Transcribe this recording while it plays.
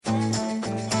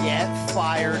Get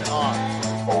fired up.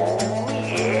 Oh,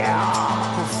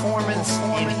 yeah. Performance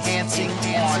enhancing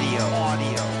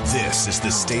audio. This is the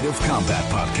State of Combat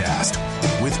Podcast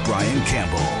with Brian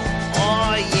Campbell.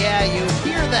 Oh, yeah, you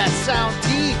hear that sound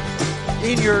deep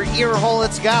in your ear hole.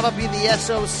 It's got to be the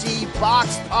SOC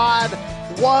Box Pod.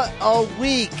 What a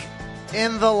week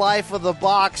in the life of the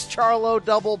box. Charlo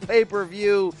double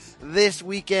pay-per-view this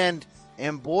weekend.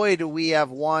 And boy, do we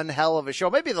have one hell of a show.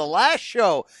 Maybe the last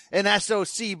show in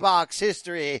SOC Box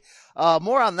history.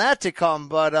 More on that to come,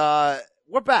 but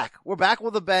we're back. We're back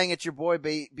with a bang. It's your boy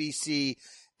BC.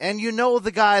 And you know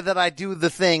the guy that I do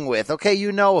the thing with, okay?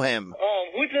 You know him.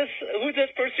 Who's this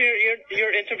person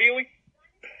you're interviewing?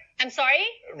 I'm sorry?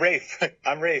 Rafe.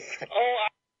 I'm Rafe.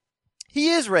 He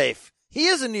is Rafe. He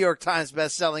is a New York Times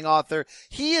bestselling author.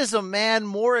 He is a man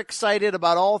more excited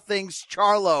about all things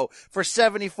Charlo for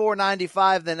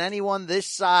 $74.95 than anyone this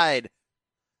side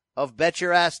of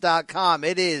BetYourAss.com.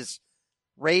 It is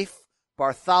Rafe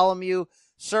Bartholomew.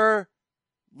 Sir,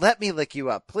 let me lick you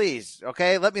up, please,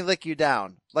 okay? Let me lick you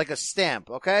down like a stamp,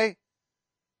 okay?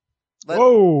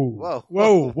 Whoa,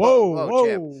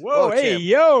 Champ. hey,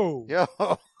 yo.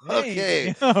 Okay.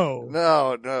 Hey, yo.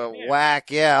 No, whack,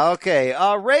 yeah, okay.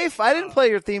 Rafe, I didn't play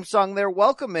your theme song there.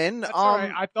 Welcome in. That's all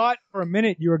right. I thought for a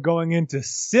minute you were going into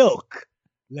Silk.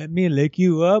 Let me lick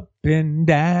you up and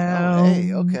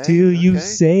down okay, till you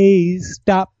say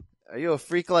stop. Are you a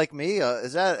freak like me?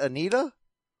 Is that Anita?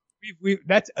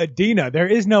 That's Adina. There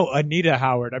is no Anita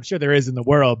Howard. I'm sure there is in the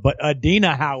world, but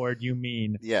Adina Howard, you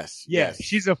mean? Yes.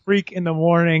 She's a freak in the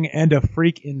morning and a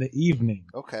freak in the evening.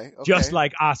 Okay. Just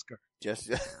like Oscar.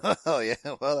 Oh yeah,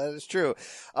 well that is true.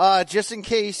 Just in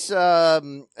case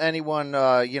anyone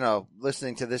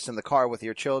listening to this in the car with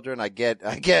your children, I get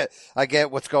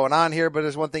what's going on here, but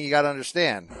there's one thing you got to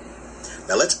understand.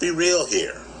 Now let's be real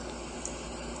here.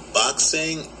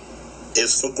 Boxing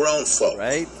is for grown folk.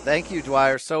 Right? Thank you,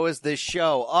 Dwyer. So is this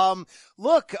show.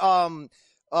 Look,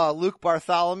 Luke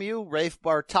Bartholomew, Rafe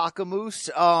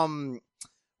Bartakamoose,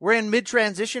 we're in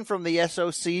mid-transition from the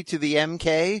SOC to the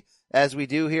MK, as we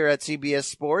do here at CBS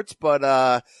Sports,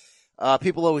 but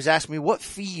people always ask me, what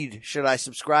feed should I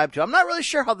subscribe to? I'm not really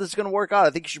sure how this is going to work out. I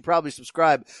think you should probably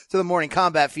subscribe to the Morning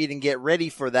Combat feed and get ready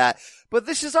for that. But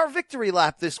this is our victory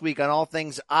lap this week on all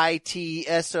things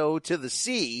ITSO to the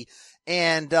C.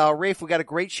 And Rafe, we got a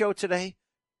great show today.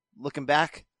 Looking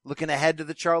back, looking ahead to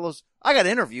the Charlos. I got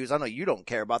interviews. I know you don't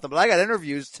care about them, but I got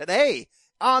interviews today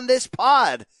on this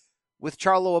pod with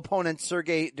Charlo opponent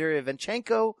Sergey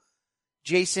Derevyanchenko.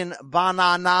 Jason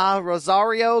Banana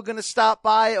Rosario gonna stop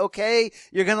by, okay?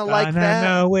 You're gonna like that.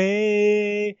 Banana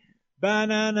way,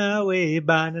 banana way,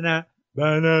 banana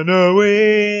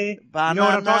way. Banana. You know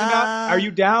what I'm talking about? Are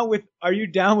you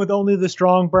down with Only the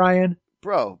Strong, Brian?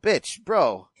 Bro. Bitch,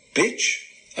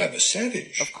 I'm a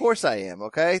savage. Of course I am,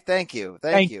 okay? Thank you.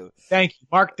 Thank you.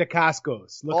 Mark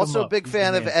Dacascos. Also a big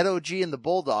fan of Ed O.G. and the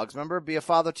Bulldogs. Remember? Be a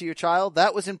father to your child.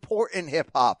 That was important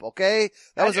hip-hop, okay?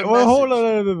 That was a message. Hold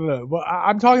on. Well,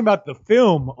 I'm talking about the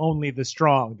film Only the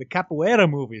Strong, the Capoeira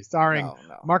movie starring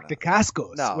Mark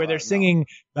Dacascos, where they're singing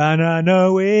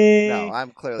Banana Way. No,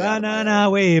 I'm clearly Banana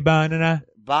Way, Banana.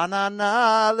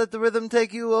 Banana, let the rhythm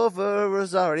take you over,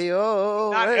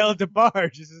 Rosario. Not El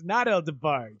DeBarge. This is not El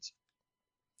DeBarge.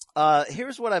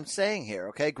 Here's what I'm saying here,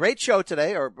 okay? Great show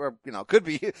today, or could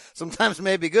be, sometimes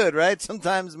maybe good, right?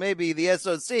 Sometimes maybe the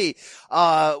SOC.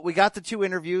 We got the two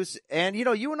interviews, and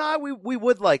you and I, we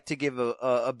would like to give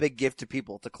a big gift to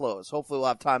people to close. Hopefully we'll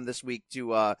have time this week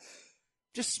to,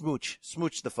 just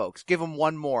smooch the folks. Give them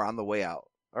one more on the way out.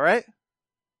 All right?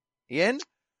 You in?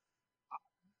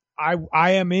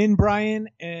 I am in, Brian,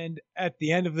 and at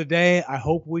the end of the day, I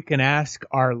hope we can ask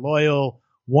our loyal,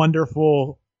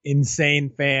 wonderful,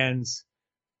 insane fans,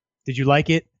 did you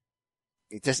like it?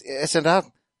 Isn't up?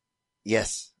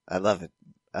 Yes, I love it.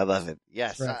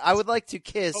 Yes, right. I would like to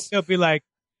kiss. They'll be like,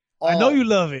 I know you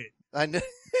love it. I know.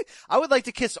 I would like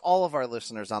to kiss all of our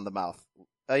listeners on the mouth.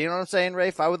 You know what I'm saying,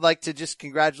 Rafe? I would like to just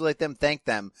congratulate them, thank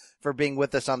them for being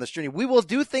with us on this journey. We will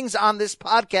do things on this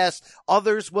podcast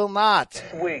others will not.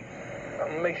 Sweet.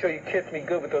 Make sure you kiss me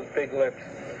good with those big lips.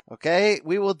 Okay?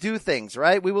 We will do things,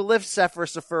 right? We will lift Sefer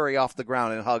Safari off the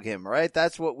ground and hug him, right?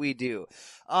 That's what we do.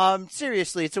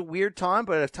 Seriously, it's a weird time,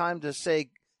 but a time to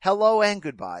say hello and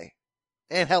goodbye.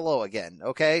 And hello again,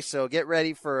 okay? So get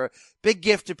ready for a big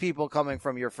gift to people coming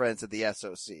from your friends at the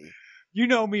SOC. You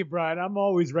know me, Brian. I'm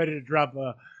always ready to drop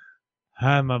a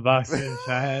I'm a boxing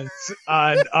fans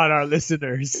on our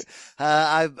listeners.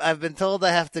 I've been told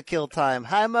I have to kill time.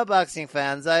 Hi, my boxing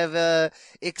fans. I've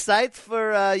excited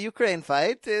for Ukraine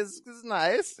fight. Is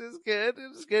nice.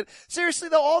 It's good. Seriously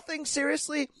though, all things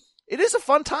seriously, it is a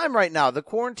fun time right now. The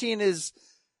quarantine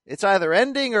it's either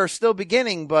ending or still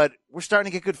beginning, but we're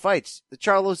starting to get good fights. The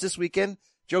Charlos this weekend,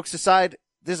 jokes aside,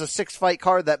 there's a 6-fight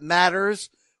card that matters.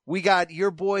 We got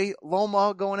your boy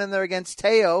Loma going in there against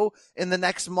Teo in the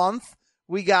next month.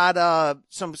 We got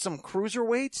some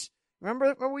cruiserweights.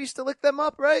 Remember we used to lick them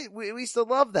up, right? We used to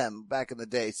love them back in the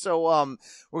day. So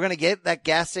we're gonna get that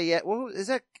Gassayet. Who is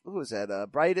that?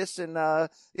 Brightus and the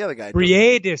other guy.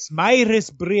 Briedis,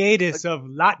 Myris Briedis of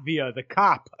Latvia, the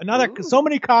cop. So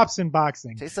many cops in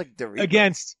boxing. Tastes like Doritos.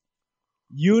 Against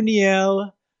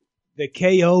Uniel, the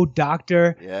KO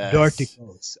doctor, Yes.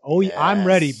 Dorticos. Oh, Yes. I'm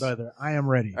ready, brother. I am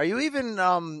ready. Are you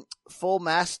even full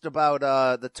masked about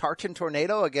the Tartan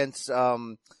Tornado against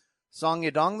Song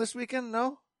Yadong this weekend?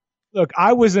 No? Look,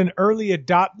 I was an early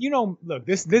adopt. Look,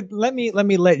 let me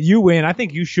let you in. I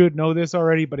think you should know this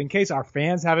already, but in case our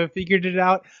fans haven't figured it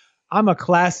out, I'm a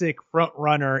classic front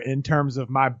runner in terms of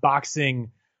my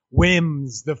boxing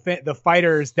whims, the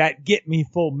fighters that get me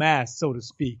full mass, so to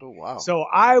speak. Oh, wow. So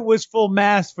I was full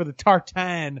mass for the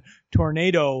Tartan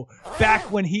Tornado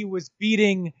back when he was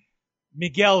beating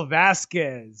Miguel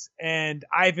Vasquez and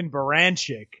Ivan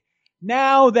Baranchik.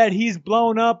 Now that he's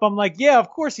blown up, I'm like, yeah,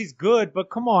 of course he's good, but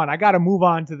come on, I got to move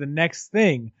on to the next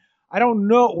thing. I don't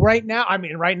know right now. I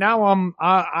mean, right now I'm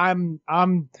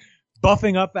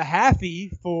buffing up a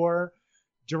halfie for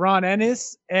Jaron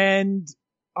Ennis and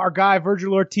our guy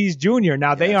Virgil Ortiz Jr.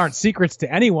 Now, They aren't secrets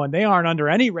to anyone. They aren't under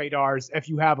any radars if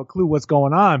you have a clue what's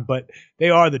going on, but they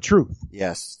are the truth.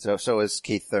 Yes. So is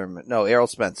Keith Thurman. No, Errol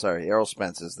Spence. Sorry. Errol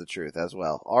Spence is the truth as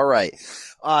well. All right.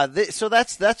 So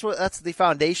that's the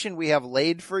foundation we have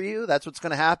laid for you. That's what's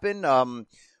going to happen.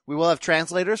 We will have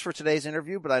translators for today's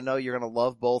interview, but I know you're going to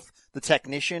love both the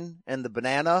technician and the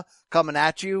banana coming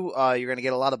at you. You're going to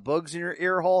get a lot of bugs in your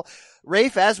ear hole.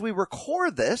 Rafe, as we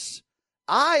record this,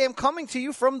 I am coming to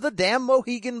you from the damn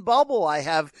Mohegan bubble. I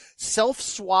have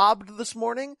self-swabbed this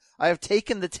morning. I have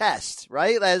taken the test,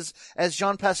 right? As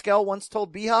Jean Pascal once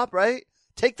told B-Hop, right?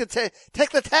 Take the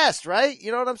test, right?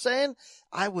 You know what I'm saying?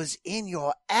 I was in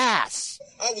your ass.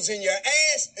 I was in your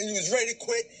ass, and you was ready to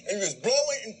quit, and you was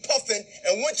blowing and puffing,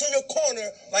 and went to your corner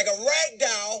like a rag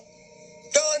doll,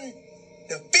 done,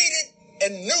 defeated,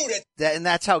 and knew that. And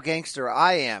that's how gangster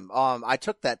I am. I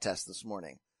took that test this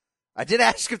morning. I did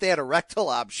ask if they had a rectal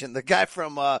option. The guy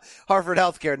from Harvard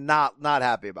Healthcare not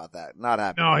happy about that. Not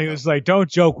happy. No, he was like, "Don't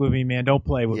joke with me, man. Don't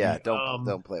play with me." Yeah,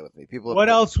 don't play with me. People. What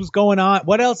else was going on?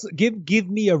 What else? Give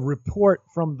me a report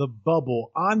from the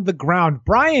bubble on the ground.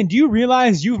 Brian, do you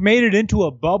realize you've made it into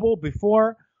a bubble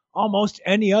before almost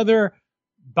any other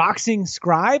boxing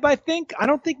scribe? I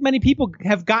don't think many people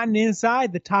have gotten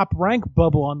inside the top rank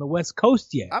bubble on the West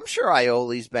Coast yet. I'm sure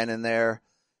Ioli's been in there.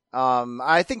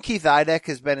 I think Keith Idek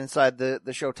has been inside the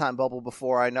Showtime bubble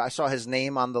before. I saw his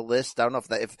name on the list. I don't know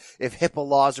if HIPAA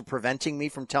laws are preventing me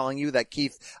from telling you that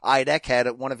Keith Idek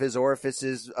had one of his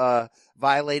orifices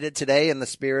violated today in the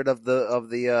spirit of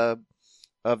the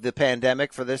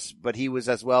pandemic for this, but he was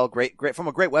as well great from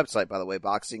a great website, by the way,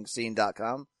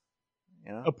 boxingscene.com.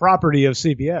 You know? A property of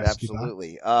CBS.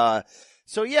 Absolutely.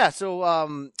 So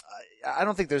I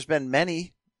don't think there's been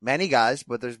many guys,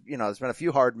 but there's been a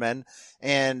few hard men,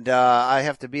 and I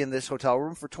have to be in this hotel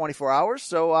room for 24 hours,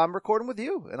 so I'm recording with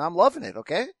you, and I'm loving it,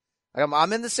 okay?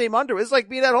 I'm in the same underwear. It's like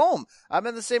being at home. I'm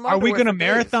in the same underwear. Are we going to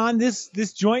marathon this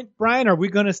joint, Brian? Are we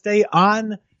going to stay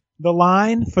on the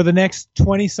line for the next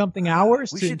 20-something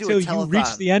hours until you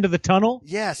reach the end of the tunnel?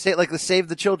 Yeah, say like the Save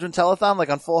the Children telethon, like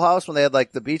on Full House when they had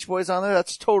like the Beach Boys on there.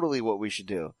 That's totally what we should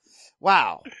do.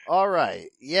 Wow. All right.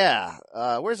 Yeah.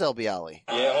 Where's LB Ali?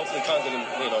 Yeah, hopefully Condon,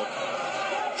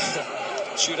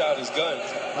 shoot out his gun.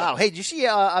 Wow. Hey, did you see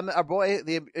our boy,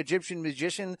 the Egyptian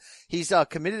magician? He's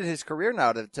committed his career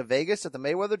now to Vegas at the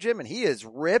Mayweather gym, and he is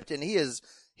ripped, and he's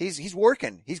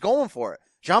working. He's going for it.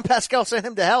 Jean Pascal sent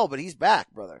him to hell, but he's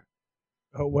back, brother.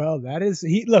 Oh, well, that is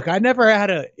look, I never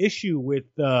had an issue with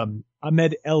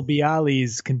Ahmed LB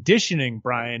Ali's conditioning,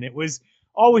 Brian. It was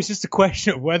always just a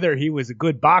question of whether he was a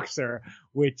good boxer,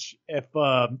 which if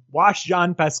watched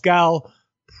Jean Pascal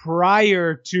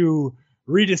prior to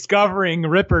rediscovering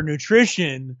Ripper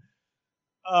Nutrition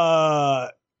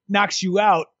knocks you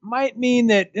out, might mean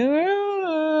that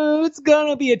it's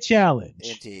gonna be a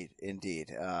challenge.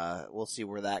 Indeed. We'll see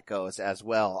where that goes as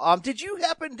well. Did you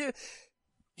happen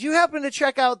to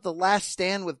check out the Last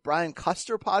Stand with Brian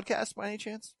Custer podcast by any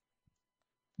chance?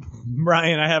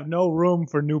 Brian, I have no room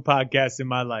for new podcasts in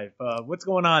my life. What's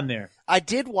going on there? I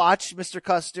did watch Mr.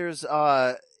 Custer's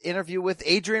interview with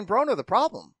Adrian Broner, The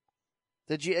Problem.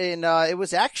 Did you? And it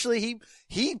was actually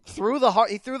he threw the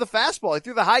fastball, he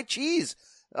threw the high cheese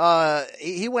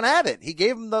he went at it. He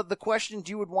gave him the questions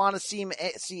you would want to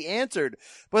see answered.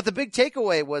 But the big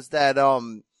takeaway was that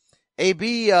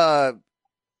AB's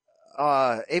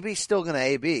still going to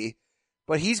AB,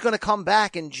 but he's going to come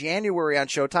back in January on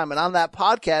Showtime. And on that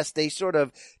podcast, they sort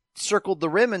of circled the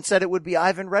rim and said it would be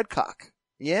Ivan Redcock.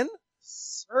 Yin?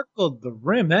 Circled the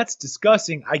rim. That's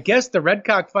disgusting. I guess the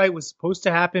Redcock fight was supposed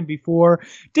to happen before.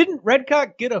 Didn't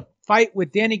Redcock get a fight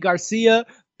with Danny Garcia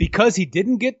because he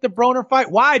didn't get the Broner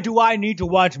fight? Why do I need to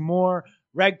watch more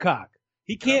Redcock?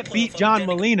 He can't beat John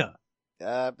Molina.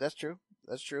 That's true.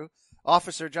 That's true.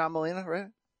 Officer John Molina, right?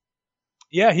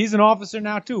 Yeah, he's an officer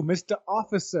now too, Mr.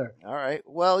 Officer. All right.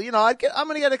 Well, I'm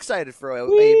going to get excited for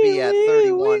AB at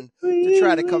 31 to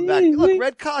try to come back. Look,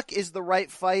 Redcock is the right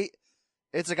fight.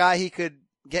 It's a guy he could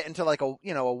get into like a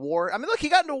war. I mean, look, he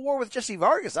got into a war with Jesse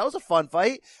Vargas. That was a fun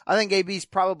fight. I think AB's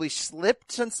probably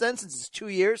slipped since then, since it's 2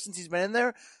 years since he's been in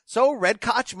there. So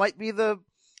Redcock might be the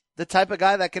type of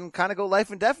guy that can kind of go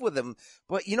life and death with him.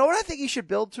 But you know what I think he should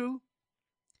build to?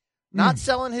 Not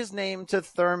selling his name to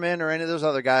Thurman or any of those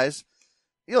other guys.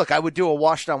 Look, I would do a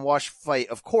washed-on-wash fight,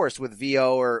 of course, with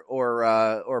Vio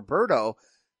or Berto,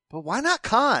 but why not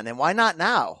Khan and why not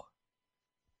now?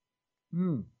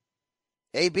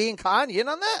 AB and Khan, you in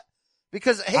on that?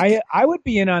 Because hey, I would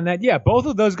be in on that. Yeah, both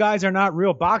of those guys are not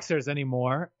real boxers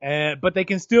anymore, but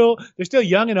they're still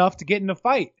young enough to get in a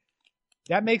fight.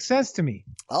 That makes sense to me.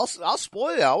 I'll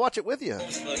spoil you. I'll watch it with you.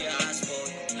 That's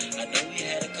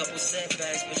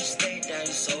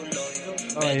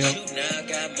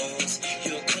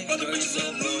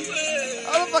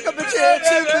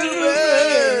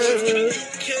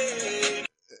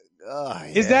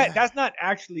not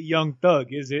actually Young Thug,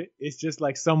 is it? It's just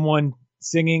like someone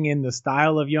singing in the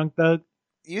style of Young Thug.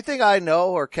 You think I know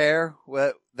or care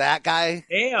what that guy?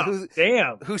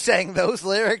 Damn. Who sang those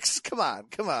lyrics? Come on,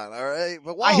 all right.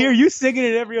 But I hear you singing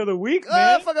it every other week,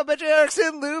 man. Fuck up at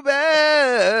Erickson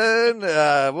Lubin.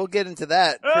 We'll get into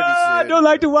that pretty soon. I don't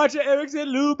like to watch Erickson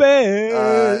Lubin.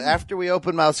 After we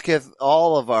open mouse kiss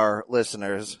all of our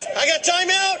listeners. I got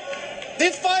timeout.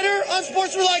 This fighter,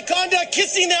 unsportsmanlike conduct,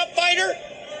 kissing that fighter.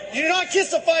 You do not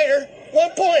kiss a fighter.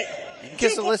 1 point. You can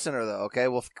kiss a listener, though, okay?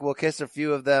 We'll kiss a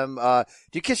few of them. Do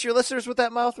you kiss your listeners with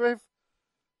that mouth, Rafe?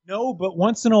 No, but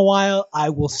once in a while, I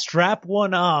will strap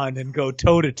one on and go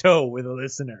toe-to-toe with a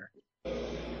listener.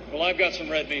 Well, I've got some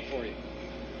red meat for you.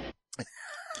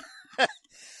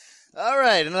 All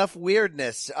right, enough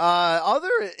weirdness. Other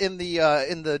in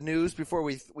the news before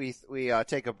we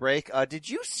take a break, did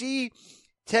you see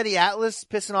Teddy Atlas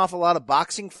pissing off a lot of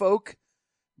boxing folk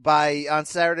on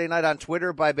Saturday night on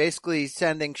Twitter by basically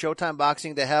sending Showtime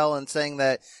Boxing to hell and saying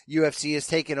that UFC is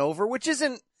taking over, which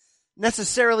isn't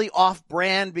necessarily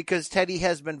off-brand because Teddy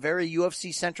has been very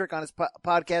UFC-centric on his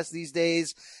podcast these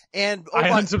days. And I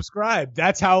unsubscribed.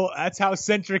 That's how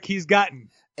centric he's gotten.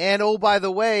 And by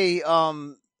the way,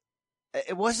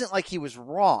 it wasn't like he was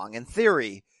wrong in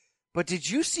theory. But did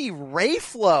you see Ray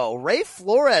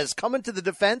Flores coming to the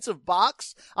defense of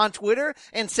Box on Twitter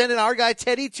and sending our guy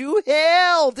Teddy to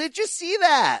hell? Did you see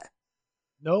that?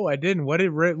 No, I didn't. What kind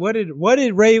of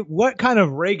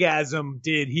Raygasm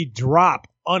did he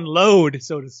unload,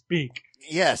 so to speak?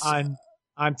 Yes. On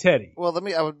Teddy. Well,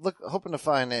 I would hoping to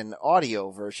find an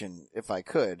audio version if I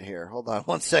could here. Hold on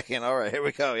 1 second. All right, here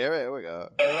we go. Here we go.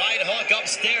 A right hook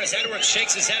upstairs. Edwards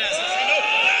shakes his head as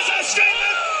There's a statement.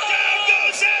 Down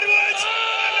goes Edwards.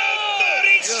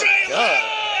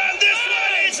 And this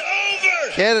one is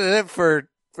over. Candidate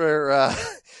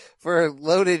for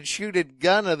loaded shooted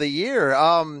gun of the year.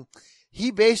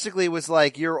 He basically was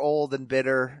like, "You're old and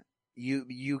bitter.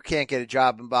 You can't get a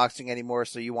job in boxing anymore,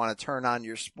 so you want to turn on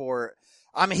your sport."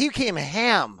 I mean, he came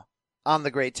ham on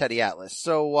the great Teddy Atlas.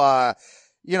 So, I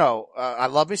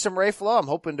love me some Ray Flo. I'm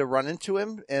hoping to run into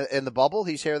him in the bubble.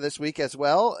 He's here this week as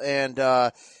well. And,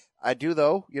 I do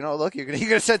though, look, you're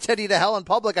gonna send Teddy to hell in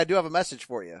public. I do have a message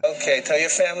for you. Okay, tell your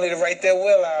family to write their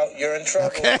will out. You're in trouble.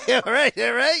 Okay, all right.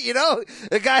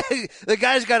 The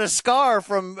guy's got a scar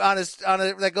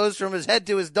that goes from his head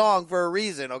to his dong for a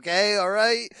reason. Okay, all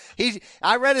right.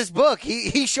 I read his book.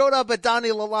 He showed up at Donnie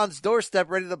Lalonde's doorstep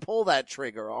ready to pull that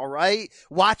trigger. All right,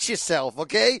 watch yourself.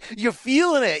 Okay, you're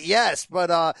feeling it, yes,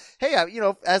 but hey,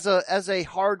 as a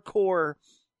hardcore.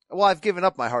 Well, I've given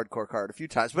up my hardcore card a few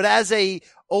times, but as a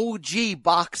OG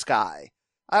box guy,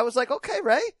 I was like, okay,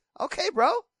 Ray. Okay, bro.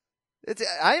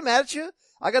 I ain't mad at you.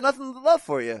 I got nothing to love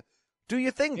for you. Do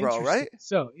your thing, bro, right?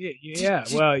 So, yeah.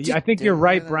 Well, I think you're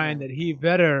right, Brian, that he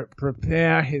better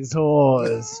prepare his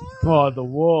horse for the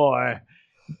war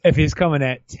if he's coming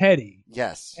at Teddy.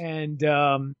 Yes. And,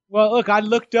 look, I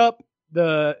looked up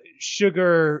the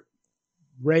sugar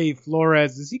Ray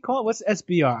Flores. Does he call it? What's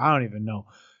SBR? I don't even know.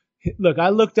 Look, I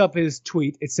looked up his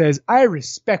tweet. It says, "I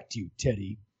respect you,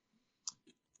 Teddy,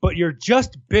 but you're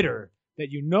just bitter that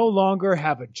you no longer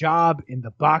have a job in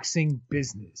the boxing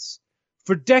business.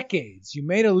 For decades, you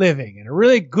made a living, and a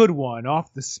really good one,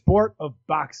 off the sport of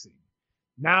boxing.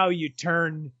 Now you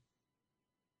turn,"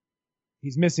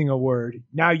 he's missing a word,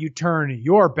 "now you turn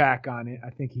your back on it,"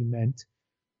 I think he meant.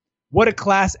 "What a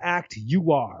class act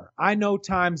you are. I know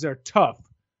times are tough,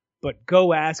 but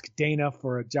go ask Dana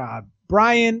for a job."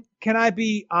 Brian, can I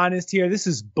be honest here? This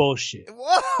is bullshit.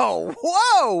 Whoa.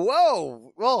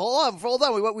 Well, hold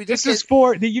on. This is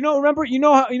for the, you know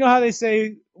how they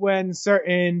say when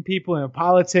certain people in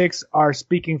politics are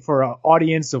speaking for an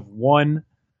audience of one,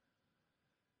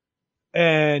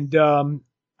 and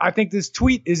I think this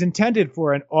tweet is intended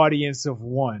for an audience of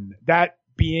one. That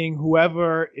being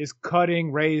whoever is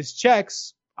cutting Ray's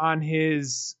checks on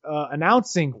his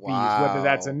announcing fees, whether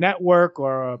that's a network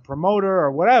or a promoter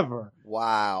or whatever.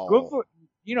 Wow. Good for,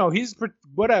 he's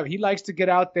whatever. He likes to get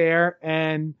out there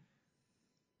and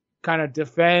kind of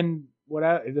defend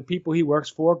whatever the people he works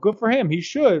for. Good for him. He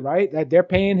should, right? That they're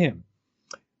paying him.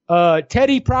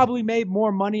 Teddy probably made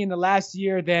more money in the last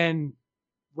year than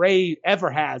Ray ever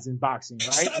has in boxing,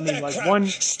 right?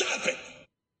 Stop it.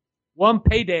 One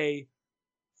payday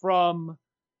from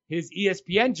his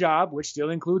ESPN job, which still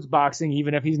includes boxing,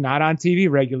 even if he's not on TV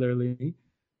regularly,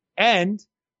 and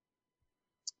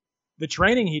the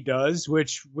training he does,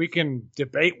 which we can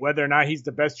debate whether or not he's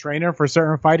the best trainer for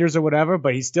certain fighters or whatever,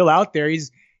 but he's still out there.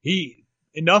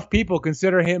 Enough people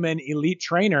consider him an elite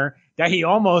trainer that he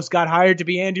almost got hired to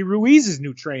be Andy Ruiz's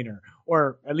new trainer,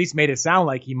 or at least made it sound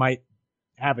like he might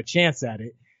have a chance at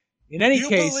it. In any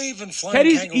case,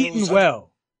 Teddy's eating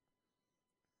well.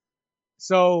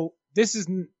 So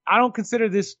I don't consider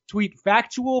this tweet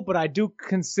factual, but I do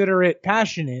consider it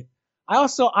passionate. I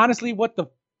also, honestly,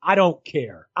 I don't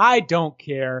care.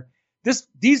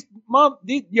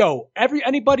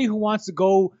 Anybody who wants to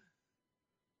go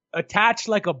attach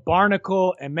like a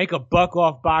barnacle and make a buck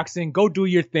off boxing, go do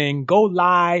your thing. Go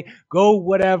lie, go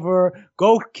whatever,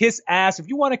 go kiss ass. If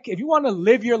you want to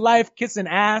live your life kissing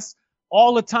ass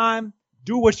all the time,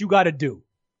 do what you got to do.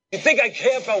 You think I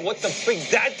care about what that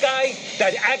guy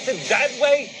that acted that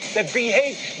way, that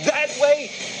behaved that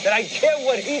way, that I care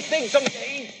what he thinks of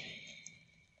me?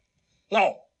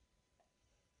 No.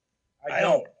 I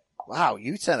don't. Wow,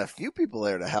 you sent a few people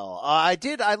there to hell. I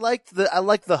liked the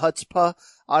chutzpah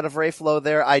out of Ray Flo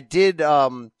there. I did,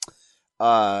 the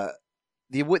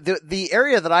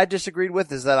area that I disagreed with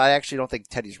is that I actually don't think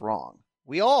Teddy's wrong.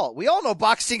 We all know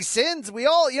boxing sins. You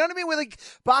know what I mean?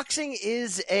 Boxing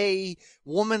is a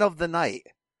woman of the night,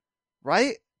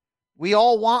 right? We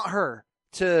all want her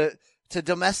to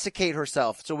domesticate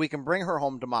herself so we can bring her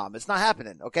home to mom. It's not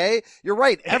happening. Okay. You're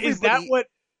right.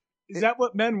 Is that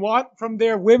what men want from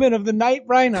their women of the night,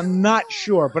 Brian? I'm not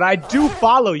sure, but I do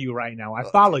follow you right now. I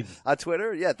follow you. On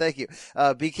Twitter? Yeah, thank you.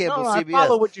 B. Campbell, CBS. I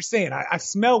follow what you're saying. I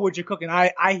smell what you're cooking.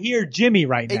 I hear Jimmy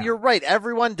right now. And you're right.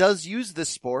 Everyone does use this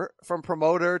sport, from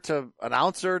promoter to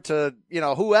announcer to,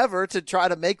 whoever, to try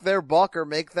to make their buck or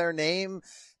make their name.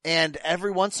 And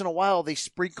every once in a while, they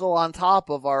sprinkle on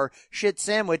top of our shit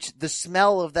sandwich the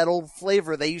smell of that old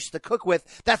flavor they used to cook with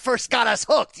that first got us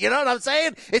hooked. You know what I'm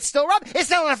saying? It's still it's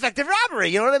still an effective robbery.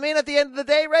 You know what I mean? At the end of the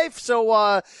day, Rafe.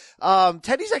 So,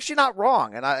 Teddy's actually not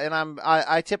wrong, and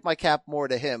I tip my cap more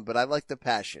to him, but I like the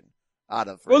passion out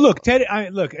of. Well, look, Teddy.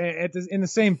 In the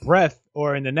same breath,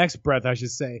 or in the next breath, I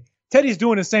should say, Teddy's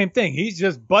doing the same thing. He's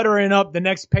just buttering up the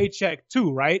next paycheck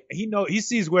too, right? He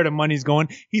sees where the money's going.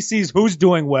 He sees who's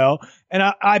doing well. And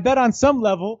I bet on some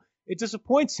level it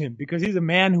disappoints him, because he's a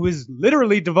man who has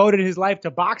literally devoted his life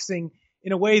to boxing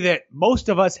in a way that most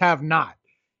of us have not.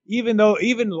 Even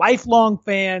lifelong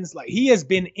fans, like, he has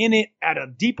been in it at a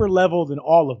deeper level than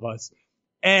all of us.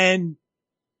 And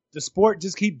the sport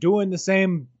just keep doing the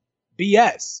same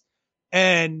BS.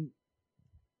 And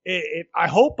I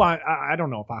hope, I don't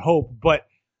know if I hope, but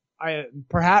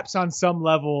perhaps on some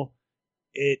level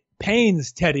it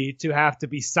pains Teddy to have to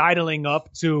be sidling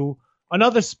up to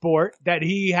another sport that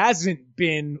he hasn't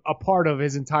been a part of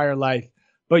his entire life.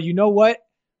 But you know what?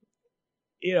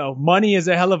 Money is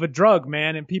a hell of a drug,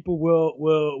 man, and people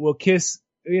will kiss,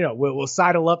 will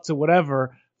sidle up to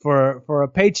whatever for a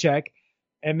paycheck.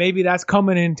 And maybe that's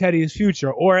coming in Teddy's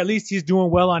future, or at least he's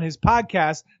doing well on his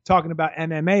podcast talking about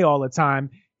MMA all the time,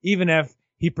 even if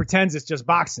he pretends it's just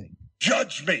boxing.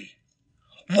 Judge me.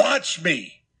 Watch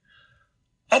me.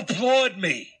 Applaud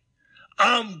me.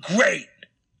 I'm great.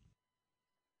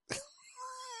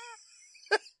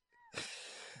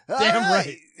 Damn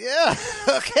right. Yeah.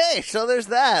 Okay. So there's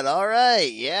that. All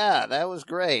right. Yeah, that was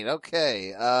great.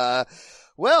 Okay.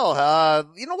 Well, why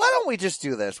don't we just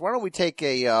do this? Why don't we take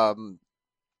a,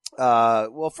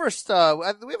 well, first, do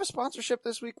we have a sponsorship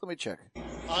this week? Let me check.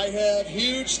 I have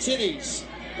huge titties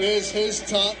is his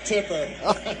top tipper.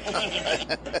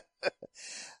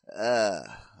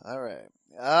 All right.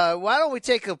 Why don't we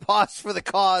take a pause for the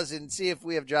cause and see if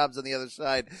we have jobs on the other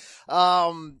side?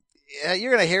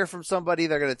 You're going to hear from somebody.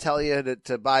 They're going to tell you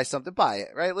to buy something. Buy it,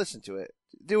 right? Listen to it.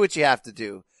 Do what you have to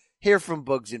do. Hear from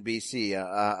Bugs in BC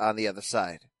on the other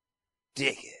side.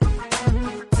 Dig it.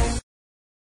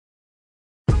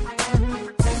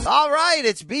 All right,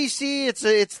 it's BC. It's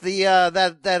the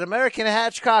that American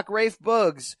Hatchcock Rafe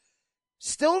Bugs.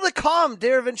 Still to come,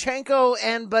 Derevyanchenko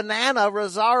and Banana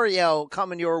Rosario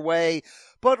coming your way.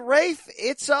 But Rafe,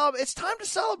 it's time to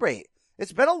celebrate.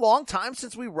 It's been a long time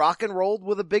since we rock and rolled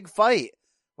with a big fight.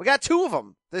 We got 2 of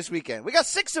them this weekend. We got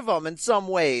 6 of them in some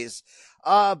ways.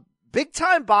 Big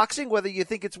time boxing, whether you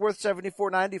think it's worth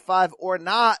 $74.95 or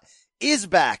not, is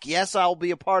back. Yes, I'll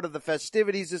be a part of the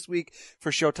festivities this week for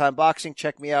Showtime Boxing.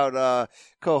 Check me out,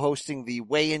 co-hosting the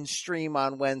weigh-in stream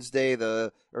on Friday,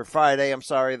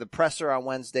 the presser on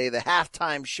Wednesday, the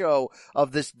halftime show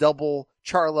of this double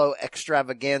Charlo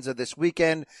extravaganza this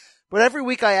weekend. But every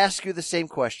week I ask you the same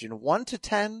question. 1 to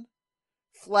 10,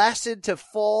 flaccid to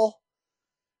full.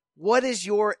 What is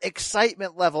your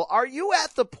excitement level? Are you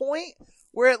at the point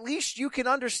where at least you can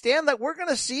understand that we're going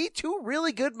to see 2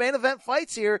 really good main event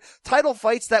fights here, title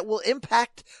fights that will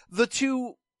impact the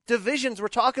 2 divisions we're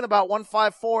talking about,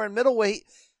 154 and middleweight,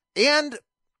 and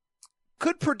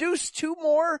could produce 2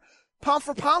 more pound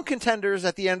for pound contenders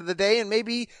at the end of the day, and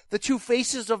maybe the 2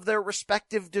 faces of their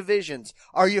respective divisions.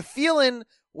 Are you feeling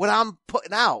what I'm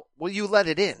putting out? Will you let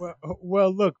it in?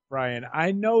 Well, look, Brian,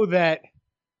 I know that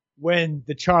when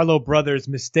the Charlo brothers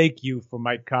mistake you for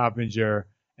Mike Coppinger,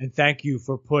 and thank you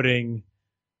for putting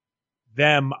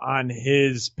them on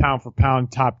his pound for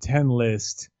pound top 10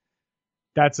 list,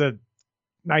 that's a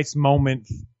nice moment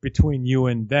between you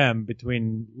and them,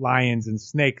 between lions and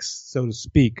snakes, so to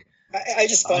speak. I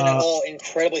just find it all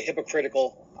incredibly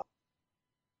hypocritical.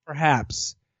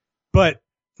 Perhaps. But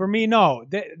for me, no.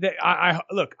 I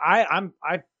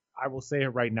will say it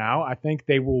right now. I think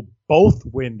they will both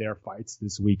win their fights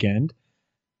this weekend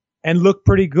and look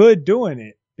pretty good doing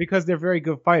it because they're very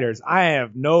good fighters. I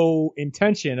have no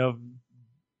intention of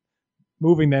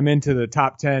moving them into the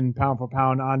top 10 pound for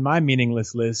pound on my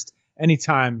meaningless list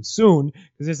anytime soon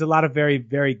because there's a lot of very,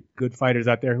 very good fighters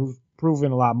out there who've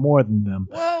proven a lot more than them.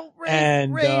 Well,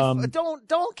 Rafe,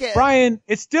 don't get Brian.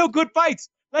 It's still good fights.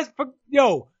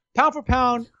 Pound for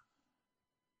pound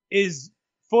is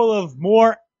full of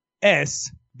more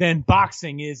S than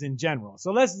boxing is in general.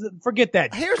 So let's forget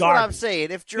that. Here's garbage. what I'm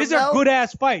saying. These are good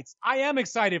ass fights. I am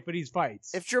excited for these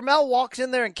fights. If Jermell walks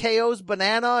in there and KOs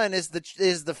Banana and is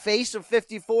the face of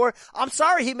 54, I'm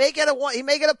sorry, he may get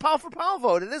a pound for pound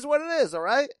vote. It is what it is. All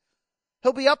right,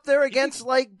 he'll be up there against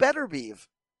like Beterbiev.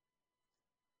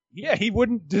 Yeah, he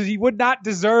would not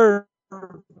deserve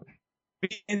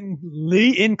in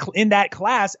that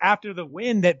class after the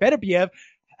win that Beterbiev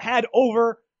had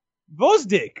over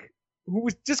Gvozdyk, who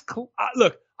was just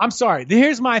look. I'm sorry.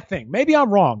 Here's my thing. Maybe I'm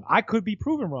wrong. I could be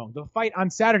proven wrong. The fight on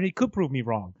Saturday could prove me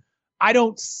wrong. I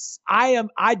don't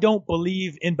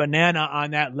believe in Banana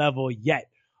on that level yet.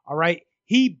 All right,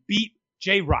 he beat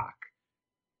J-Rock.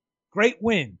 Great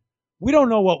win. We don't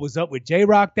know what was up with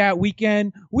J-Rock that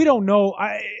weekend. We don't know.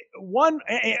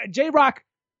 J-Rock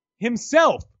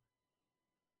himself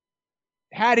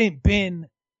hadn't been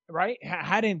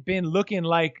looking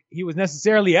like he was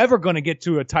necessarily ever going to get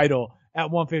to a title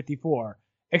at 154.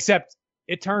 Except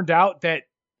it turned out that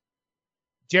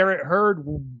Jarrett Hurd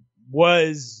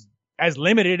was as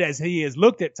limited as he has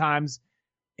looked at times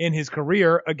in his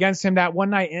career against him that one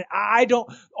night. And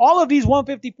all of these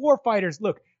 154 fighters,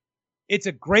 look, it's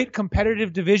a great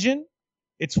competitive division.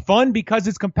 It's fun because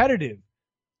it's competitive.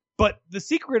 But the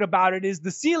secret about it is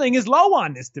the ceiling is low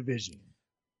on this division.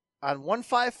 On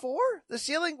 154? The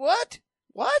ceiling? What?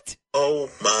 What? Oh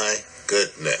my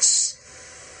goodness.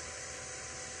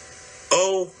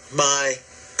 Oh my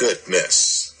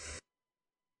goodness.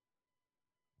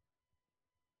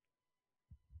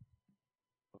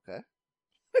 Okay.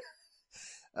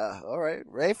 All right.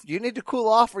 Rafe, do you need to cool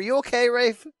off? Are you okay,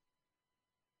 Rafe?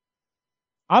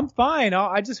 I'm fine.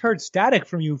 I just heard static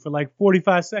from you for like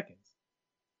 45 seconds.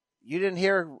 You didn't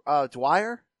hear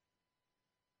Dwyer?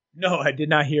 No, I did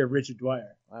not hear Richard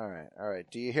Dwyer. All right.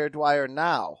 Do you hear Dwyer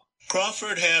now?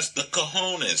 Crawford has the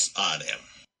cojones on him.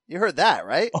 You heard that,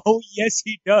 right? Oh, yes,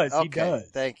 he does. Okay. He does.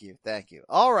 Thank you.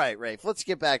 All right, Rafe, let's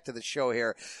get back to the show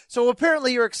here. So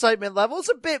apparently your excitement level is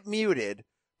a bit muted,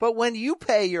 but when you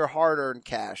pay your hard-earned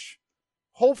cash,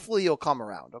 hopefully you'll come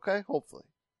around, okay? Hopefully.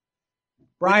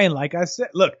 Brian, like I said,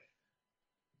 look,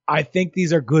 I think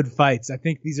these are good fights. I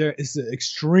think it's an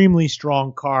extremely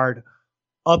strong card,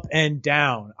 up and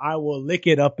down. I will lick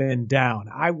it up and down.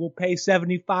 I will pay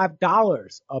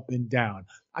 $75 up and down.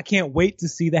 I can't wait to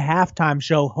see the halftime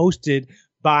show hosted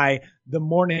by the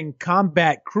Morning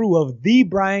Combat crew of the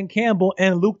Brian Campbell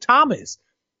and Luke Thomas.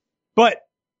 But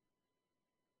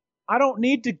I don't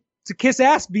need to kiss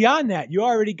ass beyond that. You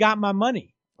already got my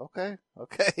money. Okay.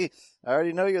 I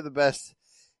already know you're the best.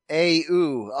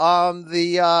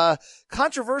 The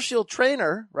controversial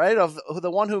trainer, right, of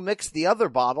the one who mixed the other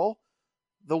bottle,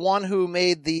 the one who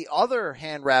made the other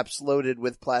hand wraps loaded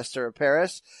with plaster of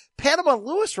Paris, Panama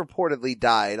Lewis reportedly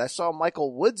died. I saw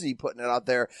Michael Woodsy putting it out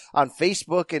there on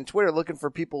Facebook and Twitter looking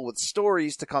for people with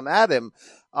stories to come at him.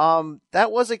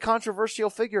 That was a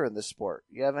controversial figure in this sport.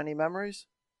 You have any memories?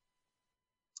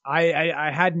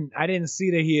 I didn't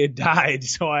see that he had died,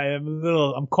 so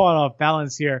I'm caught off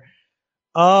balance here.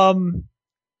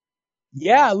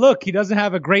 Yeah, look, he doesn't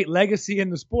have a great legacy in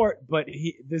the sport, but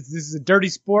this is a dirty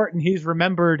sport and he's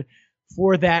remembered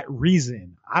for that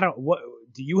reason.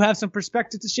 Do you have some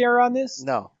perspective to share on this?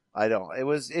 No, I don't. It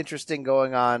was interesting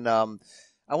going on.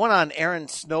 I went on Aaron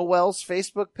Snowell's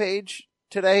Facebook page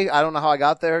today. I don't know how I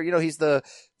got there. You know, he's the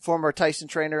former Tyson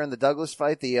trainer in the Douglas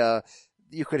fight.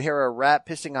 You could hear a rat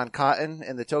pissing on cotton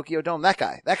in the Tokyo Dome. That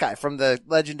guy from the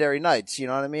legendary Knights, you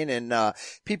know what I mean? And,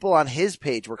 people on his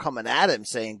page were coming at him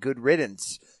saying, good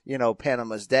riddance, you know,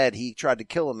 Panama's dead. He tried to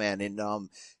kill a man. And,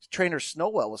 Trainer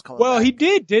Snowell was coming back. Well, he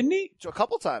did, didn't he? A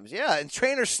couple times, yeah. And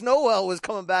Trainer Snowell was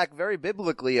coming back very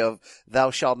biblically of,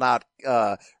 thou shalt not,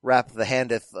 wrap the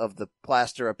handeth of the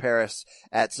plaster of Paris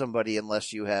at somebody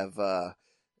unless you have,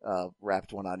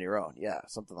 wrapped one on your own. Yeah,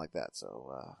 something like that.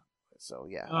 So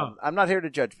yeah, I'm not here to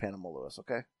judge Panama Lewis.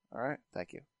 Okay. All right.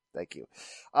 Thank you.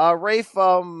 Rafe,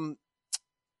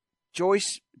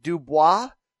 Joyce Dubois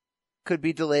could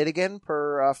be delayed again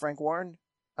per, Frank Warren.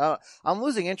 I'm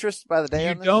losing interest by the day.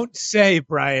 You don't say,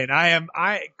 Brian.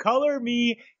 Color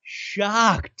me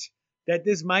shocked that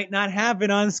this might not happen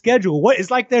on schedule.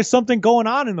 It's like there's something going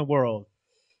on in the world.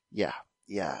 Yeah.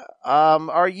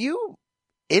 Are you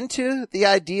into the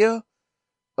idea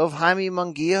of Jaime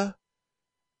Munguia?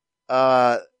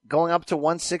 Going up to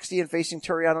 160 and facing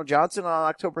Toriano Johnson on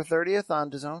October 30th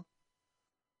on DAZN?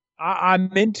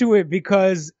 I'm into it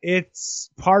because it's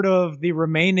part of the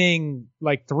remaining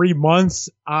 3 months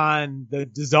on the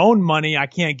DAZN money I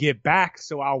can't get back,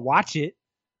 so I'll watch it.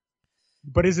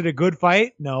 But is it a good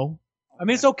fight? No. I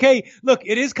mean, it's okay. Look,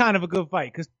 it is kind of a good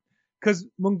fight because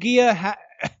Munguia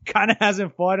kind of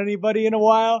hasn't fought anybody in a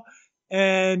while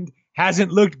and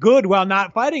hasn't looked good while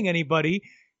not fighting anybody.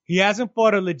 He hasn't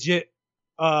fought a legit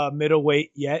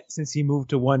middleweight yet since he moved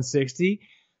to 160.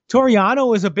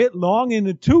 Toriano is a bit long in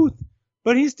the tooth,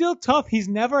 but he's still tough. He's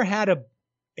never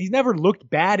looked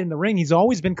bad in the ring. He's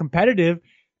always been competitive.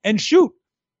 And shoot,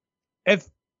 if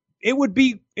it would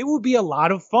be a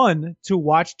lot of fun to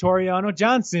watch Toriano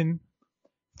Johnson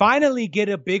finally get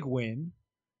a big win,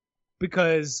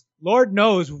 because Lord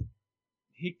knows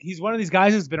he's one of these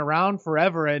guys who's been around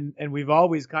forever, and we've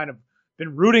always kind of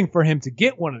been rooting for him to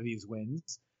get one of these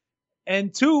wins.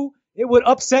 And two, it would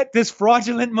upset this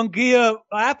fraudulent Munguia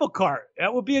apple cart.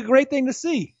 That would be a great thing to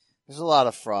see. There's a lot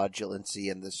of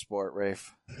fraudulency in this sport,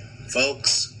 Rafe.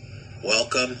 Folks,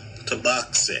 welcome to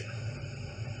boxing.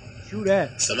 True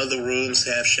that. Some of the rooms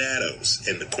have shadows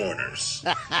in the corners.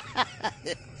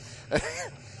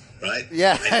 Right?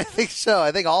 Yeah, I think so.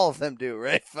 I think all of them do,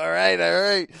 Rafe. All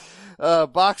right.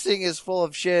 Boxing is full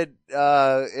of shit.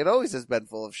 It always has been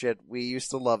full of shit. We used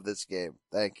to love this game.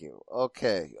 Thank you.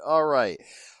 Okay. All right.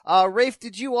 Rafe,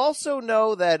 did you also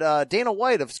know that Dana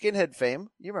White of Skinhead fame,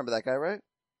 you remember that guy, right?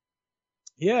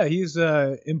 Yeah, he's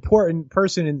an important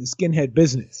person in the skinhead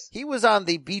business. He was on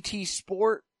the BT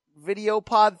Sport video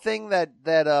pod thing that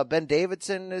Ben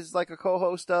Davidson is like a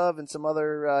co-host of, and some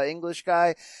other English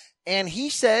guy. And he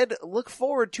said, look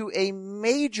forward to a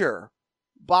major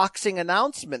boxing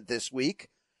announcement this week,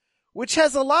 which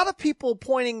has a lot of people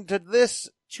pointing to this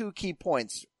two key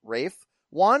points, Rafe.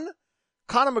 One,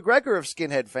 Conor McGregor of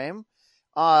Skinhead fame.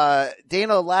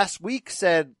 Dana last week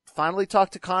said, finally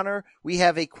talked to Conor. We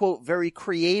have a, quote, very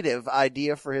creative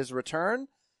idea for his return.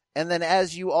 And then,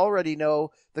 as you already know,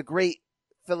 the great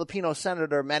Filipino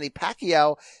Senator Manny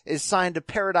Pacquiao is signed to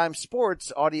Paradigm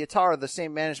Sports Audiatara, the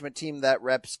same management team that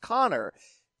reps Conor.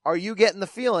 Are you getting the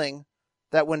feeling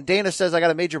that when Dana says, I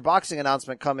got a major boxing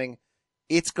announcement coming,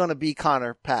 it's going to be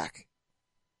Conor Pack.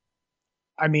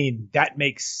 I mean, that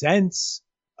makes sense.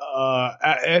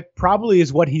 It probably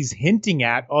is what he's hinting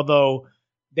at, although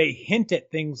they hint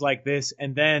at things like this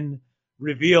and then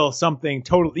reveal something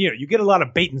totally, you get a lot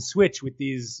of bait and switch with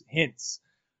these hints.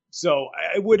 So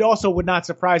it would not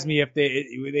surprise me if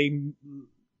they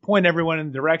point everyone in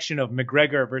the direction of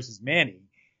McGregor versus Manny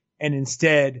and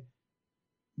instead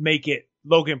make it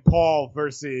Logan Paul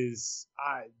versus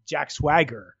Jack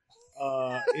Swagger.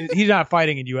 He's not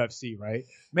fighting in UFC, right?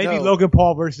 Maybe No. Logan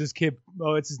Paul versus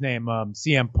what's his name?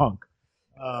 CM Punk.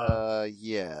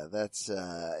 Yeah, that's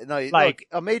look,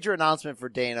 a major announcement for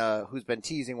Dana, who's been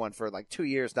teasing one for like 2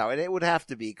 years now, and it would have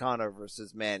to be Conor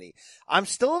versus Manny. I'm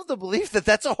still of the belief that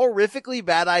that's a horrifically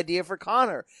bad idea for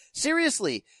Conor.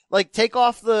 Seriously, like take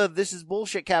off the this is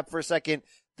bullshit cap for a second.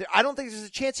 I don't think there's a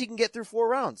chance he can get through 4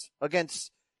 rounds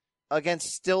against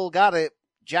still got it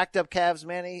jacked up calves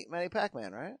Manny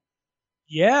Pacman, right?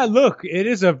 Yeah, look, it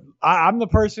is I'm the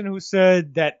person who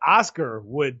said that Oscar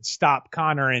would stop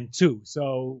Conor in 2.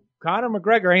 So Conor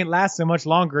McGregor ain't lasting much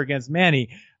longer against Manny.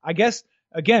 I guess,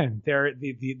 again, there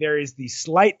is the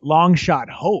slight long shot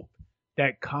hope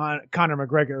that Conor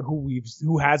McGregor,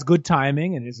 who has good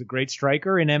timing and is a great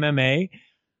striker in MMA,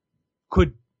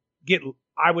 could get,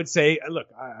 I would say, look,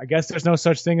 I guess there's no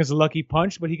such thing as a lucky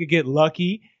punch, but he could get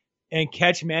lucky and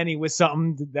catch Manny with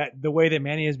something that the way that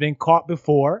Manny has been caught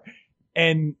before.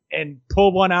 And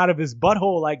pull one out of his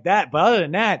butthole like that. But other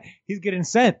than that, he's getting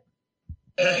sent.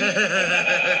 This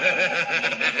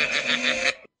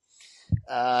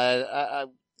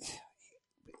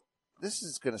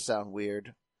is going to sound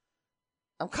weird.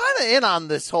 I'm kind of in on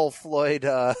this whole Floyd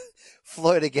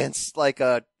against like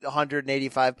a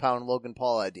 185-pound Logan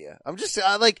Paul idea. I'm just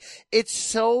it's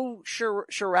so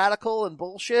radical and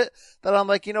bullshit that I'm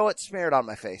like, you know what? Smear it on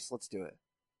my face. Let's do it.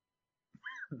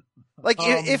 Like,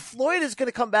 if Floyd is going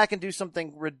to come back and do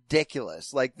something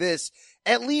ridiculous like this,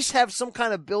 at least have some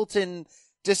kind of built-in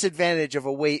disadvantage of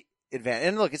a weight advantage.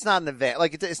 And look, it's not an advantage.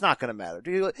 Like, it's not going to matter.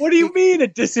 What do you mean a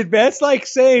disadvantage? It's like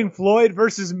saying Floyd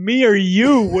versus me or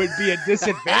you would be a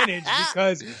disadvantage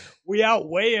because we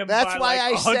outweigh him by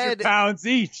like 100 pounds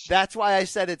each. That's why I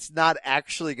said it's not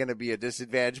actually going to be a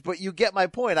disadvantage. But you get my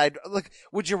point.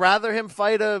 Would you rather him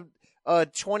fight a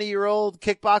 20-year-old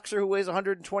kickboxer who weighs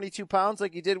 122 pounds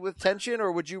like he did with Tenshin,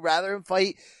 or would you rather him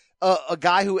fight a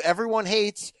guy who everyone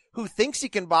hates, who thinks he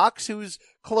can box, who's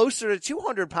closer to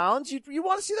 200 pounds? You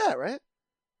want to see that, right?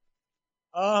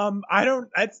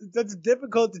 That's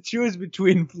difficult to choose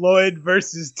between Floyd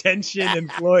versus Tenshin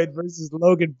and Floyd versus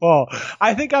Logan Paul.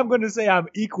 I think I'm going to say I'm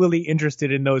equally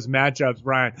interested in those matchups,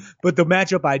 Brian. But the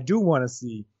matchup I do want to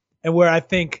see, and where I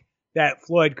think that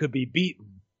Floyd could be beaten,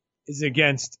 is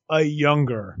against a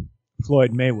younger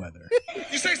Floyd Mayweather.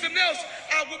 You say something else,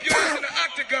 I'll whoop your ass in the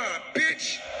octagon,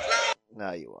 bitch.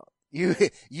 No, you won't.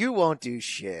 You won't do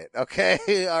shit,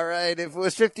 okay? All right? If it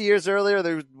was 50 years earlier,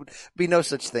 there would be no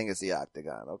such thing as the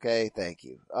octagon, okay? Thank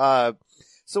you.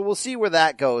 So we'll see where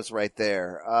that goes right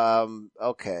there.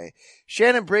 Okay.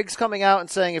 Shannon Briggs coming out and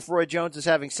saying if Roy Jones is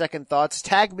having second thoughts,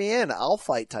 tag me in. I'll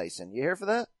fight Tyson. You here for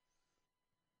that?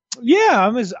 Yeah,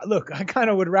 I kind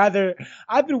of would rather.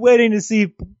 I've been waiting to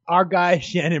see our guy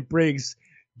Shannon Briggs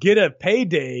get a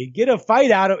payday, get a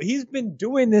fight out of. He's been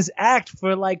doing this act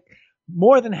for like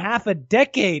more than half a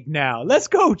decade now. Let's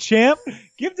go, champ.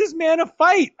 Give this man a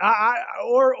fight.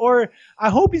 Or I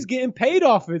hope he's getting paid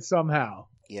off it somehow.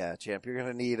 Yeah, champ, you're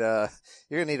gonna need a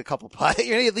couple pies. You're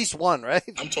gonna need at least one, right?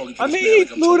 He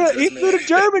flew to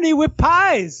Germany with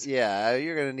pies. Yeah,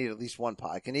 you're gonna need at least one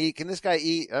pie. Can this guy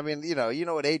eat? I mean, you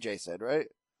know what AJ said, right?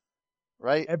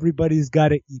 Right? Everybody's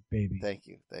gotta eat, baby. Thank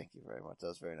you very much. That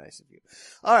was very nice of you.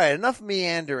 All right, enough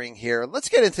meandering here. Let's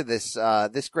get into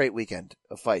this great weekend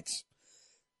of fights.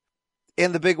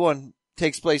 And the big one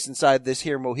takes place inside this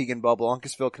here Mohegan bubble,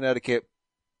 Uncasville, Connecticut.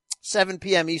 7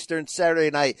 p.m. Eastern,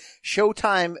 Saturday night,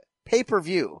 Showtime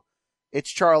pay-per-view.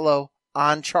 It's Charlo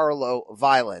on Charlo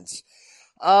violence.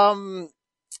 2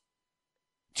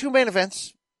 main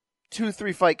events, 2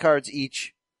 3-fight cards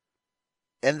each.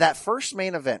 And that first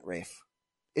main event, Rafe,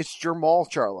 it's Jermall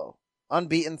Charlo.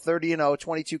 Unbeaten, 30-0,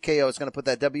 22 KO. Is going to put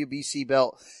that WBC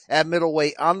belt at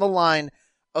middleweight on the line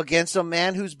against a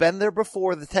man who's been there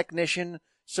before, the technician,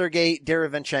 Sergey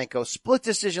Derevyanchenko. Split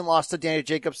decision loss to Danny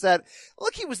Jacobs.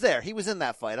 Look, he was there. He was in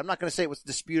that fight. I'm not going to say it was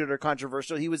disputed or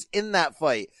controversial. He was in that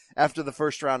fight after the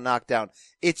first round knockdown.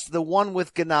 It's the one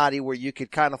with Gennady where you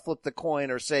could kind of flip the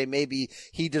coin or say maybe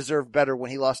he deserved better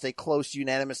when he lost a close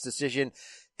unanimous decision.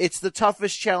 It's the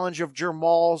toughest challenge of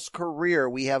Jermall's career.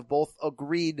 We have both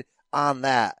agreed on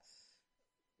that.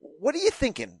 what are you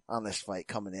thinking on this fight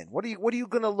coming in? What are you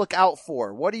going to look out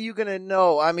for? What are you going to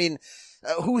know? I mean,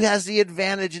 who has the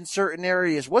advantage in certain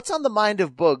areas? What's on the mind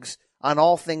of Boogs on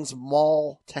all things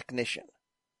mall technician?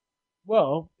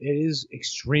 Well, it is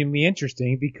extremely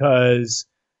interesting because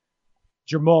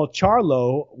Jermall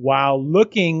Charlo, while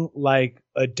looking like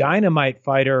a dynamite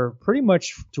fighter pretty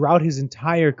much throughout his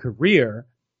entire career,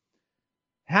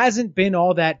 hasn't been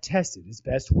all that tested. His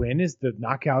best win is the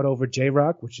knockout over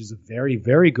J-Rock, which is a very,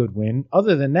 very good win.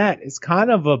 Other than that, it's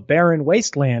kind of a barren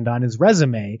wasteland on his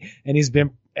resume. And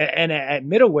at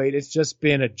middleweight, it's just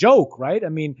been a joke, right? I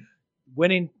mean,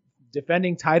 winning,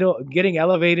 defending title, getting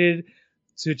elevated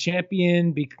to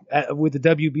champion with the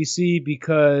WBC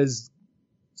because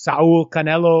Saul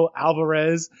Canelo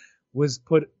Alvarez was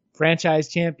put franchise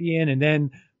champion, and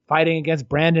then fighting against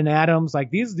Brandon Adams.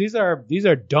 Like these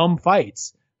are dumb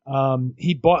fights.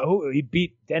 He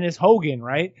beat Dennis Hogan,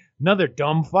 right? Another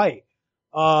dumb fight.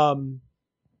 But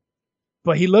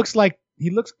he looks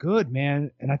good,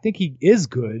 man, and I think he is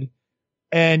good.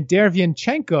 And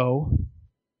Derevyanchenko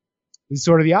is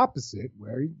sort of the opposite,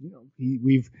 where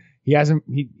he's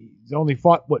only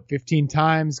fought 15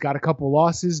 times, got a couple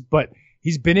losses, but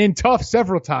he's been in tough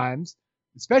several times,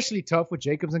 especially tough with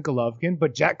Jacobs and Golovkin.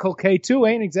 But Jack Colquet too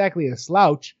ain't exactly a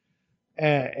slouch,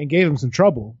 and gave him some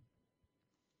trouble.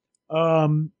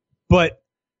 But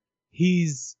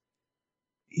he's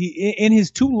in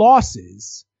his two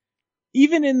losses,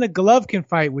 even in the Golovkin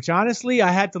fight, which honestly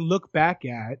I had to look back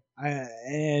at,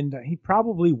 and he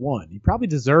probably won. He probably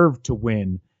deserved to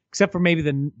win, except for maybe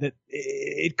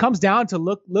it comes down to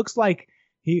looks like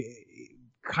he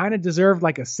kind of deserved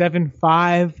like a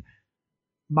 7-5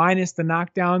 minus the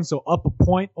knockdown, so up a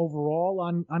point overall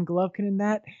on Golovkin in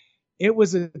that.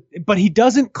 But he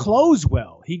doesn't close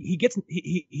well. He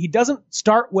doesn't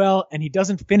start well, and he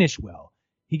doesn't finish well.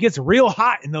 He gets real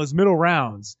hot in those middle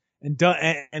rounds and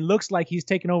looks like he's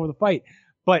taking over the fight.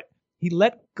 But he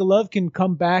let Golovkin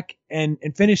come back and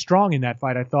finish strong in that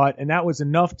fight, I thought, and that was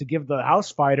enough to give the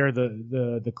house fighter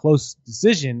the close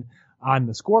decision on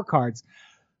the scorecards.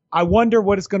 I wonder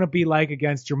what it's going to be like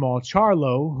against Jermall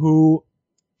Charlo, who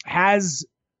has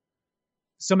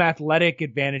some athletic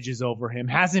advantages over him,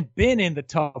 hasn't been in the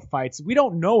tough fights. We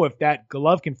don't know if that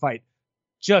Golovkin fight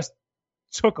just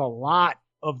took a lot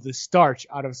of the starch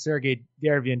out of Sergey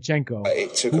Derevyanchenko.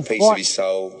 It took a piece of his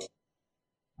soul.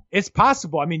 It's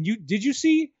possible. I mean, did you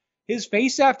see his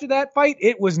face after that fight?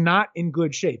 It was not in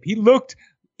good shape. He looked,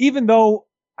 even though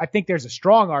I think there's a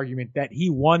strong argument that he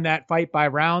won that fight by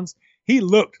rounds, he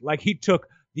looked like he took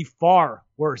the far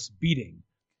worse beating.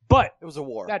 But it was a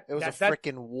war. It was a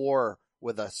freaking war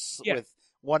with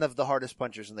one of the hardest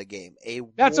punchers in the game.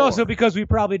 That's also because we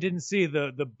probably didn't see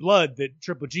the blood that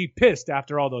Triple G pissed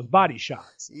after all those body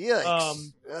shots. Yeah.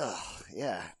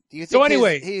 Yeah. Do you think so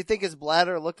anyway, do you think his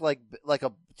bladder looked like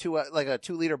a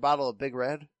 2-liter bottle of Big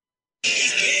Red?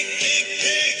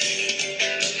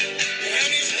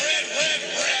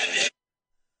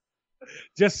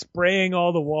 Just spraying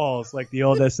all the walls like the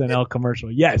old SNL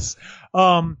commercial. Yes.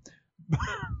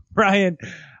 Brian,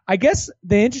 I guess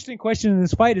the interesting question in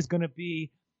this fight is going to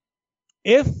be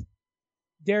if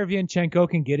Derevyanchenko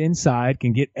can get inside,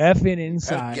 can get effing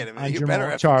inside on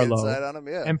Jermall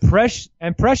Charlo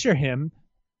and pressure him.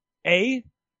 A,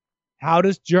 how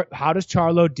does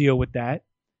Charlo deal with that?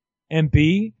 And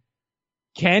B,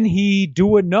 can he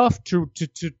do enough to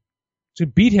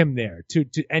beat him there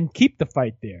and keep the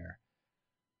fight there?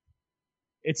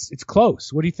 It's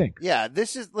close. What do you think? Yeah,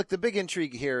 the big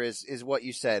intrigue here is what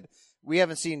you said. We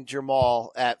haven't seen Jermall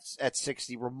at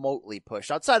 60 remotely pushed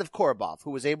outside of Korobov,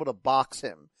 who was able to box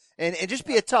him and just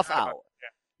be a tough out.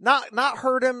 Not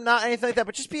hurt him, not anything like that,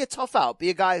 but just be a tough out.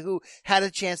 Be a guy who had a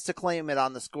chance to claim it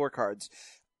on the scorecards.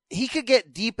 He could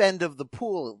get deep end of the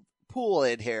pool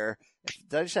in here.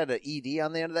 I just had an ED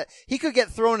on the end of that. He could get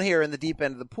thrown here in the deep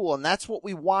end of the pool, and that's what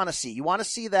we want to see. You want to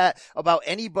see that about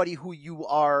anybody who you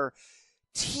are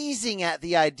teasing at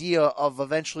the idea of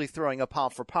eventually throwing a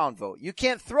pound for pound vote. You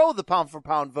can't throw the pound for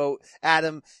pound vote at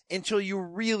him until you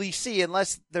really see,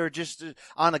 unless they're just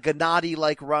on a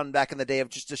Gennady-like run back in the day of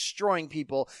just destroying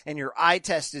people, and your eye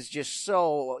test is just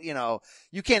so,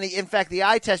 you can't, in fact, the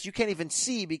eye test you can't even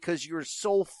see because you're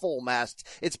so full masked,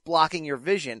 it's blocking your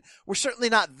vision. We're certainly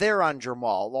not there on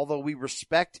Jermall, although we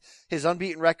respect his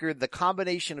unbeaten record, the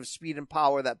combination of speed and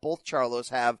power that both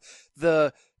Charlos have,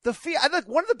 the fear. I think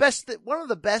one of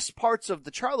the best parts of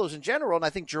the Charlos in general, and I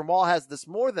think Jermall has this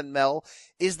more than Mel,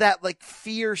 is that like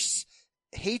fierce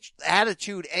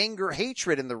attitude, anger,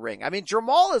 hatred in the ring. I mean,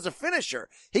 Jermall is a finisher.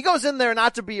 He goes in there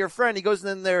not to be your friend. He goes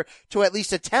in there to at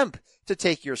least attempt to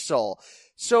take your soul.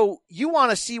 So you want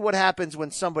to see what happens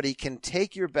when somebody can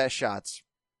take your best shots,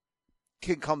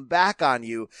 can come back on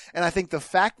you. And I think the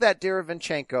fact that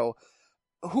Derevyanchenko,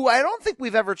 who I don't think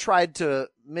we've ever tried to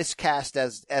miscast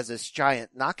as this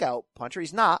giant knockout puncher,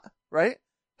 he's not, right?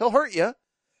 He'll hurt you.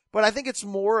 But I think it's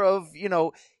more of,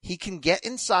 he can get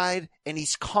inside and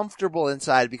he's comfortable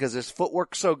inside because his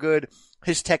footwork's so good.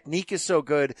 His technique is so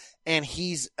good, and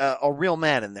he's a real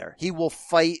man in there. He will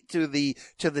fight to the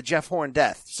Jeff Horn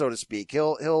death, so to speak.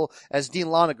 He'll, as Dean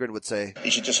Lonergan would say,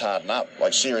 he should just harden up.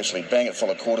 Like, seriously, bang it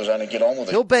full of quarters and get on with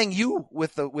it. He'll bang you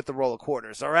with the roll of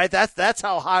quarters. All right, that's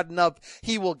how hardened up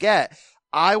he will get.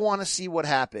 I want to see what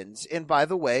happens. And by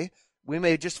the way, we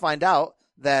may just find out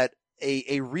that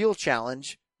a real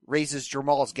challenge raises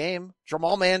Jamal's game.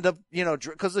 Jamal may end up,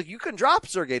 because you can drop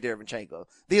Sergey Derevyanchenko.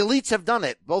 The elites have done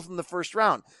it, both in the first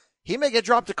round. He may get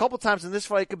dropped a couple times in this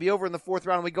fight. It could be over in the fourth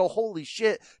round and we go, holy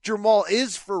shit, Jamal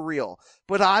is for real.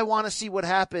 But I want to see what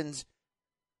happens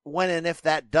when and if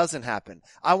that doesn't happen.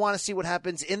 I want to see what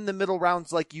happens in the middle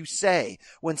rounds, like you say,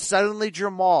 when suddenly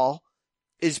Jamal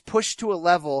is pushed to a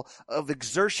level of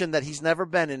exertion that he's never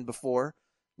been in before.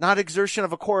 Not exertion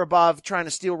of a Korobov trying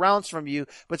to steal rounds from you,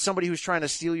 but somebody who's trying to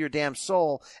steal your damn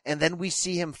soul. And then we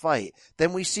see him fight.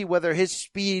 Then we see whether his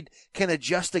speed can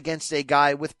adjust against a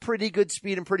guy with pretty good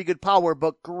speed and pretty good power,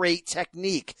 but great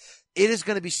technique. It is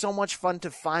going to be so much fun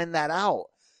to find that out.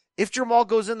 If Jamal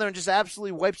goes in there and just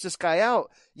absolutely wipes this guy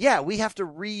out, yeah, we have to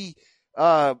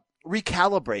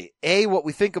recalibrate A, what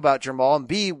we think about Jamal, and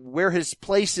B, where his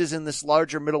place is in this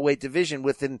larger middleweight division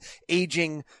with an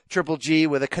aging Triple G,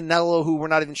 with a Canelo who we're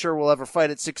not even sure will ever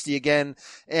fight at 60 again,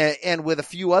 and with a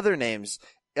few other names.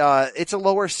 It's a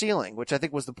lower ceiling, which I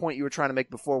think was the point you were trying to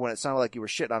make before when it sounded like you were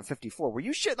shitting on 54. Were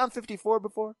you shitting on 54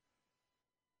 before?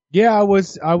 Yeah, I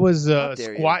was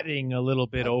squatting a little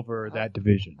bit over that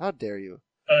division. How dare you?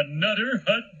 Another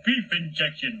hot beef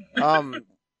injection.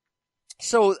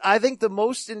 So I think the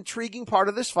most intriguing part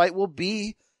of this fight will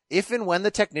be if and when the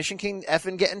technician can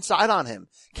effing get inside on him.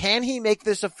 Can he make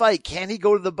this a fight? Can he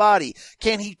go to the body?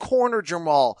 Can he corner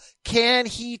Jamal? Can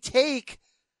he take,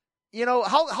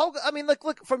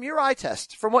 look, from your eye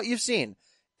test, from what you've seen,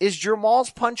 is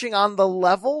Jamal's punching on the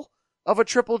level of a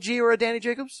Triple G or a Danny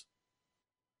Jacobs?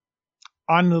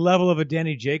 On the level of a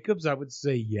Danny Jacobs, I would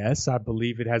say yes. I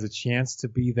believe it has a chance to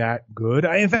be that good.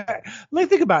 In fact,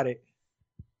 think about it.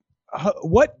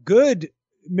 What good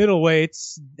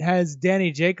middleweights has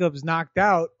Danny Jacobs knocked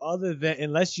out other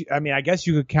than, I guess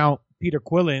you could count Peter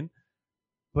Quillin,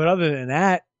 but other than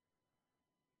that,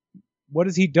 what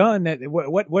has he done?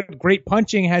 What great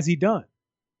punching has he done?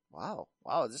 Wow.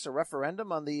 Is this a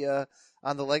referendum on the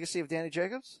legacy of Danny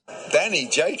Jacobs? Danny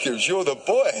Jacobs, you're the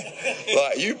boy.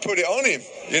 Like, you put it on him,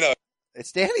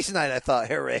 It's Danny's night, I thought,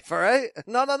 here, Rafe, all right?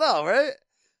 No, right?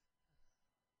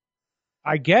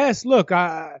 I guess. Look,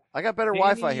 I got better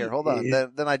Wi-Fi here. Hold on,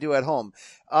 than I do at home.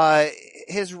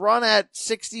 His run at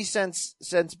 60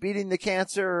 since beating the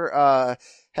cancer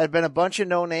had been a bunch of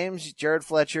no names: Jared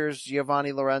Fletcher's,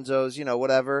 Giovanni Lorenzo's,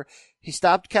 whatever. He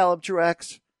stopped Caleb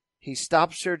Truex. He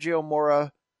stopped Sergio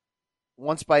Mora,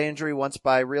 once by injury, once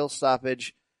by real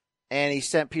stoppage, and he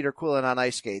sent Peter Quillin on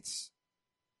ice skates,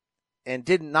 and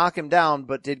didn't knock him down,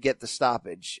 but did get the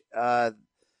stoppage.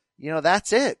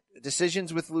 That's it.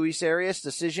 Decisions with Luis Arias,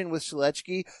 decision with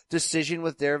Shuletsky, decision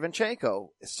with Derevyanchenko.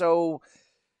 So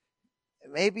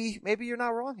maybe you're not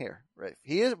wrong here, right?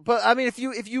 He is, but I mean, if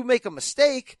you make a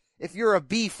mistake, if you're a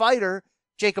B fighter,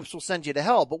 Jacobs will send you to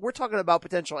hell. But we're talking about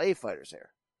potential A fighters here,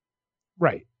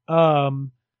 right?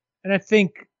 And I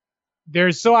think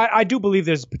I do believe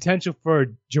there's potential for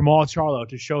Jamal Charlo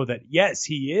to show that yes,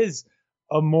 he is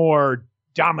a more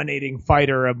dominating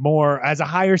fighter, has a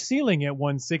higher ceiling at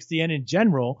 160 and in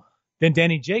general than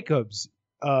Danny Jacobs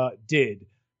did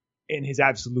in his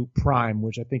absolute prime,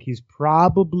 which I think he's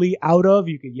probably out of.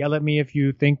 You could yell at me if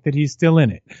you think that he's still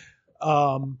in it.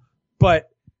 But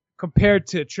compared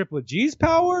to Triple G's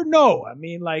power, no. I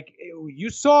mean,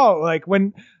 you saw,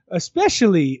 when,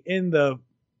 especially in the,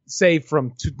 say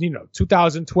from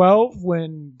 2012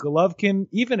 when Golovkin,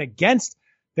 even against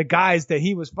the guys that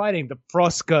he was fighting, the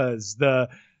Froskas, the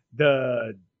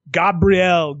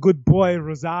Gabriel Good Boy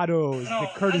Rosados, the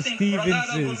Curtis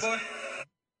Stevenses,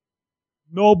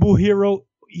 Nobuhiro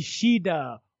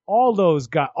Ishida,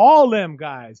 all them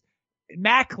guys.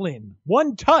 Macklin,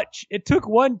 one touch. It took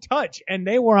one touch and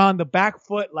they were on the back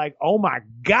foot like, oh my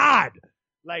God.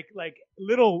 Like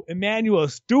little Emmanuel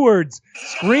Stewards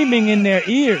screaming in their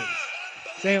ears.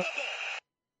 Saying,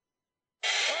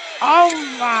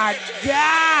 oh my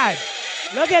God!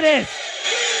 Look at this!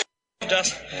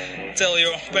 Just tell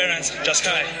your parents, just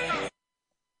hi.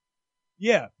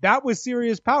 Yeah, that was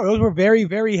serious power. Those were very,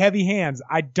 very heavy hands.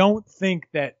 I don't think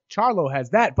that Charlo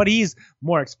has that, but he's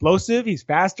more explosive. He's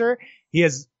faster. He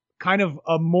has kind of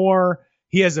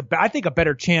I think a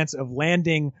better chance of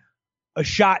landing a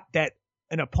shot that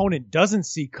an opponent doesn't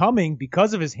see coming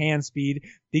because of his hand speed,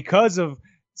 because of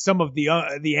some of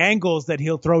the angles that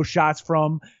he'll throw shots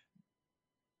from,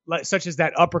 such as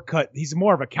that uppercut. He's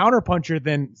more of a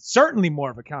certainly more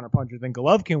of a counterpuncher than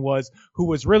Golovkin was, who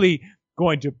was really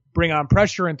going to bring on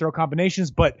pressure and throw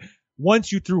combinations. But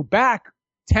once you threw back,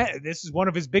 this is one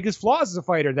of his biggest flaws as a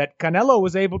fighter that Canelo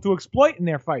was able to exploit in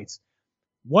their fights.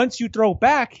 Once you throw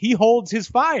back, he holds his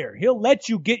fire. He'll let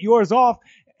you get yours off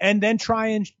and then try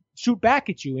and shoot back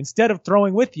at you instead of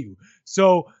throwing with you.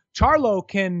 So Charlo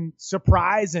can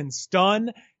surprise and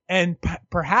stun and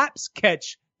perhaps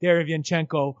catch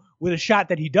Derevyanchenko with a shot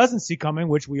that he doesn't see coming,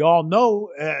 which we all know,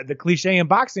 the cliche in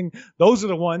boxing, those are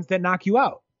the ones that knock you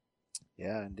out.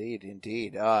 Yeah, indeed.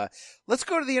 Let's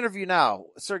go to the interview now.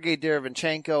 Sergey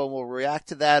Derevyanchenko, and we'll react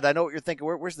to that. I know what you're thinking.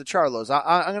 Where's the Charlos?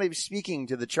 I'm going to be speaking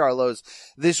to the Charlos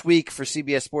this week for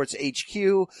CBS Sports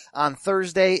HQ on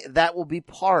Thursday. That will be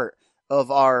part of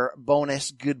our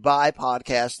bonus goodbye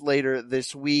podcast later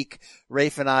this week.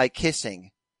 Rafe and I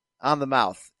kissing on the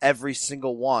mouth every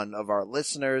single one of our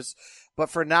listeners.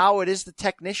 But for now, it is the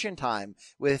technician time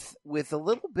with a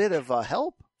little bit of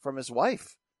help from his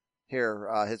wife. Here,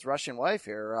 his Russian wife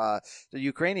here, the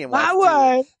Ukrainian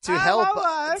wife, to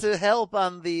help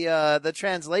on the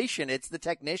translation. It's the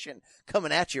technician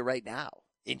coming at you right now.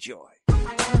 Enjoy.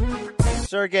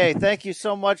 Sergey, thank you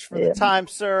so much for the time,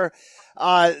 sir.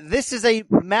 This is a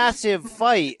massive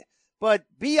fight, but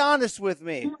be honest with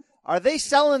me. Are they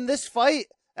selling this fight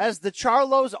as the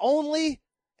Charlos only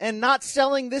and not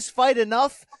selling this fight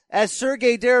enough as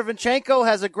Sergey Derevyanchenko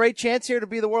has a great chance here to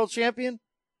be the world champion?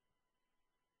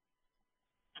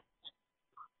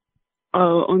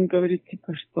 Он говорит,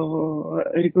 типа, что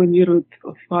рекламирует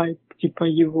файт, типа,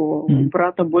 его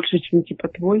брата больше, чем, типа,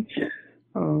 твой.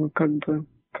 Как бы,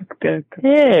 как-то это...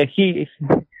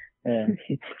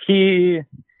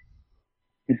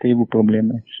 Это его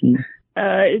проблема.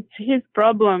 It's his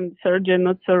problem. Sergey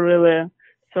not so really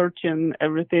searching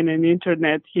everything on the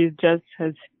internet. He just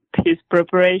has his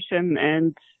preparation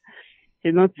and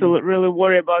he's not so really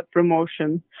worried about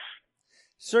promotion.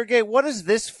 Sergey, what does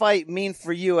this fight mean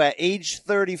for you at age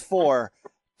 34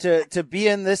 to be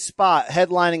in this spot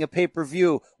headlining a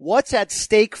pay-per-view? What's at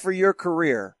stake for your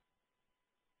career?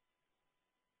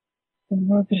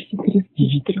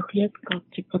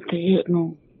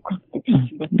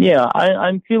 Yeah,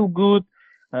 I feel good.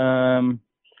 I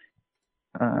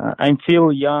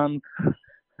feel young.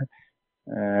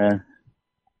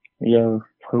 Я в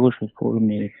хорошей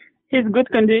форме. He's good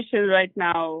condition right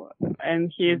now,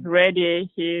 and he's ready.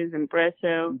 He's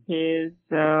impressive. He's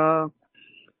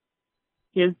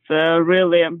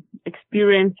really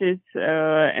experiences,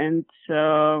 and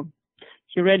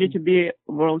he's ready to be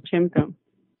world champion.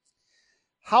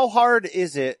 How hard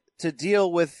is it to deal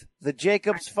with the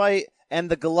Jacobs fight and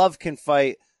the Golovkin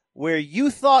fight, where you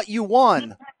thought you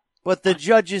won, but the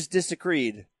judges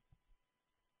disagreed?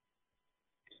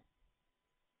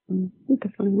 Он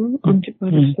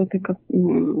типа что ты как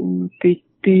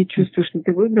ты чувствуешь, что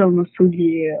ты выиграл, но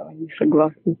судьи не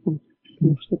согласны,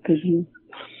 что ты.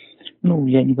 Ну,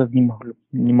 я никак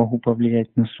не могу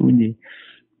повлиять на судей.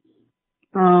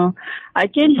 I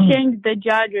can change the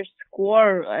judges'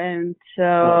 score, and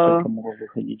I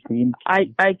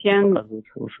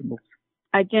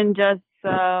can just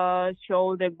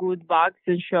show the good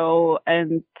boxing show,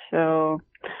 and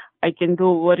I can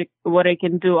do what I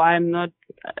can do. I'm not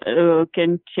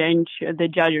can change the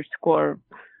judges' score,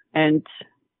 and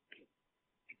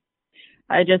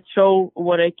I just show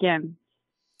what I can.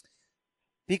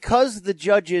 Because the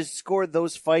judges scored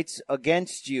those fights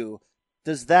against you,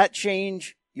 does that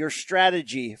change your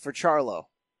strategy for Charlo?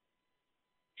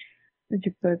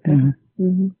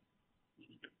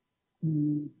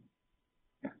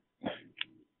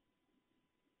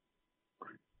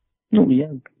 Ну, я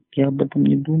об этом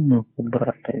не думаю,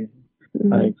 брата.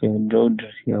 А эти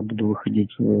Джорджес я буду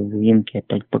выходить в ринг и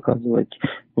опять показывать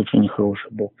очень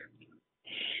хороший бокс.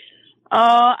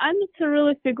 I need to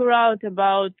really figure out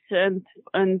about and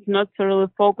not to really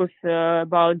focus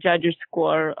about judges'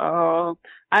 score.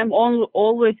 I'm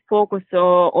always focused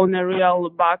on a real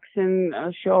boxing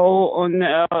show, on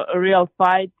a real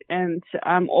fight, and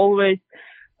I'm always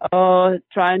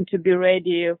trying to be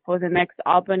ready for the next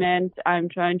opponent. I'm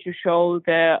trying to show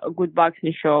the good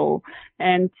boxing show,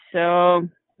 and it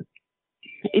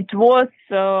was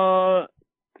so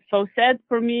sad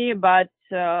for me, but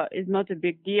it's not a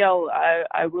big deal.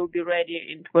 I will be ready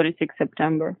in 26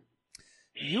 September.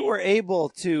 you were able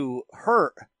to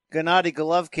hurt Gennady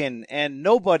Golovkin, and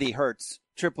nobody hurts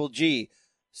Triple G.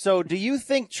 So do you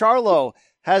think Charlo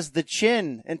has the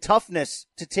chin and toughness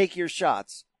to take your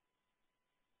shots?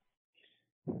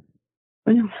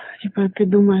 Понял? Типа ты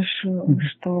думаешь,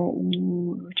 что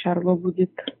у Чарло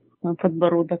будет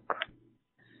подбородок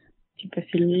типа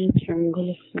сильнее, чем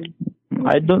Golovkin?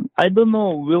 I don't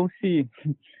know. We'll see.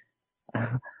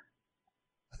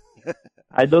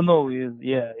 I don't know.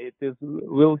 It is.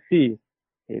 We'll see.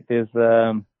 It is.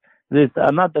 This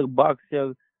another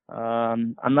boxer,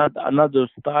 another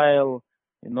style.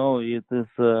 You know, it is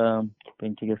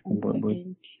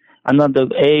another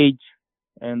age,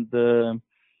 and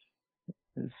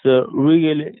so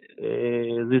really,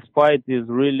 this fight is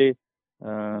really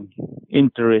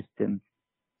interesting.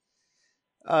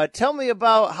 Tell me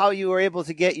about how you were able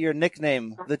to get your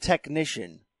nickname, the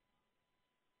Technician.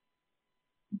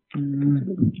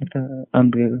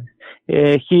 Andrei.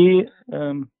 He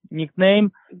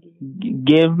nickname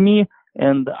gave me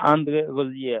and Andrei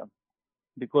Rozier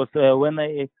because when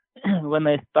I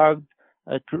start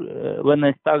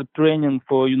training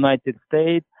for United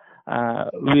States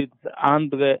with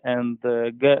Andrei and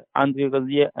Andrei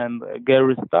Rozier and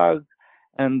Gary Stark,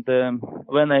 and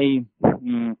when I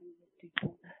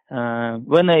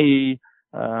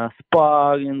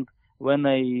sparring, when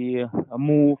I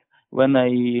move, when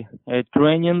I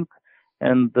training,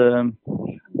 and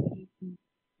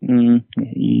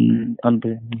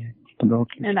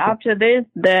after this,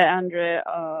 Andrei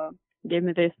gave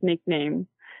me this nickname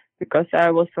because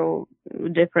I was so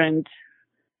different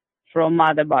from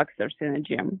other boxers in the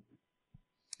gym.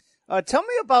 Tell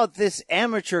me about this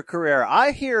amateur career.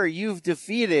 I hear you've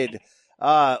defeated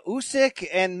Usyk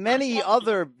and many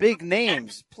other big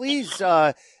names. Please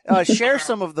share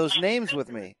some of those names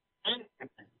with me.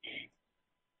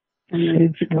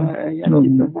 Ты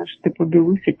побил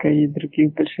Усика и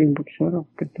других больших боксеров,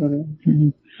 которые...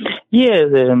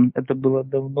 это было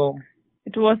давно.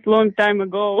 It was long time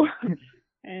ago.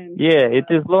 It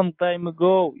is long time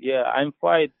ago. I'm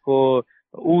fight for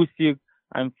Usyk.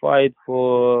 I'm fight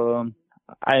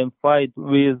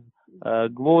with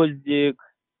Gvozdyk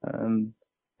and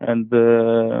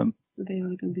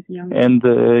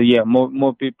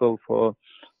more people for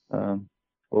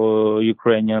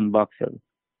Ukrainian boxers.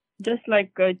 Just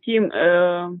like a team,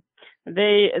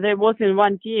 they was in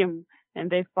one team and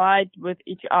they fight with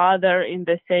each other in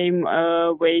the same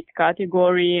weight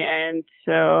category, and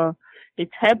it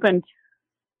happened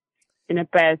in the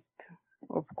past.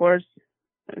 Of course,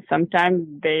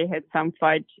 sometimes they had some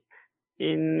fight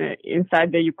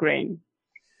inside the Ukraine.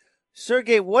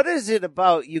 Sergey, what is it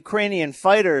about Ukrainian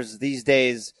fighters these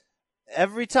days?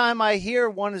 Every time I hear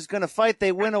one is going to fight,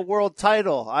 they win a world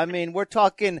title. I mean, we're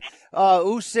talking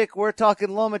Usyk, we're talking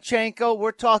Lomachenko,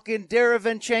 we're talking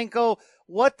Derevyanchenko.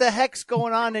 What the heck's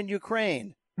going on in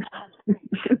Ukraine?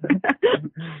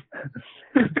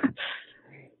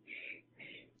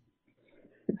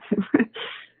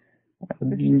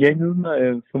 Я не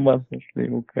знаю, с ума сошли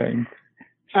украинцы.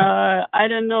 I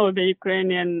don't know, the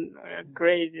Ukrainian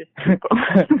crazy people.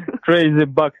 Crazy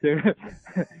boxer.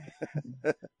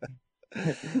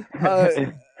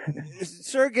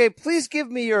 Sergey, please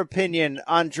give me your opinion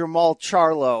on Jermall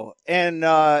Charlo, and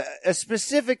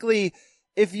specifically,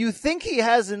 if you think he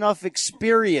has enough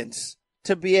experience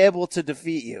to be able to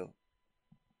defeat you.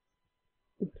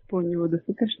 У него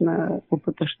достаточно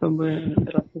опыта, чтобы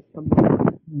драться с тобой?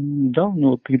 Да, у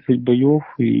него 30 боев,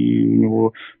 и у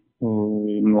него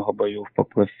много боев по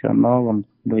профессионалам,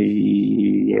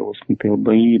 и я его смотрел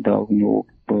бои, да, у него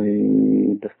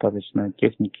достаточно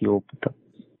техники и опыта.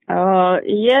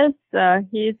 Yes,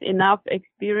 he's enough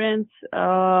experience.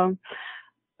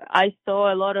 I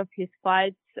saw a lot of his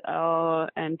fights,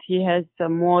 and he has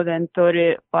more than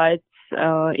 30 fights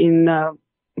in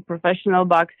professional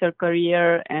boxer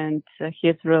career, and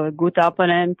he's really good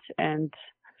opponent, and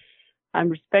I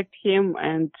respect him,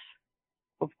 and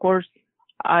of course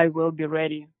I will be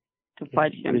ready to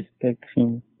fight him. Respect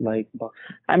him like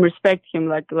boxer. I respect him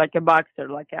like a boxer,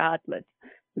 like an athlete,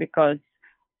 because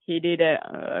he did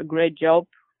a great job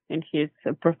in his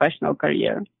professional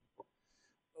career.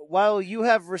 While you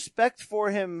have respect for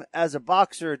him as a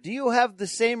boxer, do you have the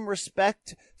same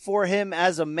respect for him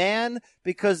as a man?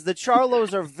 Because the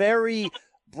Charlos are very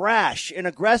brash and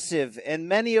aggressive, and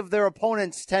many of their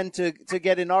opponents tend to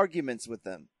get in arguments with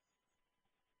them.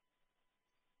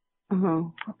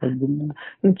 Ну,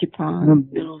 типа,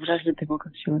 разве ты его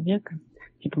как человека?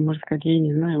 Типа, можно сказать, я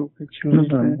не знаю его как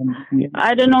человека.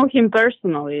 I don't know him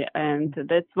personally, and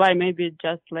that's why maybe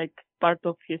just like part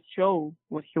of his show,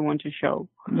 what he wants to show.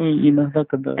 Иногда,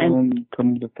 когда он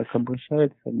кому-то так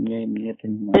обращается, мне это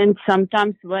не нравится. And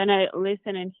sometimes when I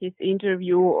listen in his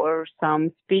interview or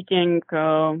some speaking,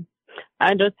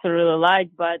 I don't really like,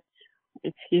 but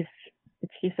it's his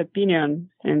opinion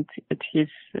and it's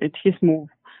his move.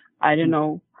 I don't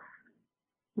know.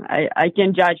 I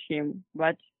can judge him,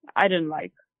 but I don't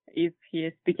like if he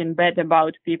is speaking bad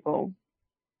about people.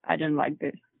 I don't like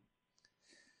this.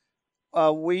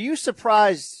 Were you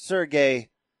surprised, Sergey,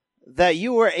 that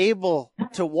you were able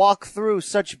to walk through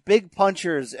such big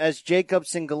punchers as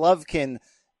Jacobs and Golovkin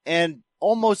and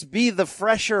almost be the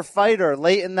fresher fighter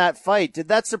late in that fight? Did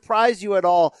that surprise you at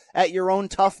all at your own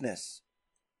toughness?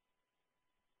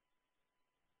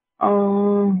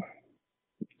 Can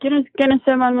I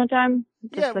say one more time?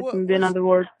 Just maybe another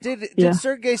word. Did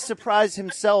Sergey surprise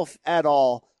himself at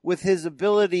all with his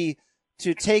ability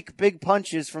to take big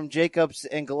punches from Jacobs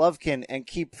and Golovkin and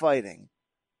keep fighting?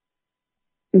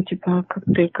 Типа,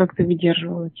 как ты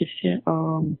выдерживал эти все...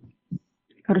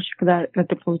 Короче, когда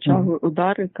ты получал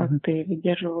удары, как ты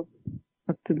выдерживал,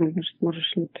 как ты думаешь,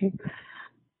 сможешь ли ты...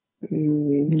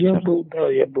 Я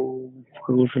был в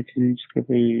хорошей физической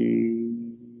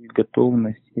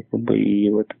готовности, и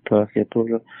в этот раз я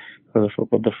тоже хорошо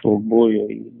подошел к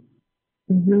бою.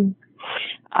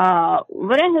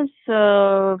 Whereas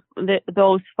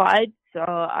those fights,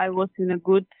 I was in a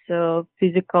good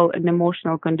physical and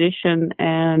emotional condition,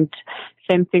 and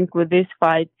same thing with this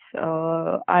fight.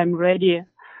 I'm ready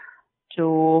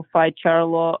to fight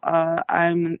Charlo.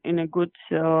 I'm in a good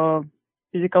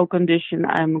physical condition.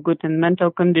 I'm good in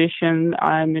mental condition.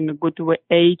 I'm in a good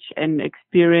age and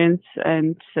experience,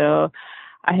 and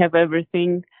I have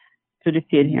everything to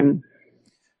defeat him.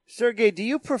 Sergey, do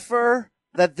you prefer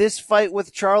that this fight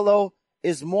with Charlo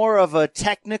is more of a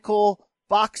technical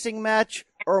boxing match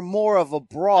or more of a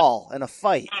brawl and a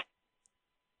fight?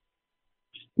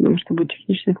 Думаю, что будет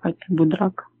техничный файт, будет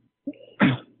драка.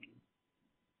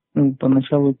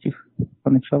 Поначалу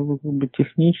будет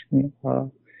техничный, а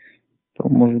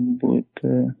потом может будет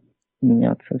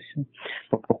меняться все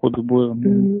по ходу боя.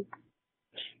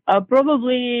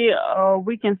 Probably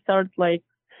we can start like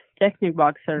technique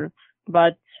boxer,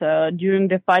 but during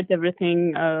the fight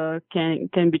everything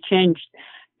can be changed.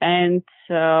 And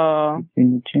Can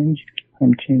you change?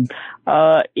 I'm changed.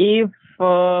 If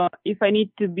I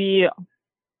need to be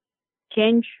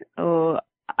changed,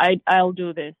 I'll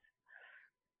do this.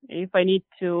 If I need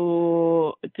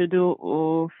to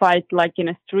do fight like in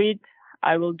a street,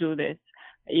 I will do this.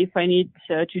 If I need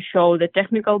to show the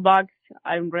technical box,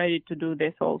 I'm ready to do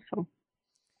this also.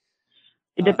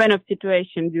 It depends on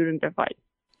situation during the fight.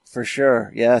 For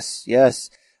sure. Yes.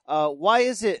 Why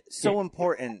is it so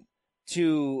important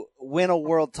to win a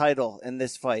world title in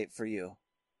this fight for you?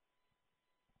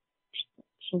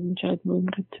 Что означает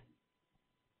выиграть?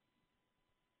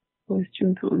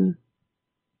 Чемпиона.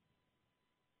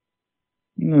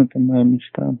 Это моя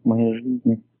мечта, моя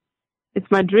жизнь. It's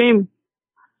my dream.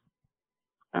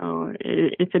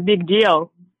 It's a big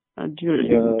deal.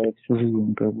 Я всю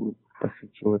жизнь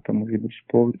посвятил этому виду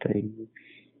спорта, и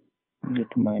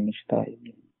это моя мечта.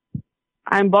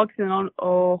 I'm boxing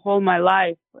all my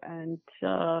life, and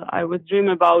I was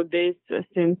dreaming about this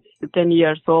since 10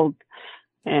 years old.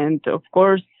 And of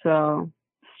course,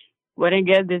 when I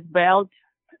get this belt,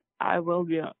 I will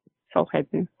be so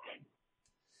happy.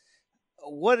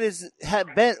 What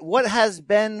has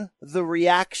been the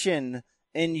reaction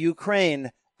in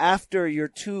Ukraine after your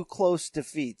two close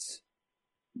defeats?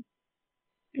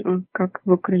 Как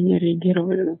в Украине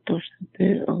реагировали на то, что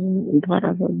ты 2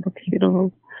 раза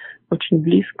боксировал очень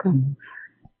близко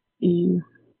и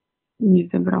не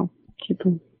забрал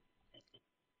титул?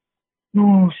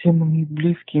 Все мои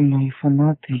близкие, мои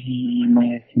фанаты и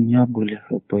моя семья были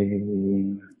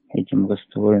этим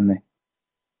расстроены.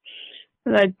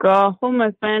 Like all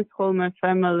my friends, all my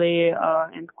family,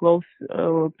 and close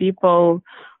people,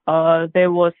 they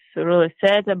was really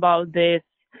sad about this,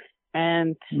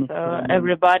 and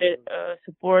everybody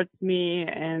supports me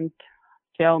and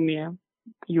tell me,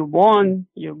 you won,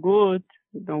 you're good,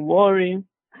 don't worry,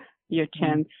 your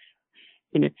chance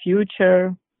in the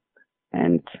future,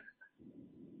 and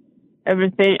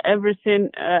everything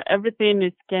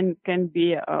is can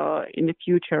be in the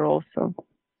future also.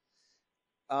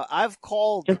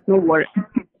 Just no worry.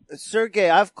 Sergey,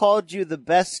 I've called you the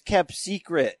best kept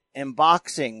secret in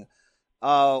boxing.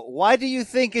 Why do you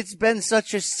think it's been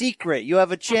such a secret? You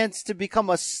have a chance to become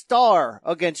a star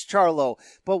against Charlo,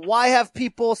 but why have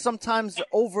people sometimes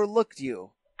overlooked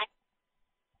you?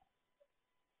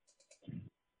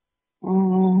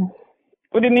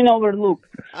 What do you mean overlooked?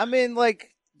 I mean,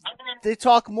 like, they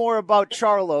talk more about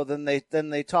Charlo than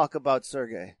they talk about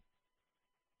Sergey?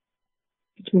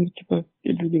 Почему типа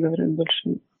люди говорят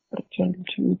больше про Чарло,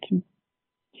 чем Тим?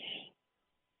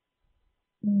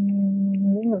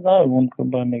 Не знаю, он как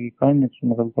бы американец,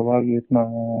 он разговаривает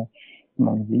на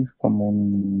английском,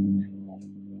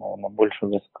 он больше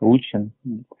раскручен.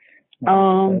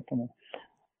 Поэтому.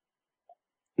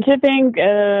 I think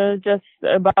just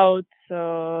about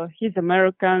he's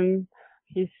American,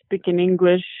 he's speaking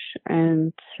English,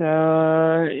 and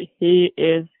he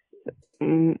is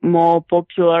more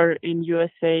popular in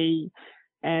USA,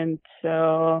 and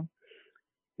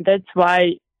that's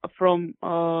why from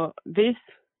this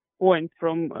point,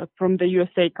 from the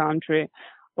USA country,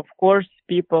 of course,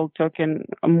 people talking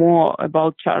more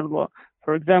about Charlo.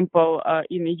 For example,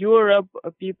 in Europe,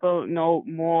 people know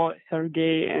more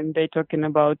Sergey, and they're talking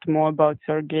more about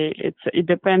Sergey. It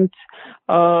depends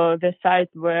the side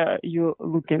where you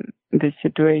look in this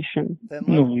situation.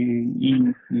 Ну и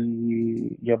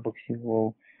я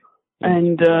боксировал.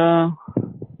 And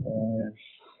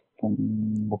там,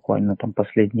 буквально там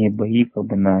последние бои как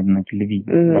бы на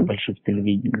телевидении, на больших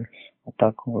телевидениях. А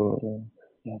так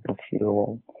я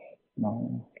боксировал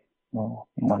на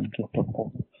маленьких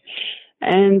платформах.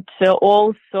 And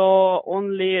also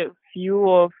only few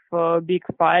of big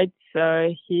fights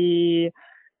he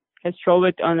has shown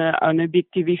it on a big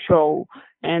TV show,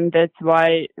 and that's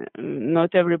why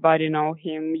not everybody know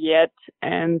him yet,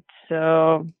 and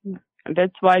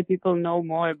that's why people know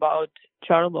more about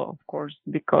Charlo, of course,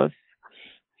 because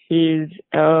he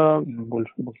was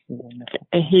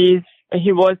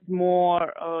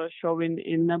more showing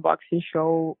in a boxing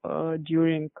show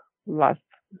during last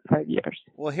 5 years.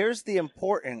 Well, here's the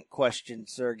important question,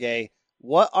 Sergey.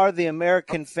 What are the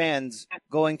American fans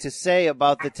going to say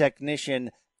about the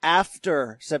technician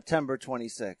after September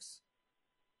 26th?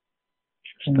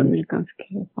 Что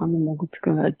американские фаны могут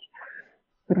сказать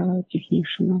про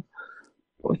технишина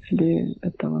после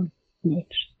этого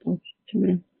 26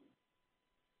 сентября?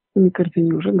 Мне кажется,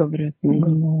 они уже говорят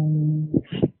много.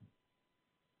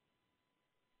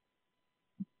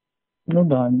 Ну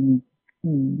да,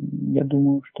 я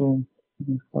думаю, что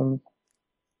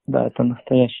да, это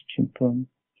настоящий чемпион.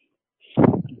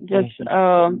 Just,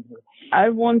 I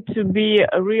want to be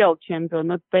a real champion,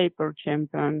 not paper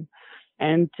champion.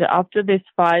 And after this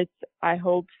fight, I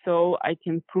hope so I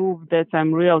can prove that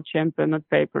I'm real champion, not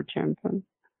paper champion.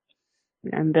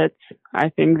 And that's, I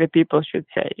think, the people should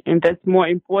say. And that's more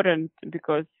important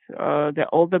because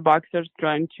all the boxers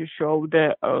trying to show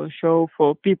the show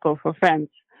for people, for fans,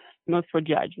 not for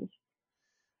judges.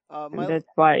 And that's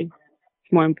why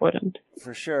it's more important.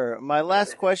 For sure. My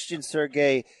last question,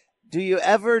 Sergey, do you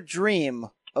ever dream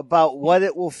about what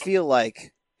it will feel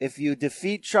like if you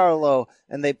defeat Charlo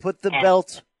and they put the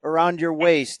belt around your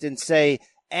waist and say,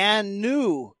 and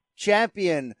new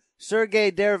champion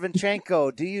Sergey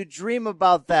Derevyanchenko? Do you dream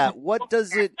about that? What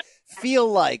does it feel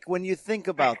like when you think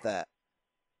about that?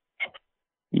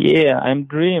 Yeah, I'm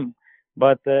dream.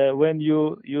 But when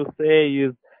you say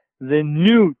is the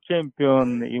new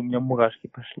champion, и у меня мурашки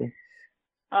пошли.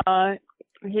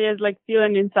 He is like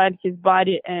feeling inside his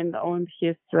body and on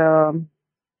his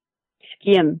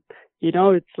skin. You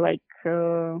know, it's like,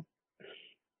 I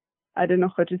don't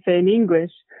know how to say in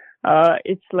English.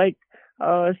 It's like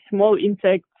small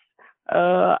insects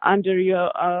under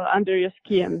your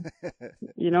skin.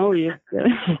 You know?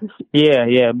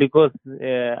 Yeah, because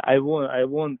I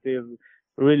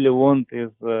really want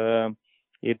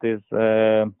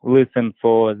listen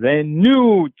for the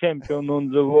new champion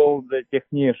on the world, the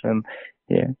technician.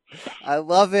 Yeah. I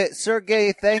love it.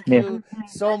 Sergey, thank you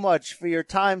so much for your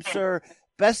time, sir.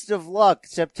 Best of luck,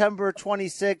 September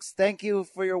 26th. Thank you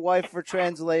for your wife for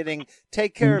translating.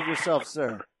 Take care of yourself,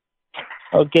 sir.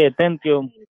 Okay, thank you.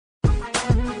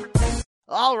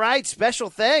 All right, special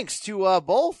thanks to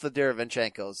both the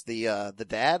Derevyanchenkos, the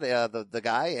dad, the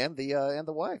guy, and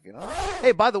the wife. You know.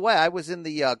 Hey, by the way, I was in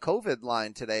the COVID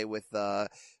line today with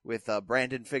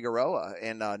Brandon Figueroa,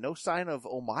 and no sign of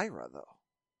O'Mara though.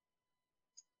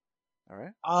 All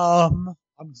right.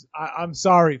 I'm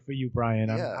sorry for you, Brian.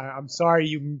 Yeah. I'm sorry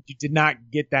you did not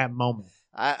get that moment.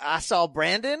 I saw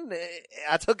Brandon.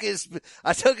 I took his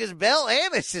belt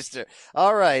and his sister.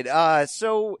 All right.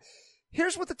 So.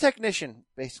 Here's what the technician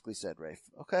basically said, Rafe.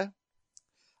 Okay.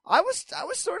 I was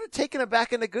sort of taken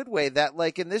aback in a good way that,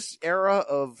 like, in this era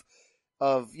of,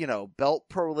 you know, belt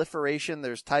proliferation,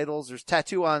 there's titles, there's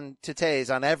tattoo on tatés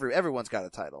on everyone's got a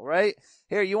title, right?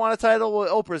 Here, you want a title?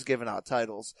 Well, Oprah's giving out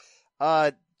titles.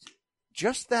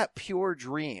 Just that pure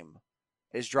dream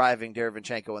is driving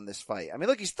Derevyanchenko in this fight. I mean,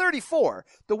 look, he's 34.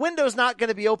 The window's not going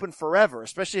to be open forever,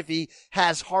 especially if he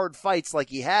has hard fights like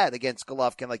he had against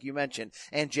Golovkin, like you mentioned,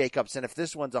 and Jacobson, if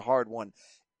this one's a hard one.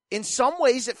 In some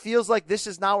ways, it feels like this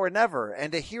is now or never.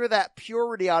 And to hear that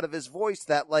purity out of his voice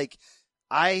that, like,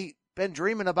 I've been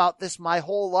dreaming about this my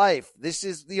whole life. This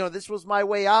is, this was my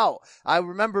way out. I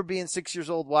remember being 6 years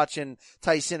old watching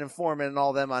Tyson and Foreman and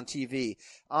all them on TV.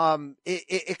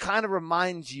 It kind of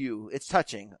reminds you, it's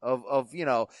touching of,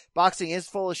 boxing is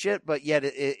full of shit, but yet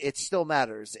it still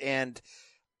matters. And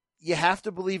you have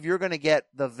to believe you're going to get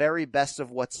the very best of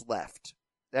what's left.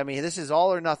 I mean, this is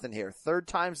all or nothing here. Third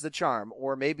time's the charm,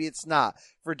 or maybe it's not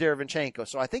for Derevyanchenko.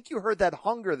 So I think you heard that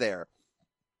hunger there.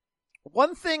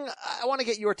 One thing I want to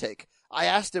get your take. I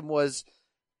asked him was,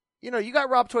 you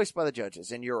got robbed twice by the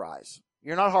judges in your eyes.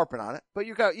 You're not harping on it, but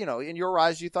you got, in your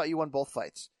eyes, you thought you won both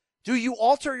fights. Do you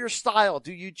alter your style?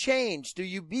 Do you change? Do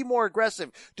you be more aggressive?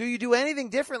 Do you do anything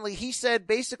differently? He said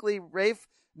basically, Rafe,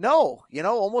 no,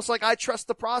 almost like I trust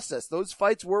the process. Those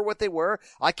fights were what they were.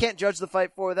 I can't judge the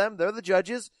fight for them. They're the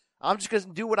judges. I'm just going to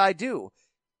do what I do.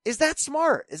 Is that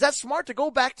smart? Is that smart to go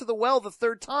back to the well the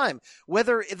third time?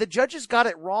 Whether the judges got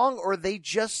it wrong or they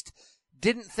just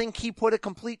didn't think he put a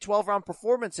complete 12-round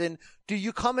performance in, do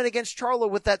you come in against Charlo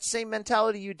with that same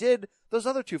mentality you did those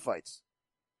other two fights?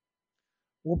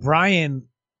 Well, Brian,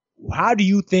 how do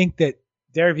you think that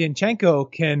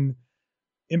Derevyanchenko can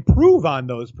improve on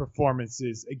those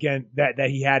performances again that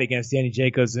he had against Danny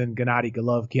Jacobs and Gennady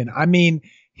Golovkin? I mean,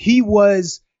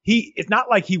 it's not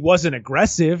like he wasn't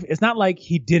aggressive. It's not like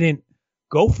he didn't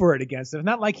go for it against them. It's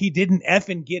not like he didn't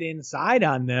effing get inside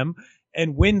on them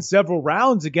and win several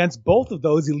rounds against both of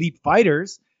those elite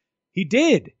fighters. He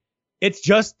did. It's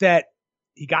just that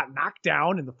he got knocked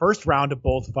down in the first round of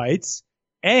both fights,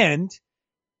 and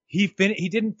he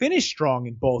didn't finish strong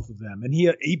in both of them. And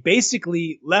he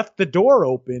basically left the door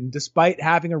open despite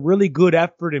having a really good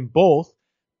effort in both.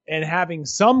 And having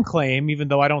some claim, even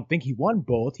though I don't think he won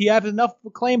both, he has enough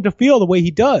claim to feel the way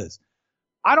he does.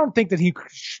 I don't think that he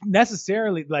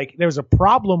necessarily, there's a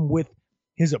problem with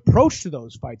his approach to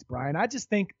those fights, Brian. I just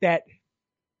think that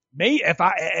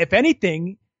if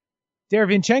anything,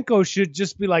 Derevyanchenko should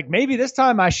just be like, maybe this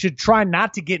time I should try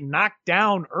not to get knocked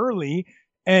down early.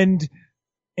 And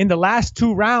in the last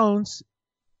two rounds,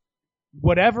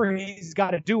 whatever he's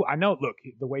got to do. I know, look,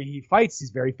 the way he fights, he's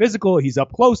very physical. He's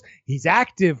up close. He's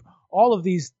active. All of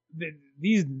these,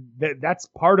 that's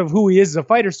part of who he is as a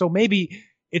fighter. So maybe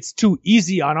it's too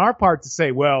easy on our part to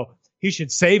say, well, he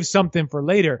should save something for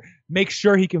later, make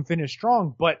sure he can finish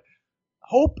strong. But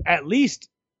hope at least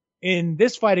in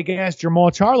this fight against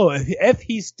Jermall Charlo, if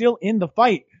he's still in the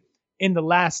fight in the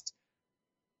last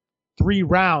 3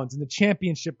 rounds, in the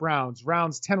championship rounds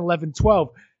 10, 11, 12,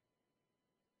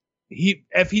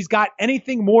 if he's got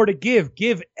anything more to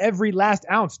give every last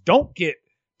ounce. Don't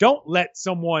let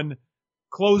someone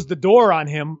close the door on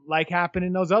him like happened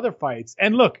in those other fights.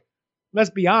 And look, let's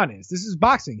be honest. This is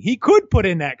boxing. He could put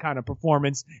in that kind of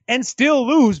performance and still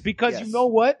lose because You know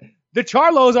what? The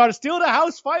Charlos are still the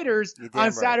house fighters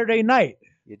on Saturday night.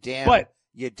 You're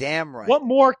damn right.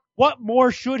 What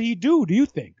more should he do you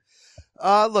think?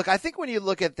 Look, I think when you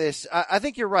look at this, I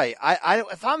think you're right.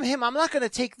 If I'm him, I'm not going to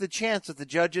take the chance that the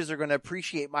judges are going to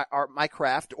appreciate my art, my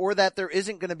craft, or that there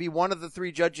isn't going to be one of the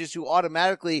 3 judges who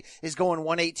automatically is going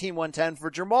 118, 110 for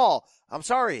Jermall. I'm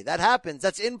sorry. That happens.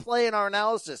 That's in play in our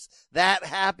analysis. That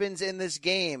happens in this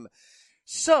game.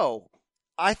 So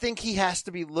I think he has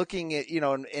to be looking at,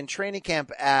 in training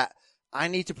camp at, I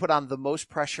need to put on the most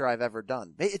pressure I've ever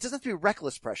done. It doesn't have to be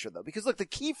reckless pressure, though, because, look, the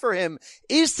key for him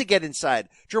is to get inside.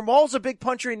 Jermall's a big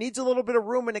puncher. He needs a little bit of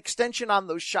room and extension on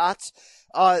those shots.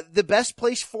 The best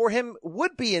place for him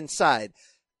would be inside.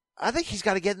 I think he's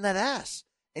got to get in that ass.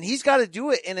 And he's got to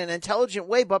do it in an intelligent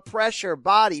way, but pressure,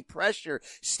 body pressure,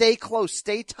 stay close,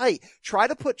 stay tight. Try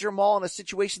to put Jermall in a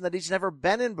situation that he's never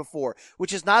been in before,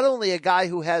 which is not only a guy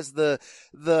who has the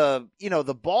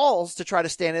balls to try to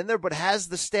stand in there, but has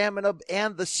the stamina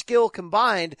and the skill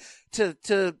combined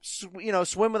to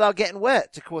swim without getting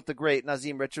wet, to quote the great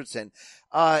Nazim Richardson.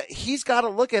 He's got to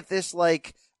look at this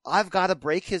like, I've got to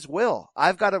break his will.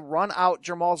 I've got to run out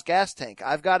Jermall's gas tank.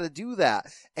 I've got to do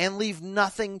that and leave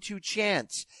nothing to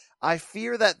chance. I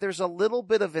fear that there's a little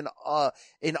bit of an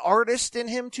artist in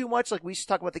him too much. Like we used to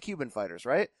talk about the Cuban fighters,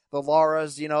 right? The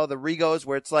Laras, the Rigos,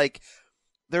 where it's like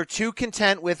they're too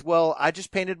content with, well, I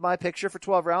just painted my picture for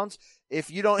 12 rounds. If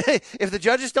the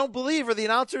judges don't believe or the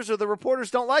announcers or the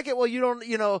reporters don't like it, well, you don't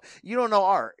know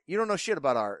art. You don't know shit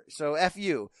about art. So F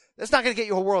you. That's not going to get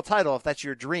you a world title if that's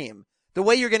your dream. The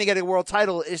way you're going to get a world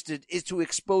title is to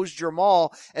expose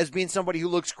Jermall as being somebody who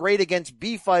looks great against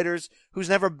B fighters who's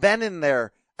never been in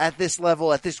there at this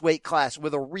level, at this weight class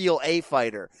with a real A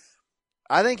fighter.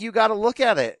 I think you got to look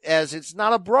at it as it's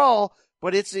not a brawl,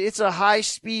 but it's a high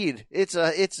speed. It's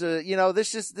a,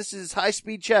 this is high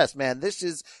speed chess, man. This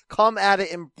is come at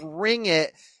it and bring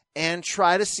it and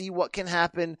try to see what can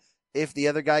happen if the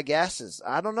other guy gasses.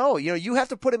 I don't know. You have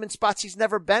to put him in spots he's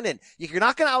never been in. You're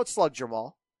not going to outslug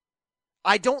Jermall.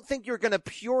 I don't think you're going to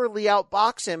purely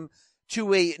outbox him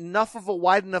to enough of a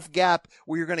wide enough gap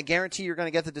where you're going to guarantee you're going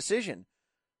to get the decision.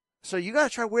 So you got to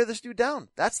try to wear this dude down.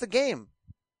 That's the game.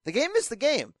 The game is the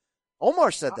game. Omar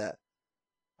said that.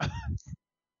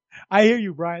 I hear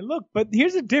you, Brian. Look, but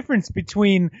here's the difference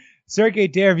between Sergey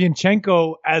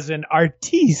Derevyanchenko as an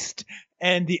artiste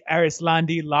and the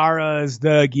Arislandi Laras,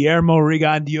 the Guillermo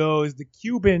Rigondios, the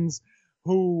Cubans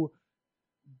who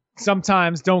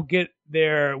sometimes don't get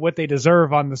what they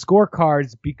deserve on the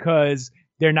scorecards because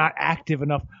they're not active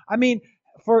enough. I mean,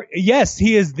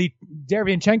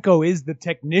 Derevyanchenko is the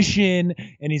technician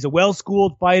and he's a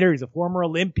well-schooled fighter. He's a former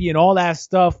Olympian, all that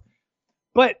stuff,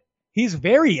 but he's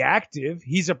very active.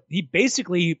 His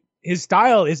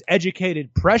style is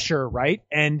educated pressure, right?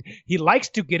 And he likes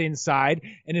to get inside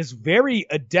and is very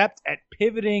adept at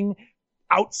pivoting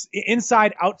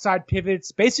inside, outside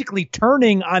pivots, basically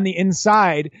turning on the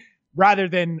inside rather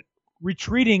than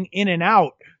retreating in and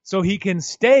out, so he can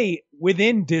stay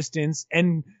within distance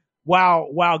and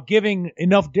while giving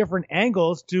enough different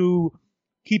angles to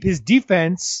keep his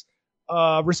defense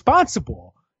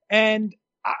responsible. And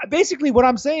basically what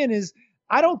I'm saying is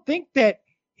I don't think that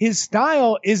his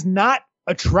style is not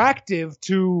attractive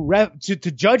to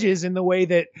judges in the way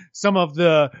that some of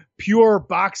the pure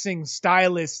boxing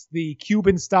stylists, the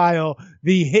Cuban style,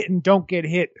 the hit and don't get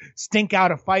hit, stink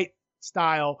out a fight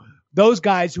style, those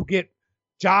guys who get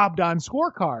jobbed on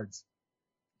scorecards.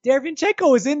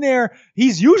 Derevyanchenko is in there.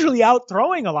 He's usually out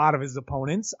throwing a lot of his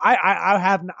opponents.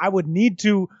 I would need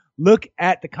to look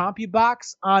at the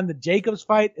CompuBox on the Jacobs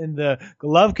fight and the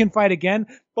Golovkin fight again.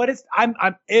 But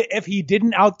if he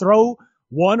didn't outthrow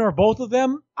one or both of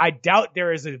them, I doubt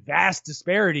there is a vast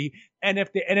disparity. And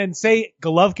then say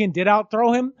Golovkin did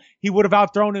outthrow him, he would have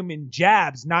outthrown him in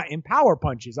jabs, not in power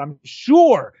punches. I'm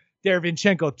sure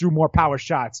Derevyanchenko threw more power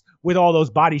shots with all those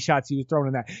body shots he was throwing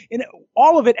in that. And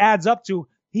all of it adds up to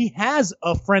he has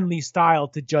a friendly style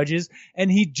to judges,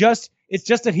 and it's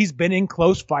just that he's been in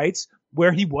close fights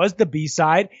where he was the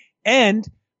B-side, and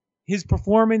his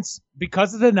performance,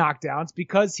 because of the knockdowns,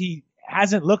 because he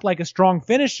hasn't looked like a strong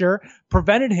finisher,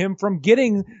 prevented him from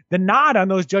getting the nod on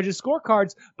those judges'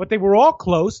 scorecards, but they were all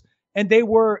close, and they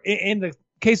were, in the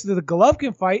case of the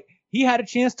Golovkin fight, he had a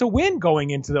chance to win going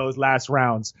into those last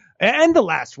rounds and the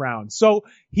last round. So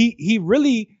he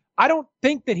really, I don't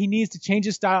think that he needs to change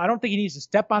his style. I don't think he needs to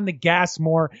step on the gas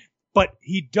more, but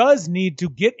he does need to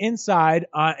get inside.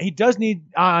 He does need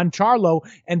on Charlo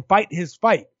and fight his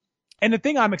fight. And the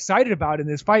thing I'm excited about in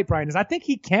this fight, Brian, is I think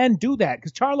he can do that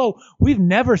because Charlo, we've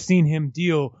never seen him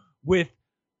deal with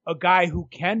a guy who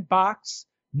can box,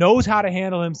 knows how to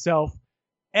handle himself,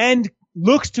 and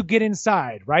looks to get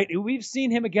inside, right? We've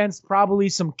seen him against probably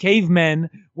some cavemen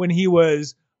when he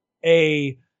was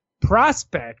a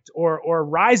prospect or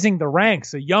rising the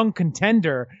ranks, a young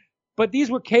contender. But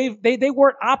these were they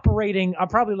weren't operating.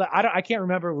 I can't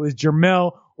remember if it was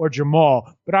Jermell or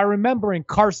Jamal, but I remember in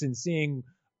Carson seeing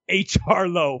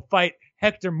Charlo fight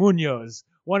Hector Munoz,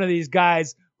 one of these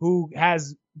guys who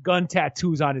has gun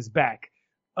tattoos on his back.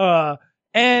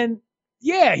 And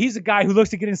yeah, he's a guy who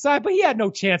looks to get inside, but he had no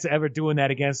chance of ever doing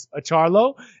that against a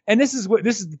Charlo. And this is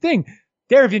the thing.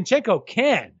 Derevyanchenko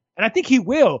can, and I think he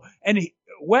will. And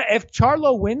if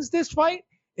Charlo wins this fight,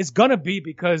 it's going to be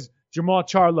because Jermall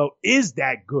Charlo is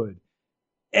that good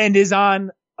and is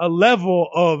on a level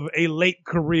of a late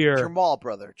career. Jermall,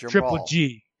 brother. Jermall. Triple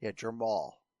G. Yeah,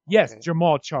 Jermall. Yes, okay.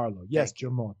 Jermall Charlo. Yes,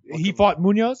 Jermall. He fought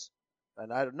Munoz?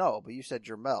 And I don't know, but you said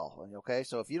Jermell. Okay,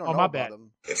 so if you don't know about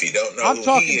him, if you don't know,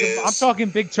 I'm talking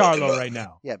Big Charlo right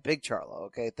now. Yeah, Big Charlo.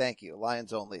 Okay, thank you.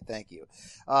 Lions only. Thank you.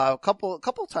 A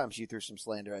couple times you threw some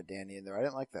slander at Danny in there. I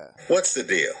didn't like that. What's the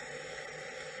deal?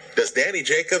 Does Danny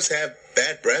Jacobs have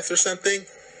bad breath or something?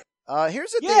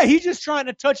 Here's the thing. Yeah, he's just trying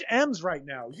to touch M's right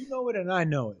now. You know it, and I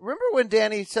know it. Remember when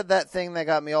Danny said that thing that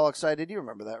got me all excited? You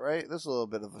remember that, right? This is a little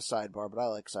bit of a sidebar, but I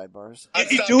like sidebars. Did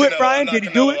he do it, Brian? Did he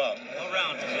do it?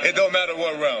 It don't matter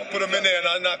what round. Put him in there and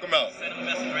I'll knock him out.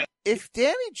 If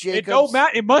Danny Jacobs... It don't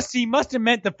matter. He must have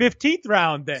meant the 15th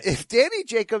round then. If Danny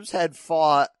Jacobs had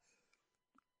fought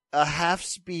a half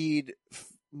speed,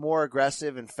 more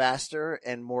aggressive and faster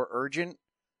and more urgent,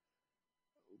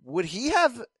 would he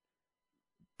have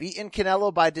beaten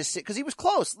Canelo by decision, because he was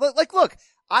close. Look,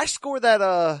 I scored that,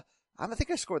 I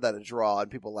think I scored that a draw, and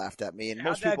people laughed at me. And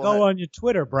How'd that go on your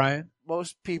Twitter, Brian?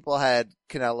 Most people had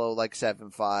Canelo like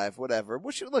 7-5, whatever.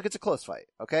 Look, it's a close fight,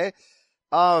 okay?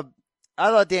 I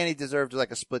thought Danny deserved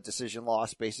like a split decision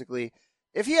loss, basically.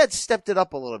 If he had stepped it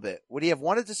up a little bit, would he have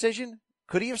won a decision?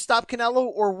 Could he have stopped Canelo,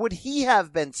 or would he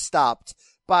have been stopped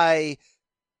by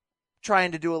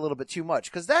trying to do a little bit too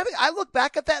much? Because I look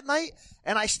back at that night,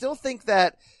 and I still think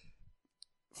that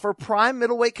for prime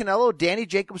middleweight Canelo, Danny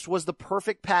Jacobs was the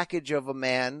perfect package of a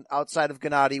man outside of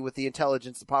Gennady with the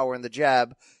intelligence, the power, and the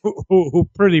jab. Who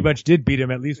pretty much did beat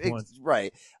him at least once.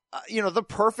 Right. The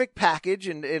perfect package,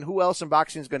 and who else in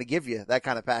boxing is going to give you that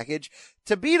kind of package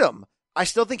to beat him? I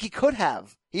still think he could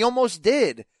have. He almost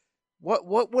did. What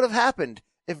would have happened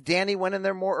if Danny went in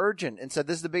there more urgent and said,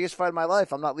 this is the biggest fight of my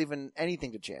life. I'm not leaving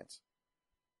anything to chance.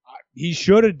 He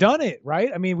should have done it,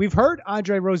 right? I mean, we've heard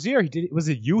Andre Rozier. Was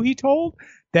it you he told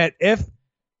that if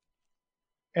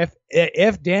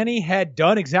Danny had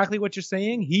done exactly what you're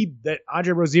saying, that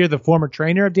Andre Rozier, the former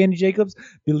trainer of Danny Jacobs,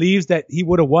 believes that he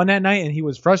would have won that night, and he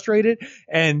was frustrated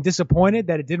and disappointed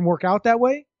that it didn't work out that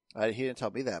way? He didn't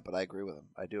tell me that, but I agree with him.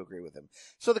 I do agree with him.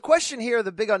 So the question here,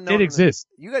 the big unknown. It exists.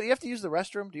 You have to use the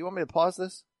restroom. Do you want me to pause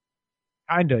this?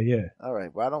 Kinda, yeah. All right.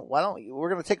 Why don't we're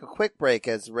going to take a quick break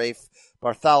as Rafe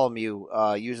Bartholomew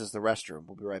uses the restroom.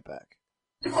 We'll be right back.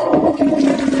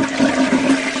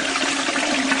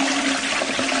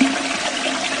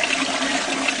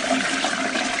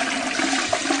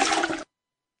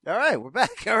 All right, we're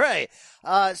back. All right.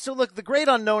 So look, the great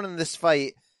unknown in this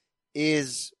fight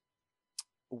is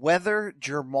whether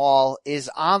Jermall is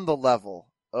on the level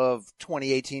of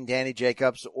 2018 Danny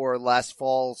Jacobs or last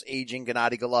fall's aging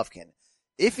Gennady Golovkin.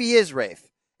 If he is, Rafe,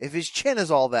 if his chin is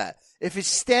all that, if his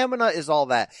stamina is all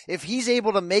that, if he's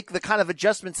able to make the kind of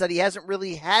adjustments that he hasn't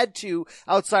really had to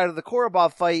outside of the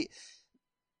Korobov fight,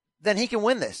 then he can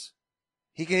win this.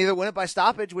 He can either win it by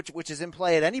stoppage, which is in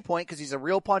play at any point because he's a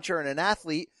real puncher and an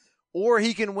athlete, or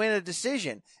he can win a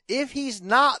decision. If he's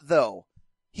not, though,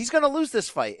 he's going to lose this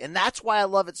fight, and that's why I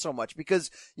love it so much,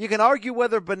 because you can argue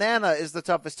whether Banana is the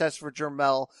toughest test for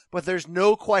Jermell, but there's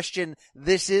no question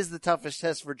this is the toughest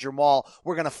test for Jermall.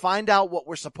 We're going to find out what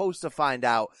we're supposed to find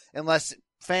out, unless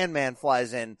Fan Man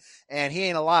flies in, and he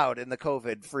ain't allowed in the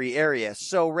COVID-free area.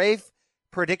 So, Rafe,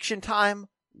 prediction time,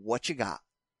 what you got?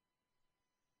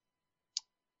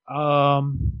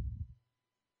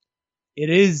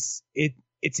 It's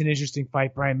an interesting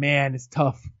fight, Brian. Man, it's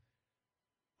tough.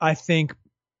 I think,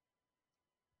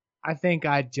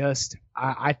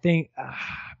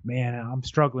 man, I'm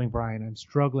struggling, Brian. I'm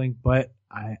struggling, but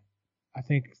I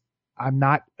think I'm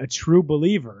not a true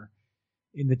believer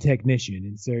in the technician,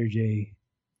 in Sergey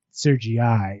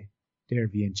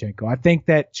Derevyanchenko. I think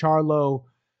that Charlo,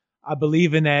 I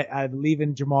believe in that. I believe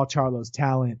in Jermall Charlo's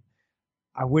talent.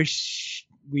 I wish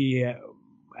we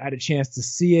had a chance to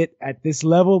see it at this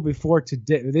level before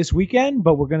this weekend,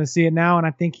 but we're going to see it now, and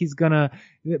I think he's going to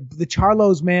 – the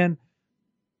Charlos, man,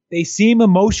 they seem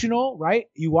emotional, right?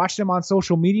 You watch them on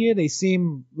social media, they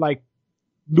seem like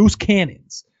loose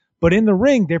cannons. But in the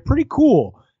ring, they're pretty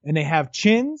cool, and they have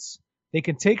chins. They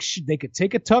could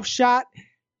take a tough shot,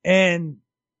 and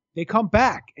they come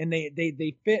back, and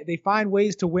they find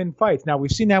ways to win fights. Now,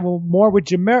 we've seen that more with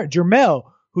Jermell,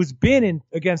 who's been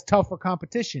against tougher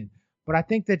competition. But I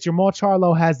think that Jermall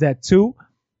Charlo has that too.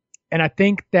 And I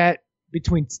think that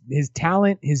between his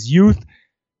talent, his youth,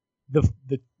 the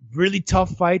really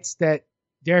tough fights that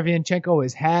Derevyanchenko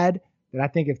has had, that I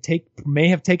think may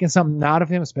have taken something out of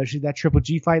him, especially that Triple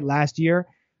G fight last year.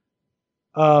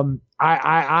 I'm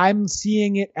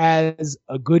seeing it as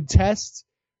a good test,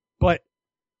 but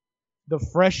the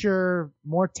fresher,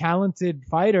 more talented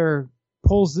fighter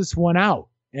pulls this one out.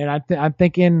 And I'm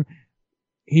thinking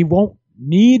he won't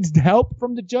need help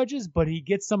from the judges, but he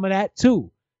gets some of that too.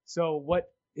 So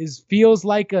what feels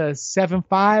like a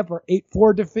 7-5 or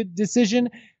 8-4 decision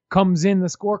comes in the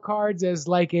scorecards as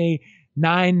like a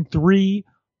 9-3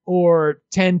 or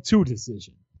 10-2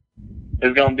 decision.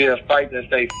 It's going to be a fight that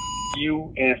say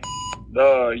you and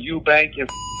the Eubank and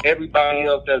everybody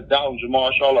else that's down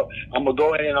Jermall Charlo. I'm going to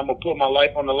go ahead and I'm going to put my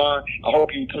life on the line. I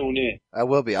hope you tune in. I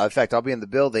will be. In fact, I'll be in the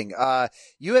building.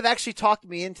 You have actually talked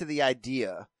me into the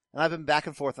idea, and I've been back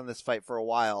and forth on this fight for a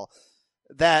while,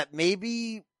 that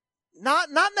maybe not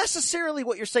necessarily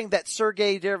what you're saying, that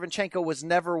Sergey Derevyanchenko was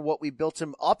never what we built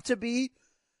him up to be,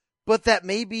 but that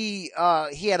maybe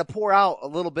he had to pour out a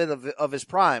little bit of his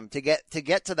prime to get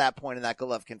to that point in that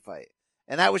Golovkin fight.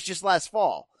 And that was just last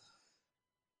fall.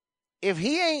 If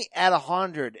he ain't at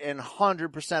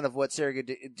 100% of what Sergey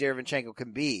Derevyanchenko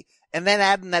can be, and then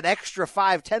adding that extra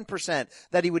 5-10%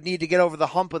 that he would need to get over the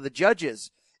hump of the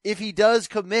judges. If he does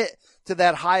commit to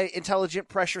that high intelligent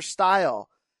pressure style,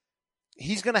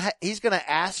 he's gonna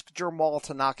ask Jermall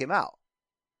to knock him out,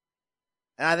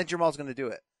 and I think Jermall's gonna do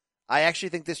it. I actually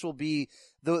think this will be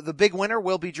the big winner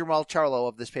will be Jermall Charlo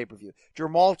of this pay-per-view.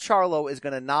 Jermall Charlo is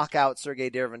gonna knock out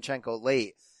Sergey Derevyanchenko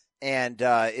late, and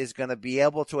is gonna be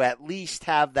able to at least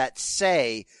have that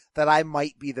say that I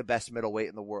might be the best middleweight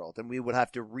in the world, and we would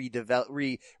have to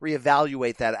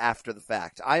reevaluate that after the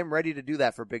fact. I am ready to do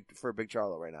that for Big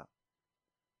Charlo right now.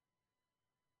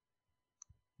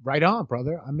 Right on,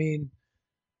 brother. I mean,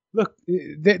 look,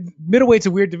 the middleweight's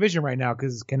a weird division right now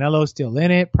because Canelo's still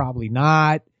in it, probably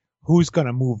not. Who's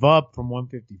gonna move up from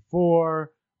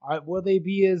 154? Will they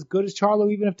be as good as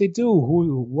Charlo even if they do?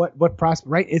 What prospect?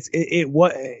 Right?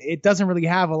 It doesn't really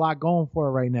have a lot going for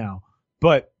it right now.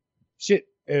 But shit.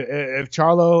 If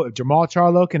Jermall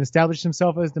Charlo can establish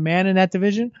himself as the man in that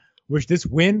division, which this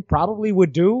win probably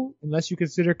would do, unless you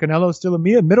consider Canelo still a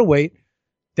middleweight,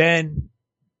 then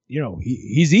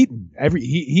he's eaten.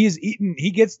 He is eaten.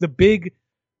 He gets the big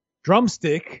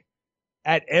drumstick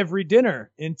at every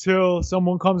dinner until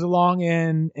someone comes along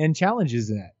and challenges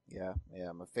that. Yeah,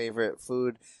 my favorite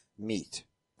food, meat.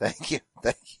 Thank you.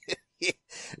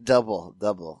 Double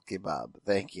kebab.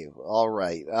 Thank you. All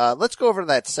right, let's go over to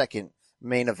that second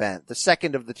main event, the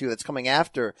second of the two that's coming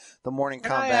after the Morning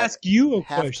Combat. Can I ask you a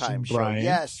question, Brian?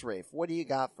 Yes, Rafe. What do you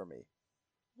got for me?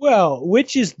 Well,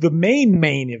 which is the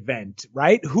main event,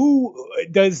 right? Who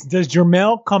does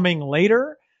Jermell coming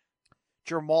later?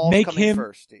 Jermall coming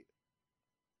first.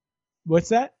 What's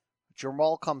that?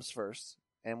 Jermall comes first.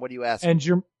 And what do you ask?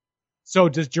 So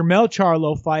does Jermell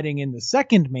Charlo fighting in the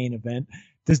second main event?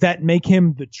 Does that make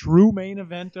him the true main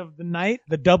event of the night,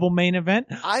 the double main event?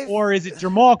 Or is it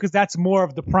Jermall because that's more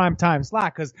of the prime time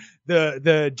slot? Because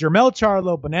the Jermell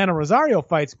Charlo Banana Rosario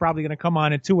fight's probably going to come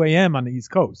on at 2 a.m. on the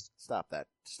East Coast. Stop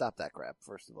that crap,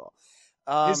 first of all.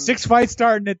 There's 6 fights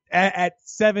starting at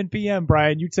 7 p.m.,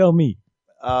 Brian. You tell me.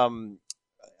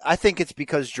 I think it's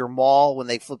because Jermall, when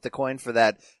they flipped the coin for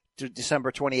that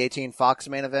December 2018 Fox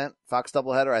main event, Fox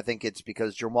doubleheader, I think it's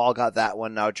because Jermall got that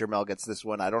one. Now Jermell gets this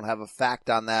one. I don't have a fact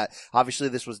on that. Obviously,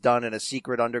 this was done in a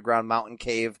secret underground mountain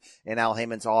cave in Al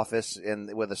Heyman's office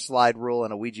with a slide rule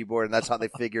and a Ouija board, and that's how they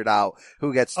figured out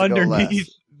who gets to go last. Underneath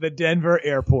the Denver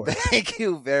airport. Thank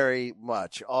you very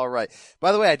much. All right.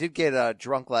 By the way, I did get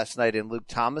drunk last night in Luke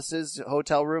Thomas's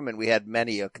hotel room, and we had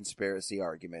many a conspiracy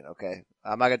argument, okay?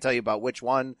 I'm not going to tell you about which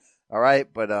one. All right,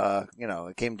 but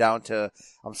it came down to,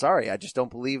 I'm sorry, I just don't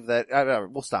believe that.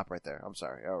 We'll stop right there. I'm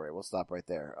sorry. All right, we'll stop right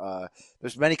there.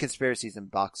 There's many conspiracies in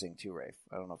boxing too, Rafe.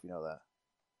 I don't know if you know that.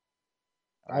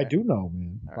 I do know,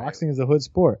 man. Boxing is a hood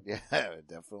sport. Yeah, it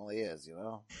definitely is,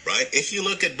 Right? If you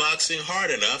look at boxing hard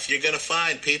enough, you're going to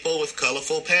find people with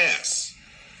colorful pasts.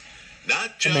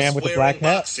 Not just man with wearing the black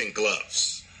hat. boxing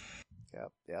gloves.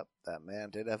 Yep. That man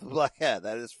did have a black hat.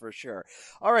 That is for sure.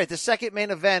 All right. The second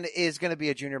main event is going to be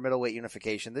a junior middleweight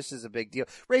unification. This is a big deal.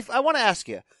 Rafe, I want to ask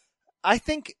you, I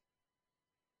think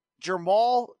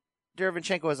Jermall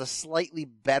Derevyanchenko has a slightly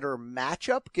better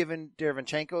matchup given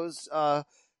Derevyanchenko's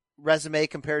resume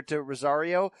compared to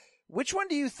Rosario. Which one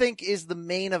do you think is the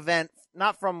main event,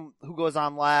 not from who goes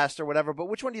on last or whatever, but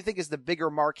which one do you think is the bigger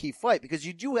marquee fight? Because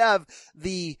you do have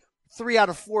the 3 out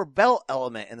of 4 belt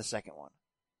element in the second one.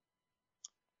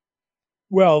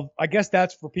 Well, I guess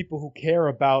that's for people who care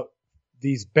about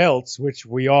these belts, which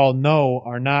we all know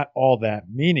are not all that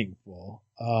meaningful.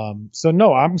 So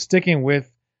no, I'm sticking with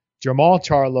Jermall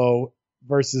Charlo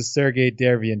versus Sergey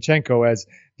Derevyanchenko as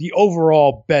the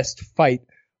overall best fight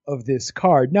of this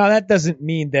card. Now, that doesn't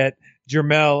mean that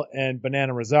Jermell and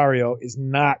Banana Rosario is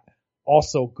not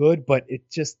also good, but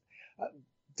it just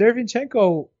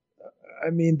Derevyanchenko, I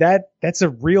mean, that's a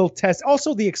real test.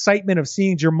 Also, the excitement of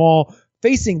seeing Jermall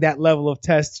facing that level of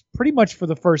test pretty much for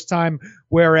the first time,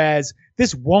 whereas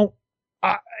this won't,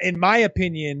 in my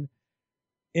opinion,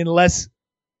 unless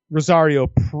Rosario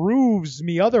proves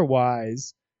me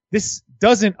otherwise, this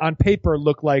doesn't on paper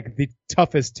look like the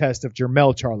toughest test of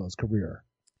Jermell Charlo's career.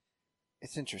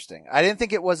 It's interesting. I didn't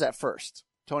think it was at first.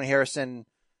 Tony Harrison,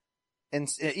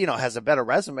 has a better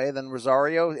resume than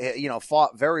Rosario.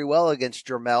 Fought very well against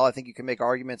Jermell. I think you can make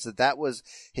arguments that was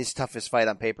his toughest fight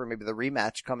on paper. Maybe the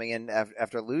rematch coming in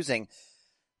after losing.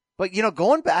 But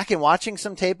going back and watching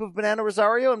some tape of Banana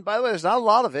Rosario, and by the way, there's not a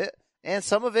lot of it, and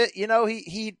some of it,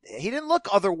 he didn't look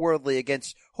otherworldly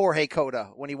against Jorge Cota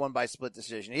when he won by split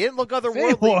decision. He didn't look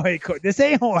otherworldly. This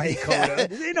ain't Jorge Cota.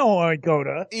 This ain't no Jorge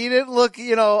Cota. He didn't look,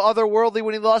 otherworldly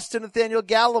when he lost to Nathaniel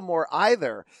Gallimore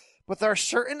either. But there are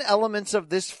certain elements of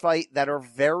this fight that are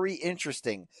very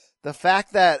interesting. The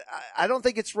fact that I don't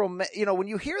think it's when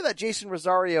you hear that Jason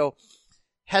Rosario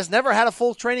has never had a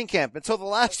full training camp until the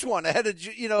last one ahead of,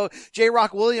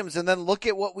 J-Rock Williams, and then look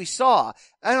at what we saw.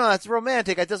 I don't know, that's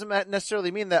romantic. It doesn't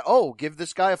necessarily mean that, give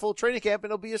this guy a full training camp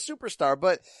and he'll be a superstar.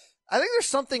 But I think there's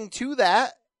something to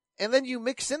that. And then you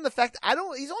mix in the fact,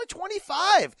 he's only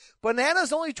 25.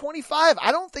 Banana's only 25.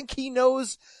 I don't think he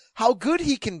knows how good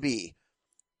he can be.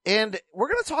 And we're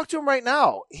going to talk to him right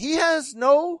now. He has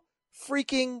no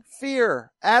freaking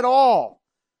fear at all.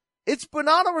 It's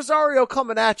Banana Rosario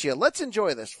coming at you. Let's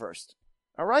enjoy this first.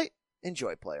 All right?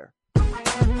 Enjoy, player.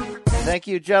 Thank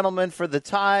you, gentlemen, for the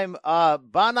time.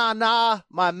 Banana,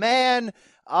 my man,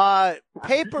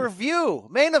 pay-per-view,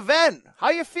 main event.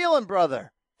 How you feeling,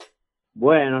 brother?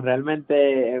 Bueno,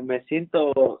 realmente me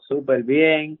siento súper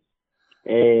bien.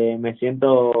 Me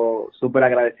siento súper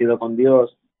agradecido con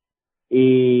Dios.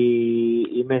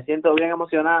 Y me siento bien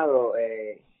emocionado.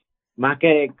 Más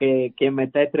que quien me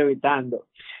está entrevistando.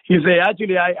 He said,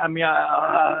 actually, I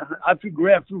feel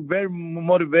great. I feel very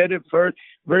motivated first,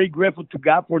 very grateful to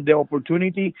God for the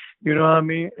opportunity. You know what I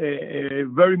mean?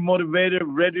 Very motivated,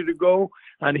 ready to go.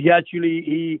 And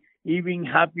he even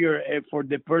happier for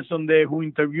the person there who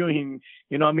interviewed him.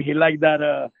 You know what I mean? He liked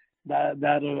that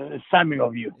assignment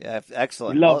of you. Yeah,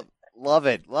 excellent. Love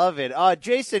it.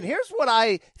 Jason, here's what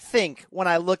I think when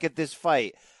I look at this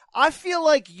fight. I feel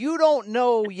like you don't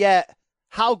know yet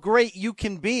how great you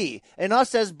can be. And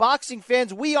us as boxing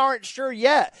fans, we aren't sure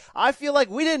yet. I feel like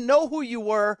we didn't know who you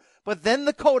were, but then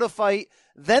the Cotto fight,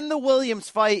 then the Williams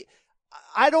fight.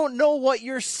 I don't know what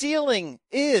your ceiling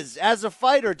is as a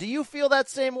fighter. Do you feel that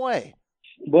same way?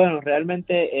 Bueno,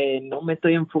 realmente no me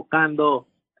estoy enfocando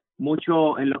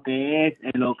mucho en lo que es,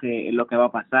 en lo que va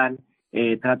a pasar.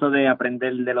 Trato de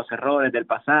aprender de los errores del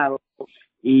pasado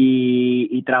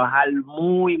y trabajar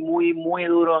muy, muy, muy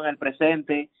duro en el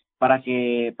presente para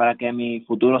que mi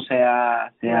futuro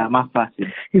sea más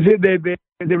fácil. He said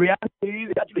the reality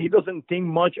is actually he doesn't think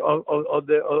much of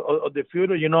the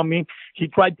future. You know what I mean? He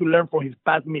tried to learn from his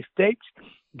past mistakes,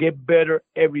 get better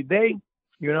every day.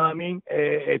 You know what I mean?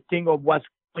 Think of what's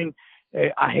coming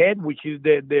ahead, which is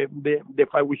the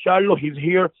fight with Charlo. He's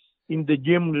here in the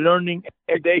gym learning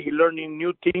every day. He's learning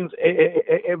new things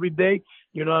every day.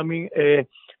 You know what I mean?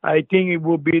 I think it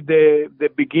will be the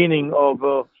beginning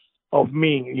of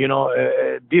me. You know,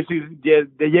 this is the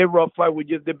J-Rock fight was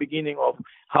just the beginning of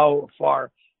how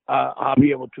far I'll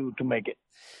be able to make it.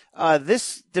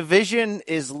 This division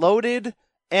is loaded,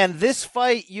 and this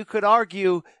fight, you could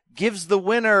argue, gives the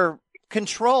winner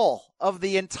control of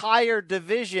the entire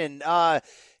division.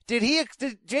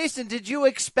 Jason, did you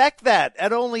expect that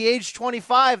at only age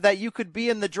 25 that you could be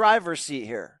in the driver's seat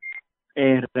here?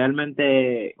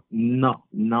 Realmente no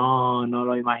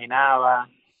lo imaginaba.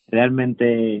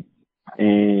 Realmente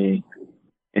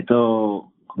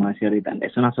esto, como decía ahorita,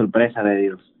 es una sorpresa de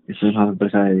Dios. Eso es una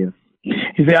sorpresa de Dios.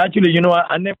 He said, actually,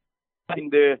 I never in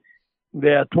the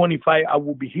 25 I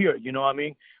will be here. You know what I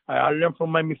mean? I learned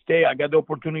from my mistake. I got the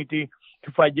opportunity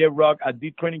to fight J-Rock. I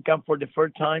did training camp for the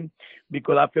first time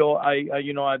because I feel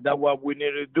that's what we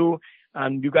needed to do.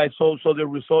 And you guys saw the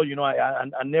result. You know,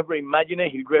 I never imagined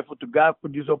it. He's grateful to God for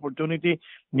this opportunity.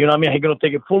 You know what I mean? He's going to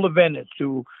take a full advantage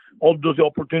to all those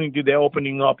opportunities they're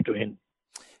opening up to him.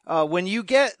 When you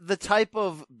get the type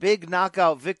of big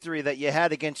knockout victory that you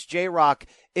had against J-Rock,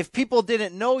 if people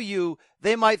didn't know you,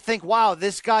 they might think, wow,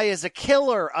 this guy is a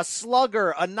killer, a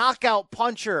slugger, a knockout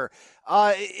puncher.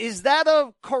 Is that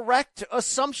a correct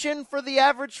assumption for the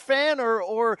average fan,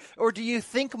 or do you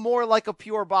think more like a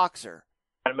pure boxer?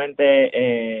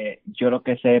 Realmente yo lo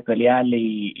que sé es pelear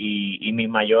y mi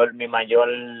mayor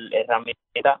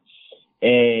herramienta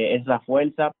es la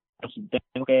fuerza.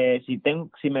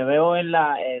 Si me veo en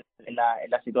la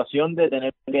situación de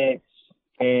tener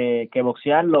que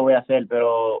boxear, lo voy a hacer,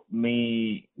 pero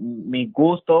mi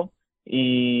gusto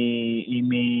y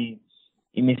mi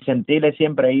sentir es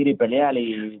siempre ir y pelear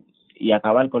y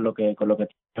acabar con lo que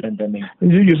frente a mí.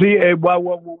 You see,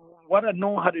 what I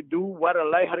know how to do, what I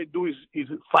like how to do is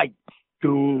fight,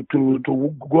 to go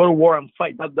to war and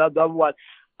fight. That's what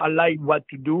I like what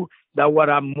to do. That's what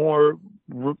I'm more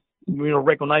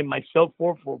recognize myself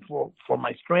for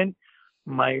my strength,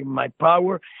 my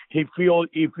power. He feels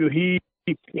if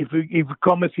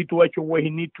come a situation where he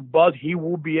need to bust, he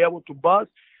will be able to bust.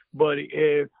 But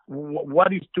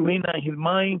what is to him in his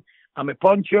mind? I'm a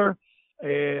puncher.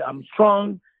 I'm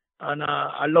strong, and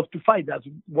I love to fight. That's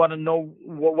what I know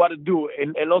what to do.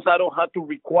 And also, I don't have to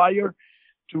require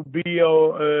to be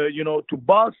to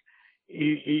bust.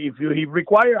 If he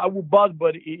require, I will bust,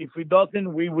 but if he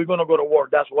doesn't, we're going to go to war.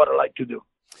 That's what I like to do.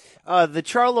 The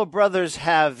Charlo brothers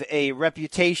have a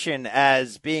reputation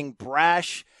as being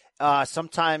brash,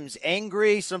 sometimes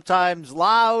angry, sometimes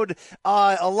loud,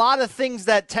 a lot of things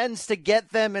that tends to get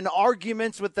them in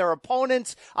arguments with their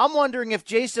opponents. I'm wondering if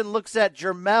Jason looks at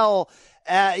Jermell,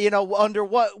 under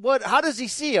what, how does he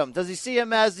see him? Does he see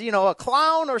him as, a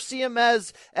clown, or see him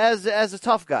as a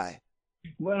tough guy?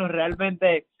 Bueno,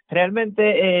 realmente,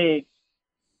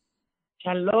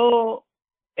 Charlo,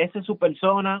 esa es su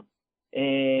persona.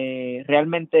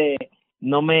 Realmente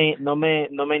no me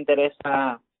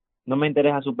interesa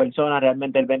su persona.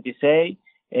 Realmente el 26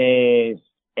 él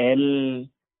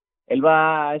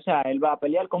va a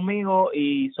pelear conmigo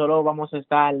y solo vamos a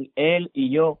estar él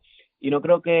y yo, y no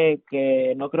creo que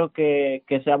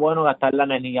sea bueno gastar la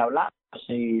energía hablando.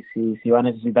 Si va a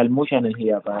necesitar mucha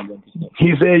energía para el 26.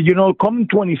 He said, come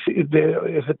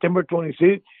September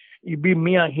 26, it be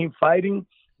me and him fighting.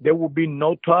 There will be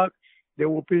no talk. There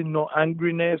will be no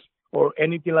angriness or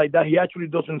anything like that. He actually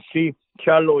doesn't see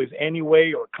Charlo as any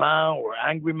way, or clown, or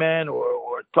angry man,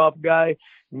 or tough guy.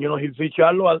 He sees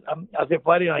Charlo as a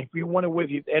fighter. And if he wanted with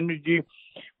his energy,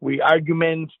 with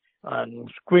arguments and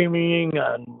screaming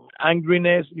and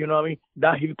angriness,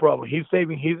 that's his problem. He's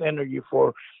saving his energy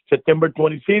for September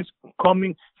 26th.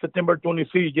 Coming September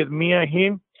 26th, just me and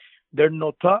him. There's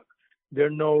no talk.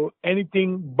 There's no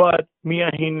anything but me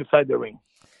and him inside the ring.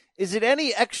 Is it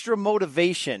any extra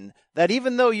motivation that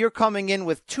even though you're coming in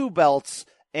with 2 belts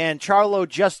and Charlo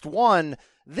just won,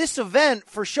 this event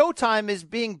for Showtime is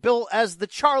being built as the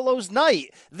Charlo's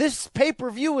night? This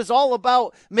pay-per-view is all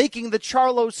about making the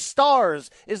Charlo's stars.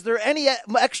 Is there any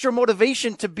extra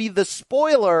motivation to be the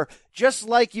spoiler, just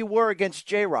like you were against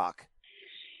J-Rock?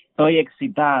 Estoy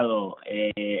excitado,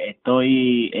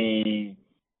 estoy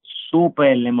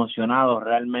súper emocionado,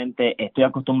 realmente estoy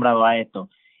acostumbrado a esto.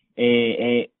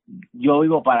 Yo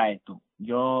vivo para esto,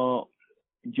 yo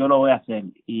lo voy a hacer,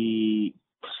 y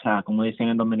como dicen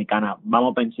en Dominicana,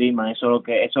 vamos para encima, eso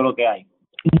es lo que hay.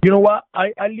 You know what?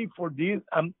 I live for this.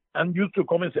 I'm used to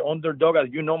come as an underdog. As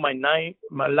you know, my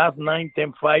last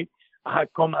 9-10 fight, I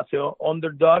had come as an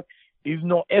underdog. There's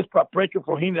no extra pressure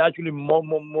for him. It's actually more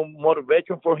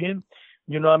motivation for him.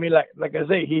 You know what I mean? Like I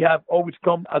say, he have always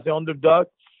come as an underdog.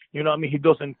 You know what I mean? He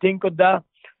doesn't think of that.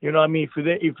 You know what I mean?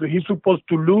 If he's supposed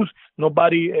to lose,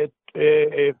 nobody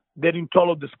didn't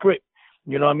follow the script.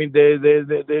 You know what I mean? They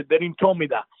didn't tell me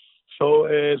that. So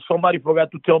somebody forgot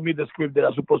to tell me the script that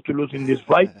I'm supposed to lose in this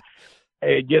fight.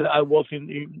 Yes, I was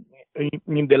in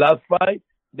the last fight.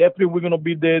 Definitely we're going to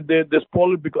be the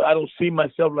spoiler, because I don't see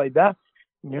myself like that.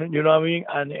 You know what I mean?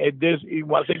 And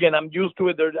once again, I'm used to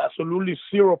it. There's absolutely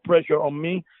zero pressure on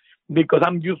me, because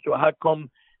I'm used to it. I had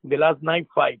come the last 9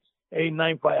 fights.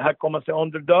 8-9 fight. I had come as an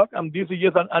underdog, and this is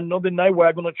just another night where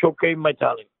I'm going to showcase my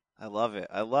talent. I love it.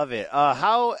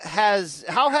 How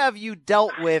have you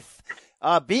dealt with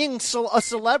being a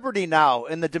celebrity now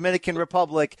in the Dominican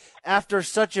Republic after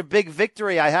such a big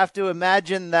victory? I have to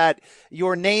imagine that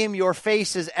your name, your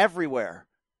face is everywhere.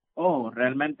 Oh,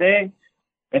 realmente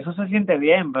eso se siente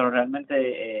bien, pero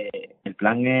realmente el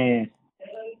plan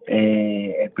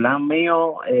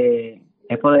mío es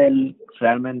poder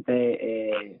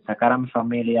realmente sacar a mi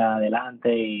familia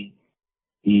adelante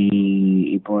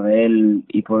y poder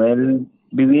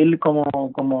vivir como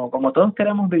todos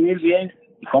queremos vivir, bien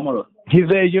y cómodo. He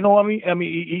said, you know what I mean?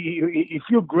 He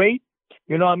feels great.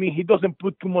 You know what I mean? He doesn't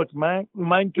put too much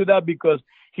mind to that, because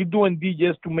he's doing this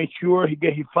just to make sure he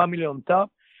get his family on top.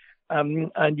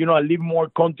 And live more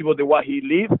comfortable than what he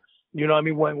lived. You know what I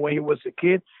mean? When he was a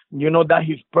kid, that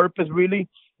his purpose really.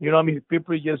 You know what I mean? His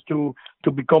people is just to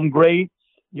become great.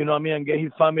 You know what I mean? And get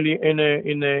his family in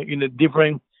a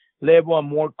different level and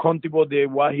more comfortable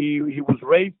than what he was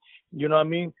raised. You know what I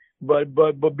mean? But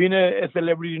being a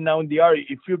celebrity now in the area,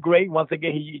 it feels great. Once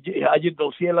again, I just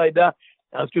don't see it like that.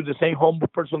 I'm still the same humble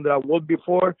person that I was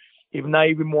before, if not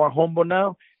even more humble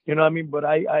now. You know what I mean? But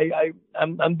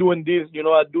I'm doing this.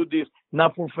 I do this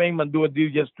not for fame. I'm doing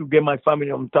this just to get my family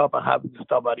on top and have the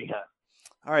stuff I have.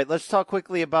 All right, let's talk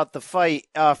quickly about the fight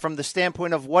from the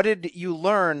standpoint of what did you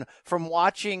learn from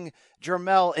watching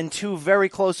Jermell in 2 very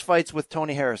close fights with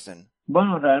Tony Harrison?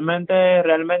 Bueno, realmente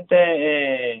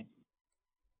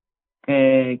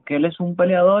que él es un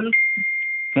peleador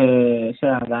que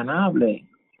sea ganable,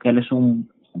 que él es un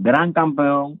gran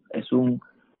campeón, es un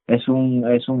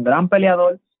gran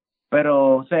peleador,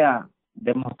 pero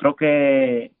demostró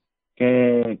que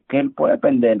él puede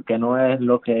perder, que no es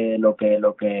lo que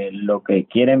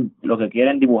quieren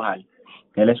dibujar,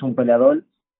 que él es un peleador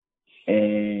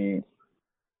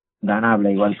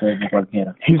ganable, igual que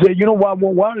cualquiera. He said, what I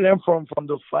learned from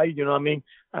the fight, you know what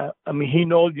I mean? He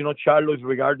knows, Charlo is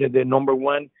regarded the number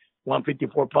 1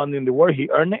 154 pounds in the world. He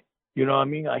earned it. You know what I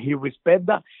mean? He respect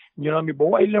that. You know what I mean? But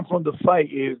what I learned from the fight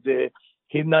is that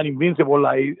he's not invincible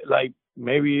like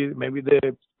maybe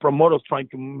the promoters trying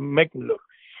to make him look.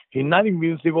 He's not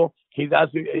invincible. He's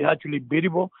actually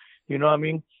beatable. You know what I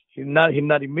mean? He's not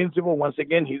invincible. Once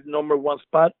again, he's number one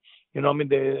spot. You know what I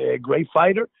mean? A great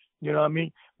fighter. You know what I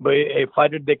mean? But a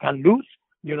fighter that can lose.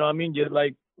 You know what I mean? Just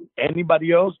like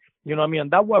anybody else. You know what I mean?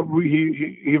 And that's what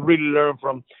he really learned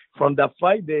from that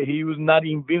fight, that he was not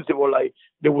invincible like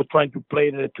they were trying to play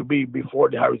it to be before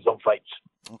the Harrison fights.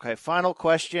 Okay, final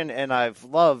question, and I've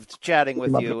loved chatting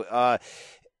with you.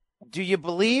 Do you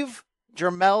believe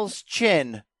Jermel's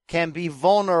chin can be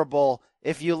vulnerable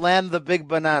if you land the big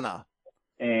banana?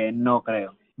 No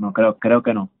creo. Creo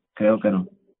que no. Creo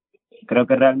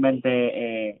que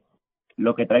realmente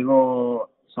lo que traigo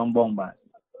son bombas.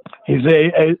 He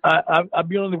said, I'll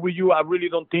be honest with you, I really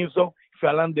don't think so. If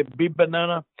I land the big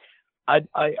banana, I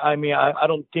mean, I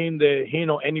don't think that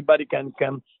anybody can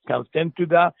stand to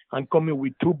that. I'm coming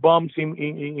with 2 bombs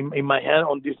in my hand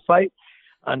on this fight,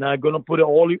 and I'm gonna put it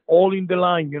all in the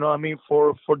line. You know what I mean,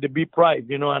 for the big prize.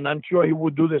 You know, and I'm sure he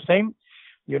would do the same.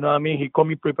 You know what I mean? He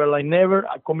come prepared like never.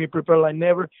 I come prepared like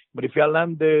never. But if I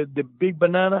land the big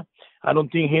banana, I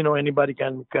don't think anybody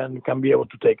can be able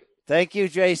to take it. Thank you,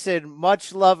 Jason.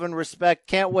 Much love and respect.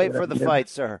 Can't wait for the fight,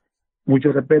 sir.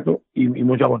 Mucho respeto y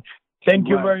mucho amor. Thank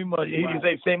you very much. He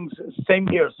say same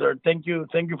here, sir. Thank you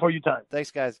for your time.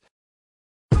 Thanks, guys.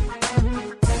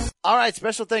 All right,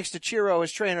 special thanks to Chiro,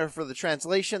 his trainer, for the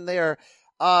translation there.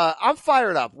 I'm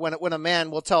fired up when a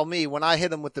man will tell me when I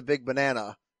hit him with the big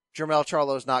banana, Jermell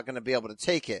Charlo's not going to be able to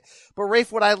take it. But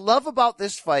Rafe, what I love about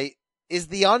this fight is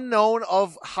the unknown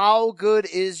of how good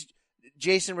is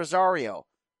Jason Rosario.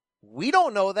 We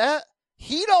don't know that.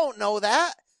 He don't know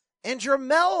that. And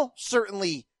Jermell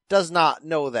certainly does not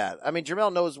know that. I mean,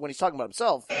 Jermell knows when he's talking about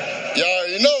himself. Yeah,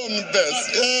 you know I'm the best.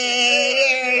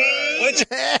 It's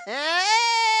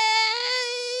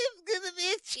going to be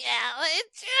a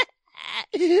challenge.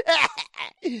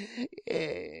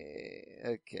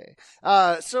 Okay.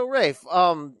 So, Rafe,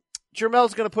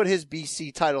 Jermell's going to put his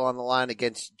BC title on the line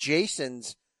against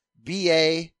Jason's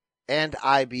BA and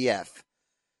IBF.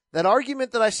 That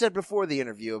argument that I said before the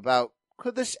interview about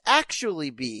could this actually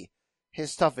be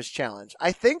his toughest challenge?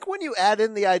 I think when you add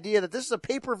in the idea that this is a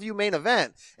pay-per-view main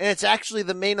event, and it's actually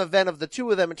the main event of the two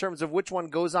of them in terms of which one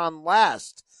goes on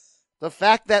last, the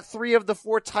fact that 3 of the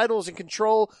 4 titles in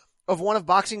control of one of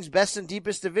boxing's best and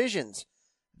deepest divisions,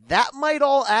 that might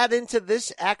all add into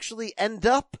this actually end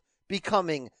up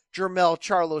becoming Jermell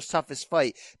Charlo's toughest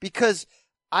fight. Because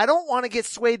I don't want to get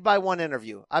swayed by one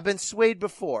interview. I've been swayed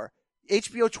before.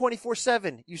 HBO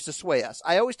 24/7 used to sway us.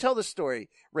 I always tell this story,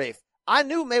 Rafe. I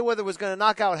knew Mayweather was going to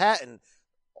knock out Hatton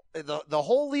the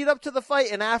whole lead up to the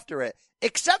fight and after it,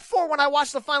 except for when I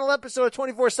watched the final episode of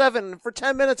 24/7. And for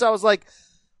 10 minutes, I was like,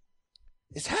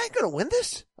 is Hatton going to win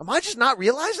this? Am I just not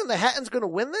realizing that Hatton's going to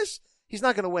win this? He's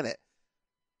not going to win it.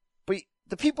 But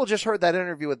the people just heard that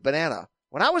interview with Banana.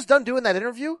 When I was done doing that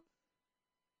interview,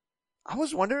 I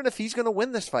was wondering if he's going to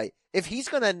win this fight, if he's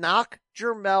going to knock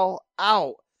Jermell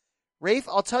out. Rafe,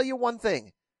 I'll tell you one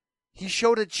thing. He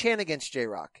showed a chin against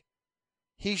J-Rock.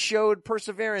 He showed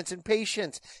perseverance and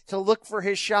patience to look for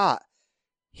his shot.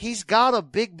 He's got a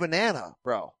big banana,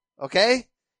 bro. Okay?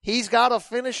 He's got a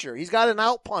finisher. He's got an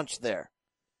out punch there.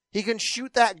 He can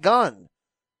shoot that gun.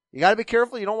 You got to be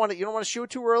careful. You don't want to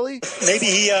shoot too early. Maybe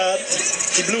he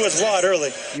blew his wad early.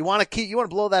 You want to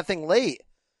blow that thing late.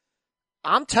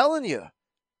 I'm telling you,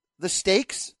 the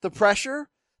stakes, the pressure,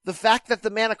 the fact that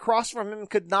the man across from him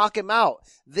could knock him out.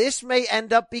 This may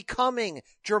end up becoming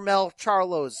Jermell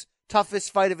Charlo's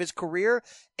toughest fight of his career,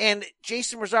 and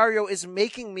Jason Rosario is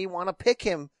making me want to pick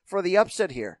him for the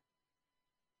upset here.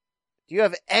 Do you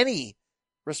have any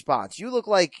response? You look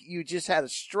like you just had a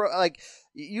stroke. Like,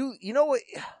 you know what?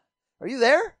 Are you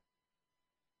there?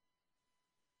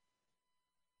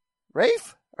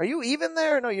 Rafe? Are you even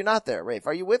there? No, you're not there, Rafe.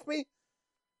 Are you with me?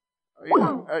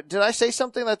 Did I say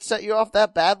something that set you off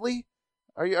that badly?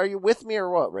 Are you with me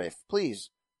or what, Rafe? Please.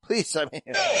 I mean.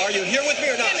 Are you here with me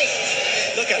or not?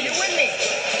 Look at me. Are you with me?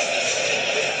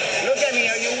 Look at me.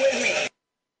 Are you with me?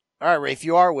 All right, Rafe,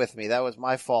 you are with me. That was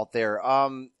my fault there.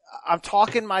 I'm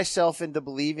talking myself into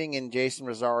believing in Jason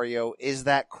Rosario. Is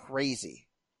that crazy?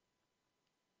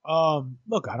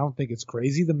 Look, I don't think it's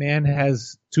crazy. The man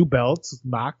has 2 belts.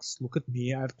 Max, look at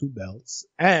me. I have 2 belts.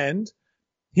 And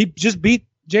he just beat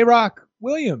J-Rock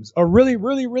Williams, a really,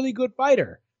 really, really good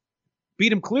fighter.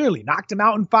 Beat him clearly, knocked him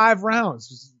out in 5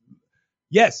 rounds.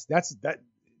 Yes, that.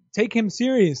 Take him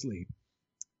seriously.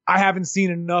 I haven't seen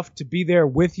enough to be there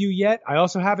with you yet. I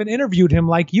also haven't interviewed him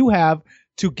like you have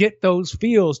to get those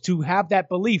feels, to have that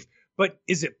belief. But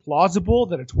is it plausible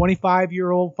that a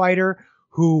 25-year-old fighter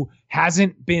who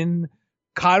hasn't been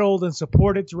coddled and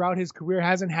supported throughout his career,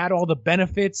 hasn't had all the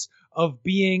benefits of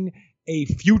being a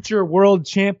future world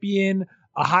champion,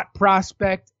 a hot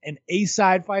prospect, an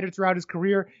A-side fighter throughout his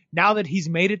career, now that he's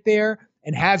made it there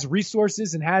and has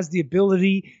resources and has the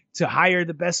ability to hire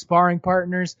the best sparring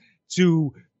partners,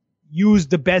 to use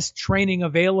the best training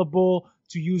available,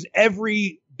 to use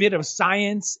every bit of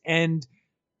science and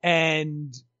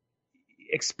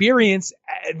experience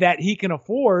that he can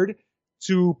afford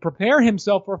to prepare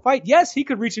himself for a fight? Yes, he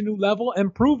could reach a new level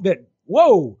and prove that,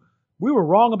 whoa, we were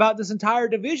wrong about this entire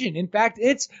division. In fact,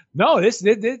 it's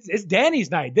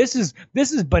Danny's night. This is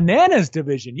Bananas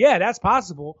division. Yeah, that's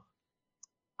possible.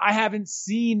 I haven't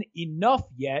seen enough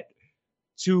yet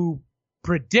to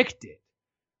predict it,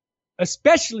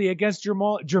 especially against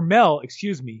Jermell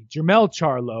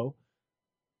Charlo,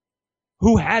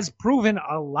 who has proven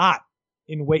a lot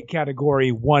in weight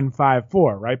category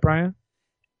 154, right, Brian?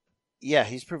 Yeah,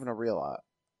 he's proven a real lot.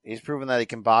 He's proven that he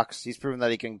can box. He's proven that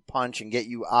he can punch and get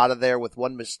you out of there with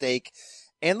one mistake.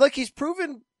 And look, he's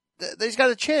proven that he's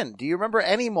got a chin. Do you remember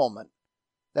any moment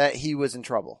that he was in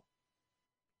trouble?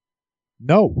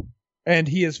 No. And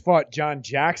he has fought John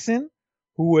Jackson,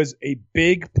 who was a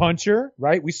big puncher,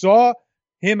 right? We saw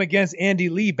him against Andy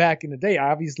Lee back in the day.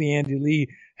 Obviously, Andy Lee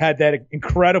had that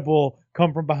incredible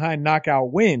come-from-behind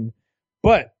knockout win.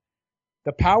 But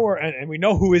the power, and we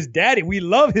know who his daddy, we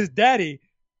love his daddy,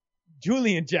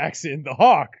 Julian Jackson, the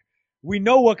Hawk. We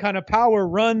know what kind of power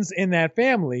runs in that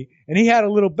family, and he had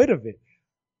a little bit of it.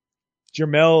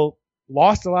 Jermell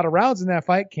lost a lot of rounds in that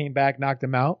fight, came back, knocked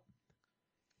him out.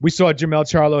 We saw Jermell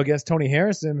Charlo against Tony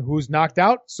Harrison, who's knocked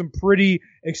out some pretty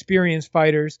experienced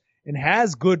fighters and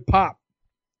has good pop.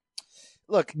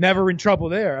 Look, never in trouble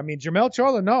there. I mean, Jermell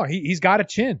Charlo, no, he's got a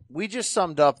chin. We just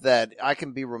summed up that I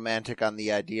can be romantic on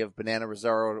the idea of Banana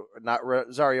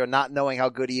Rosario not knowing how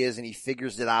good he is, and he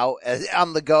figures it out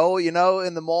on the go,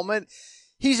 in the moment.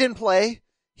 He's in play.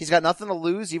 He's got nothing to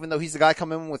lose, even though he's the guy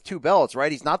coming in with 2 belts,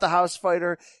 right? He's not the house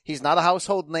fighter. He's not a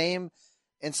household name.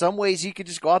 In some ways, he could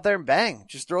just go out there and bang.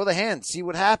 Just throw the hand, see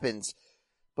what happens.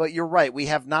 But you're right. We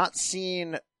have not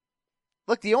seen...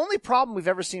 Look, the only problem we've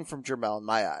ever seen from Jermell, in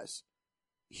my eyes,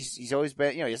 he's always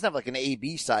been, he doesn't have like an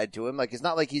A-B side to him. Like, it's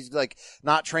not like he's like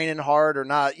not training hard or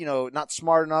not, not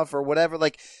smart enough or whatever.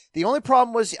 Like, the only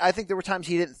problem was I think there were times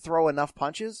he didn't throw enough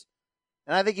punches.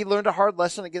 And I think he learned a hard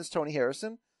lesson against Tony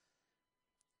Harrison.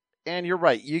 And you're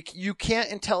right. You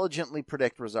can't intelligently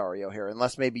predict Rosario here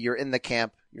unless maybe you're in the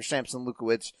camp, you're Samson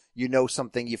Lukowicz, you know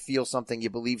something, you feel something,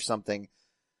 you believe something.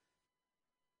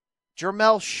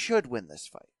 Jermell should win this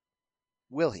fight.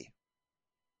 Will he?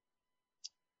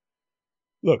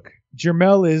 Look,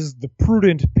 Jermell is the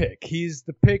prudent pick. He's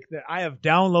the pick that I have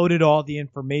downloaded all the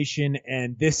information,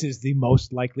 and this is the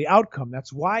most likely outcome.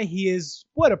 That's why he is,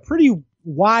 a pretty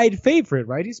wide favorite,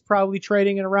 right? He's probably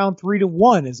trading at around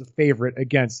 3-1 as a favorite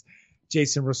against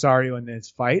Jason Rosario in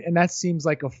this fight, and that seems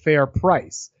like a fair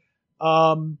price.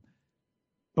 But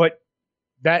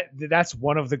that's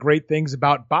one of the great things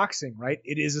about boxing, right?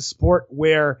 It is a sport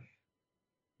where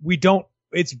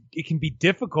it can be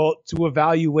difficult to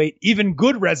evaluate even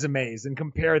good resumes and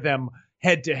compare them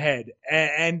head to head.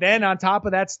 And then on top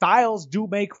of that, styles do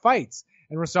make fights.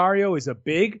 And Rosario is a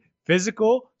big,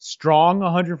 physical, strong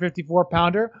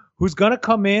 154-pounder who's going to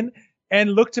come in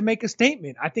and look to make a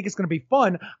statement. I think it's going to be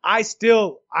fun. I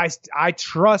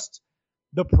trust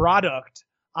the product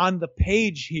on the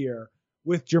page here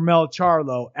with Jermell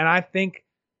Charlo. And I think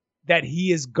that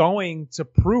he is going to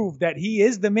prove that he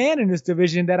is the man in this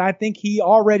division that I think he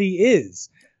already is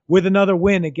with another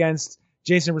win against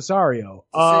Jason Rosario.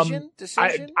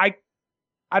 Decision?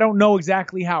 I don't know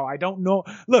exactly how. I don't know.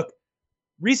 Look,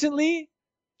 recently,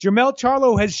 Jermell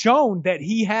Charlo has shown that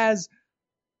he has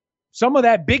some of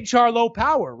that big Charlo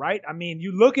power, right? I mean,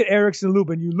 you look at Erickson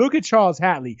Lubin, you look at Charles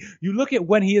Hatley, you look at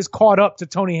when he is caught up to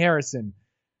Tony Harrison.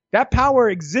 That power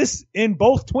exists in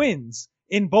both twins.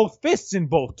 In both fists, in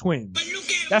both twins.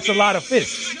 That's a lot of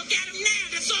fists. Look at him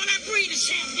now. That's all I breathe is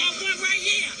him. That one right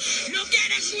here. Look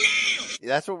at us now.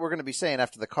 That's what we're going to be saying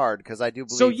after the card, because I do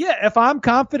believe. So yeah, if I'm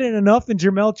confident enough in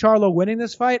Jermell Charlo winning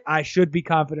this fight, I should be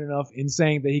confident enough in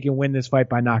saying that he can win this fight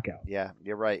by knockout. Yeah,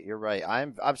 you're right. You're right.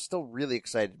 I'm still really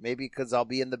excited. Maybe because I'll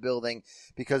be in the building,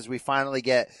 because we finally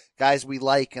get guys we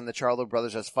like in the Charlo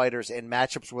brothers as fighters in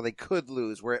matchups where they could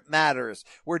lose, where it matters,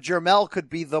 where Jermell could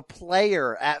be the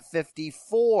player at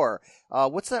 54.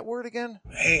 What's that word again?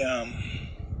 Hey,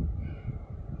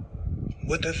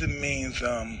 what does it mean,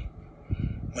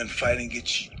 when fighting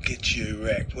gets you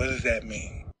erect? What does that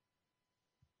mean?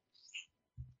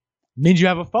 Means you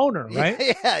have a phoner,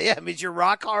 right? Yeah. It means you're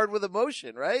rock hard with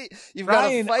emotion, right? You've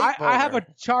Ryan, got a fight. I have a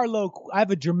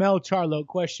Jermell Charlo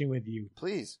question with you.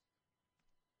 Please.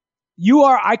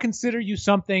 I consider you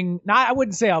something, I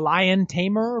wouldn't say a lion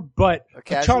tamer, but a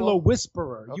Charlo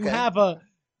whisperer. Okay.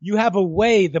 You have a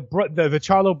way, the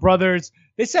Charlo brothers,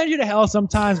 they send you to hell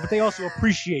sometimes, but they also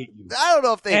appreciate you. I don't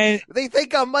know if they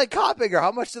think I'm Mike Coppinger.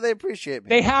 How much do they appreciate me?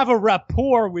 They have a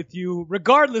rapport with you,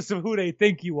 regardless of who they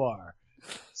think you are.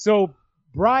 So,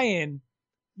 Brian,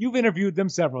 you've interviewed them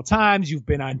several times. You've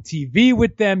been on TV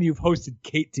with them. You've hosted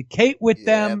Kate to Kate with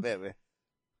them. Baby.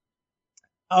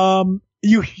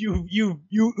 You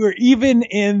were even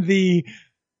in the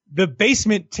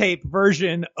basement tape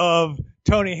version of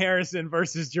Tony Harrison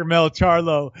versus Jermell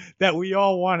Charlo that we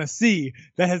all want to see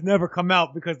that has never come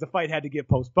out because the fight had to get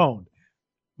postponed.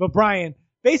 But Brian,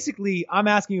 basically, I'm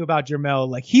asking you about Jermell.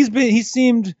 Like he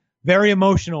seemed very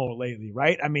emotional lately,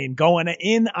 right? I mean, going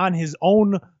in on his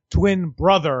own twin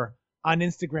brother on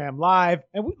Instagram Live.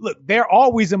 And look, they're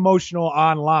always emotional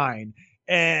online.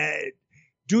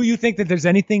 Do you think that there's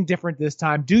anything different this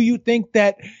time? Do you think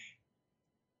that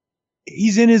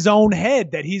he's in his own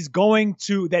head, that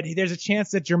there's a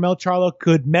chance that Jermell Charlo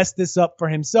could mess this up for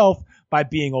himself by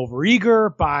being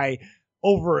overeager, by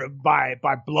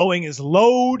blowing his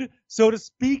load, so to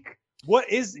speak?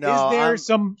 Is there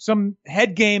some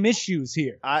head game issues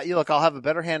here? Look, I'll have a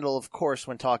better handle, of course,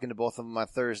 when talking to both of them on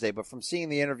Thursday, but from seeing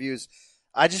the interviews,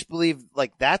 I just believe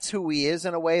like that's who he is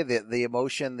in a way. The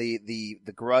emotion, the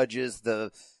grudges, I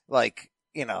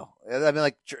mean,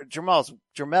 like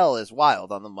Jermell is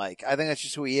wild on the mic. I think that's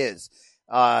just who he is.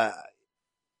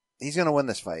 He's gonna win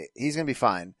this fight. He's gonna be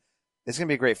fine. It's gonna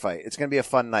be a great fight. It's gonna be a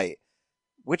fun night.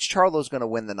 Which Charlo's gonna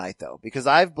win the night though? Because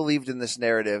I've believed in this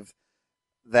narrative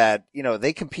that,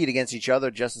 they compete against each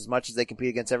other just as much as they compete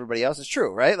against everybody else. It's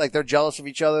true, right? Like they're jealous of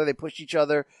each other. They push each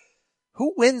other.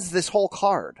 Who wins this whole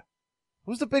card?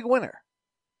 Who's the big winner?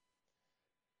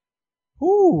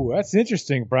 Ooh, that's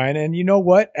interesting, Brian. And you know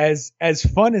what? As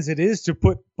fun as it is to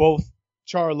put both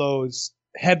Charlos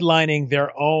headlining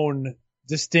their own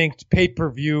distinct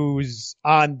pay-per-views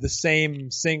on the same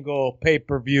single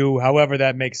pay-per-view, however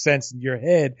that makes sense in your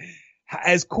head,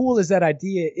 as cool as that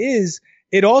idea is,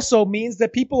 it also means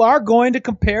that people are going to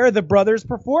compare the brothers'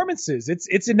 performances.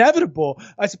 It's inevitable.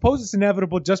 I suppose it's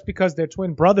inevitable just because they're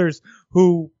twin brothers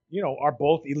who, are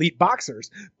both elite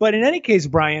boxers. But in any case,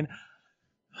 Brian,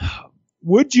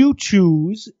 would you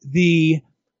choose the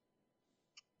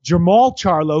Jermall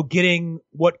Charlo getting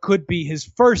what could be his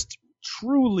first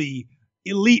truly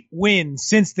elite win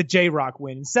since the J-Rock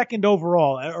win, second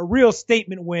overall, a real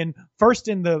statement win, first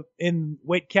in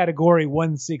weight category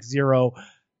 160,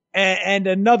 and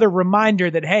another reminder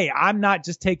that, hey, I'm not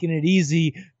just taking it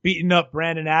easy, beating up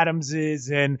Brandon Adamses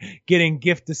and getting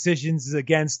gift decisions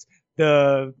against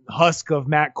the husk of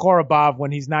Matt Korobov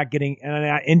when he's not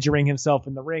injuring himself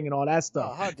in the ring and all that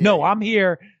stuff. No, I'm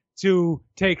here to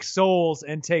take souls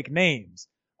and take names.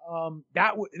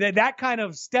 That kind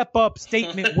of step up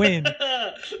statement win.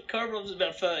 Korovov's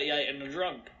about 38 and a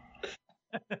drunk.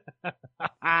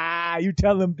 You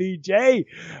tell him, BJ.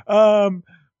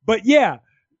 But yeah,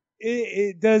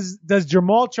 does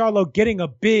Jermall Charlo getting a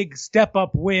big step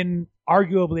up win,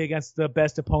 arguably against the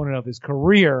best opponent of his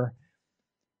career,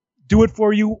 do it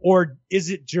for you? Or is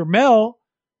it Jermell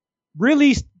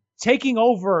really taking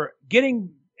over,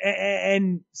 getting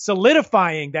and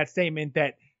solidifying that statement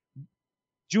that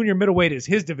junior middleweight is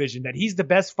his division, that he's the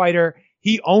best fighter,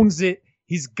 he owns it,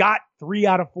 he's got 3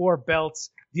 out of 4 belts,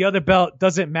 the other belt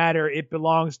doesn't matter, it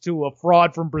belongs to a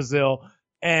fraud from Brazil,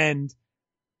 and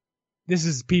this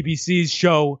is PBC's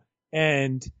show,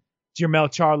 and Jermell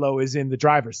Charlo is in the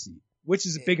driver's seat? Which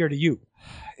is bigger to you?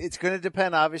 It's going to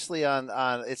depend, obviously, on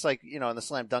it's like, in the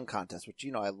slam dunk contest, which,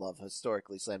 I love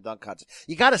historically, slam dunk contest.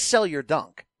 You got to sell your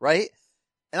dunk, right?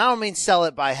 And I don't mean sell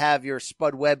it by have your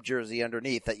Spud Webb jersey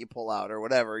underneath that you pull out or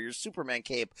whatever, your Superman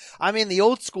cape. I mean the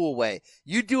old school way.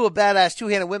 You do a badass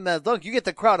two-handed windmill dunk, you get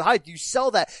the crowd hyped, you sell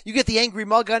that, you get the angry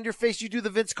mug on your face, you do the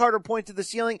Vince Carter point to the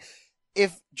ceiling.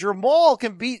 If Jermall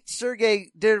can beat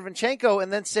Sergey Derevyanchenko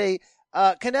and then say,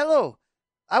 Canelo,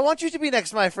 I want you to be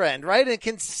next, my friend, right? And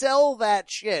can sell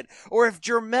that shit. Or if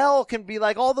Jermell can be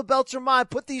like, all the belts are mine,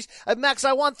 put these, Max,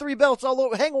 I want 3 belts all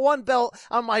over, hang 1 belt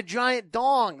on my giant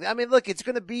dong. I mean, look, it's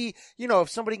going to be, if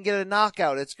somebody can get a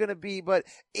knockout, it's going to be, but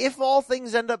if all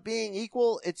things end up being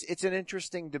equal, it's an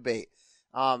interesting debate.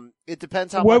 It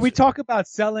depends how when much. we talk about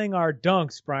selling our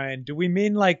dunks, Brian, do we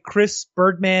mean like Chris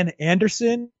Birdman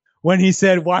Anderson? When he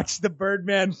said, watch the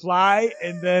Birdman fly,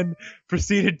 and then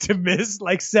proceeded to miss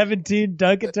like 17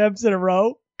 dunk attempts in a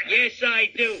row? Yes, I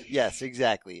do. Yes,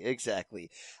 exactly.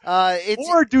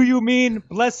 Or do you mean,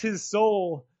 bless his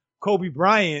soul, Kobe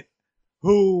Bryant,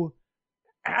 who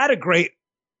had a great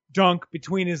dunk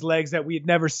between his legs that we had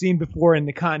never seen before in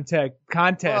the contest.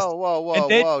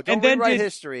 Whoa. Don't rewrite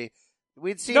history.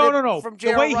 We'd seen it from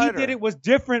J.R. Ryder. The way Ryder. he did it was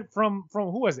different from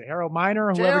who was it? Harold Miner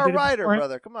or whoever did it Ryder, before him?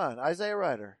 brother. Come on. Isaiah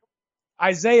Ryder.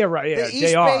 Isaiah Ryder. Yeah, the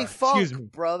East JR. Bay Funk, Excuse me.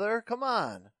 brother. Come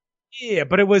on. Yeah,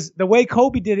 but it was the way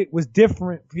Kobe did it was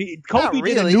different. Kobe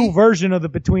did a new version of the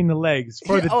between the legs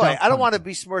for the dunk. I don't want to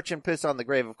besmirch and piss on the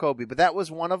grave of Kobe, but that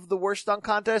was one of the worst dunk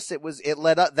contests. It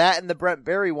led up, that and the Brent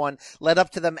Berry one led up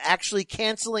to them actually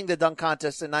canceling the dunk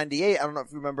contest in '98. I don't know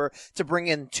if you remember, to bring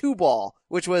in two ball,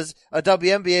 which was a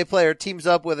WNBA player teams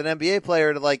up with an NBA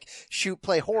player to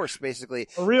play horse, basically.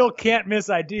 A real can't miss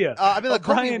idea.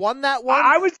 Kobe won that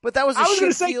one. But that was I was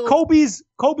going to say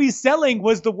Kobe's selling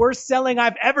was the worst selling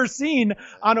I've ever seen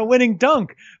on a winning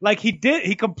dunk. Like he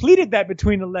completed that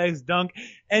between the legs dunk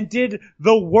and did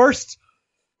the worst,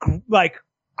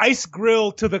 ice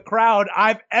grill to the crowd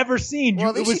I've ever seen.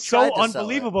 Well, it was so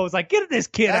unbelievable. It was like, get this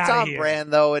kid out of here. That's on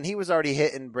brand though, and he was already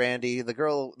hitting Brandy. The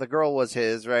girl was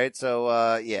his, right?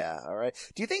 So, yeah, all right.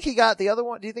 Do you think he got the other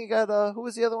one? Do you think he got, who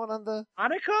was the other one on the?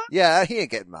 Monica? Yeah, he ain't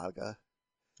getting Monica.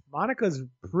 Monica's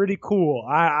pretty cool.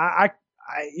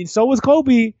 So was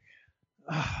Kobe.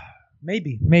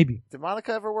 Maybe. Did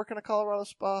Monica ever work in a Colorado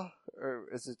spa? Or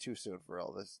is it too soon for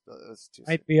all this? It's too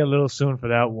soon. Might be a little soon for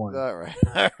that one. All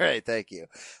right. Thank you.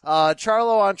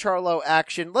 Charlo on Charlo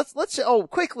action. Let's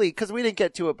quickly, because we didn't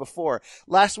get to it before.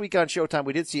 Last week on Showtime,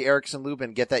 we did see Erickson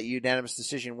Lubin get that unanimous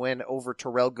decision win over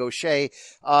Terrell Gaucher.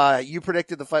 You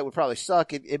predicted the fight would probably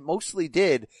suck. It mostly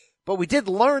did. But we did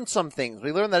learn some things.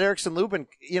 We learned that Erickson Lubin,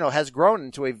 has grown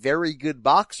into a very good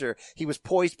boxer. He was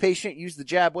poised, patient, used the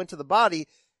jab, went to the body.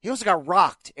 He also got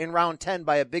rocked in round 10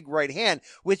 by a big right hand,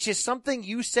 which is something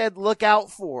you said look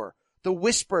out for. The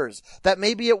whispers that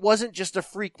maybe it wasn't just a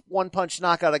freak one-punch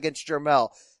knockout against Jermell.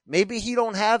 Maybe he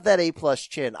don't have that A-plus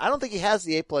chin. I don't think he has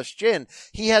the A-plus chin.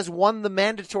 He has won the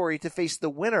mandatory to face the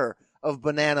winner of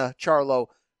Banana Charlo.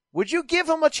 Would you give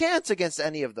him a chance against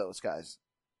any of those guys?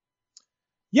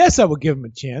 Yes, I would give him a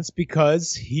chance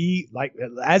because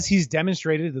as he's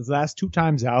demonstrated his last two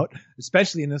times out,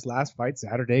 especially in this last fight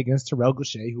Saturday against Terrell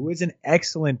Gaucher, who is an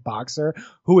excellent boxer,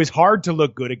 who is hard to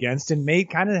look good against and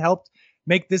kind of helped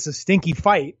make this a stinky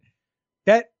fight,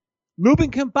 that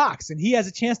Lubin can box and he has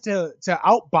a chance to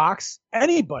outbox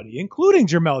anybody, including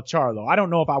Jermell Charlo. I don't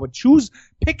know if I would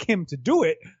pick him to do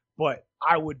it, but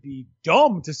I would be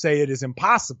dumb to say it is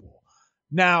impossible.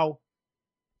 Now,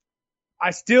 I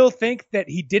still think that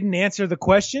he didn't answer the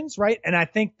questions, right? And I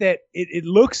think that it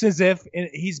looks as if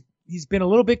he's been a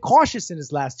little bit cautious in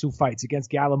his last two fights against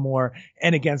Gallimore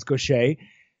and against Gaucher.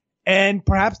 And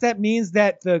perhaps that means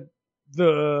that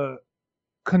the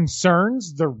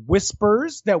concerns, the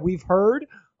whispers that we've heard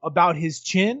about his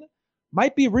chin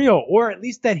might be real, or at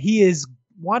least that he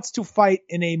wants to fight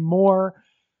in a more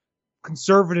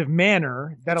conservative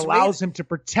manner that allows him to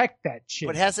protect that chin.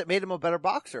 But has it made him a better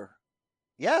boxer?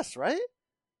 Yes, right?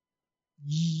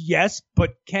 Yes,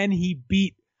 but can he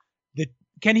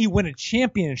win a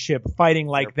championship fighting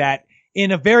like that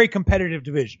in a very competitive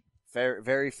division?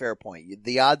 Very fair point.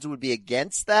 The odds would be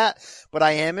against that, but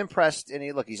I am impressed. And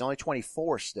he's only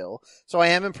 24 still. So I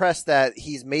am impressed that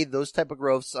he's made those type of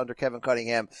growths under Kevin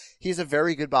Cunningham. He's a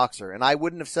very good boxer. And I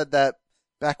wouldn't have said that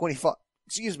back when he fought,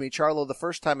 Charlo the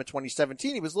first time in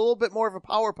 2017. He was a little bit more of a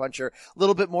power puncher, a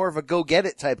little bit more of a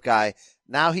go-get-it type guy.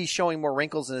 Now he's showing more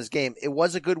wrinkles in his game. It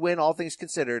was a good win, all things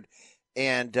considered.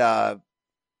 And, I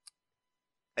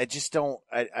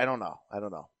don't know.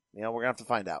 We're going to have to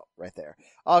find out right there.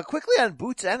 Quickly on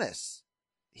Boots Ennis.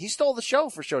 He stole the show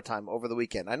for Showtime over the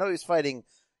weekend. I know he was fighting,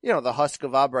 the husk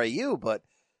of Abreu, but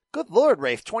good Lord,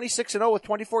 Rafe, 26-0 with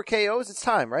 24 KOs. It's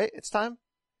time, right? It's time.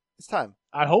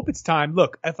 I hope it's time.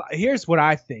 Look, here's what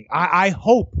I think. I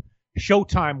hope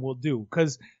Showtime will do,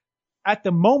 because at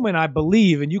the moment I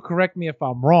believe, and you correct me if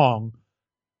I'm wrong,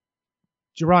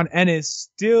 Jaron Ennis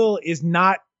still is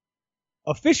not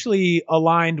officially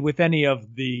aligned with any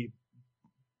of the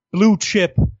blue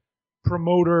chip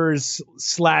promoters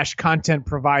 / content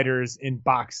providers in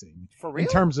boxing. For real?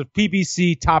 In terms of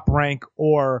PBC, Top Rank,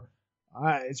 or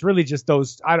it's really just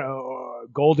those,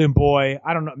 Golden Boy.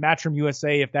 I don't know, Matchroom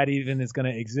USA, if that even is going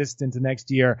to exist into next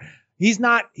year. He's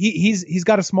not, he's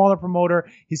got a smaller promoter.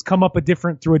 He's come up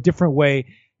through a different way.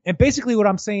 And basically what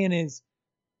I'm saying is,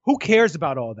 who cares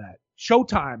about all that?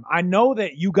 Showtime. I know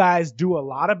that you guys do a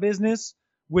lot of business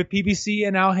with PBC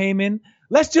and Al Heyman.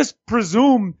 Let's just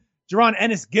presume Jaron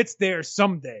Ennis gets there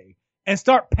someday. and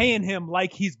start paying him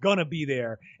like he's going to be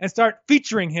there and start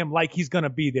featuring him like he's going to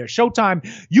be there. Showtime,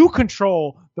 you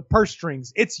control the purse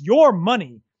strings. It's your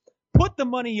money. Put the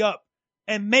money up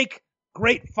and make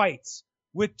great fights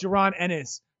with Jaron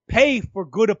Ennis. Pay for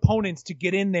good opponents to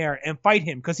get in there and fight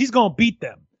him because he's going to beat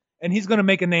them and he's going to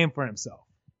make a name for himself.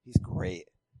 He's great.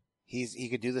 He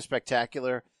could do the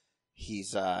spectacular.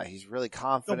 He's really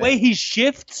confident. The way he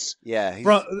shifts. Yeah,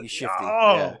 he's shifty.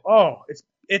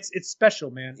 It's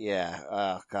special, man. Yeah.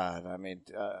 Oh God. I mean,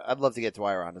 I'd love to get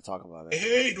Dwyer on to talk about it.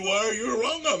 Hey, Dwyer, you're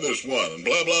wrong on this one.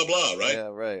 Blah blah blah. Right? Yeah.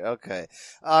 Right. Okay.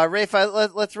 Rafe,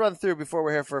 let's run through before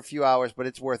we're here for a few hours, but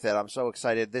it's worth it. I'm so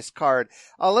excited. This card.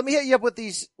 Let me hit you up with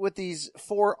these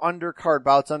 4 undercard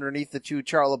bouts underneath the 2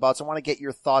 Charlo bouts. I want to get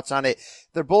your thoughts on it.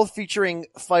 They're both featuring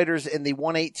fighters in the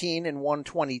 118 and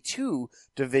 122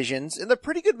 divisions, and they're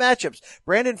pretty good matchups.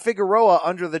 Brandon Figueroa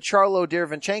under the Charlo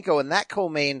Derevyanchenko, and that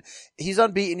co-main, he's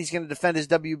unbeaten. He's going to defend his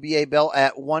WBA belt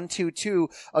at 122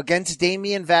 against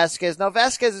Damian Vasquez. Now,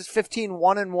 Vasquez is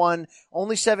 15-1-1,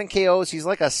 only 7 KOs. He's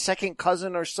like a second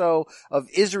cousin or so of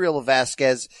Israel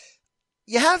Vasquez.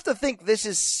 You have to think this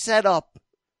is set up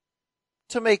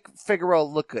to make Figueroa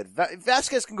look good.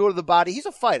 Vasquez can go to the body. He's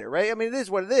a fighter, right? I mean, it is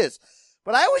what it is.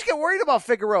 But I always get worried about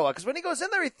Figueroa because when he goes in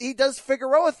there, he does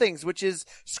Figueroa things, which is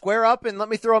square up and let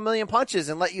me throw a million punches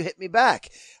and let you hit me back.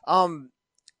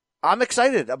 I'm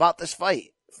excited about this fight.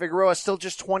 Figueroa is still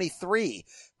just 23,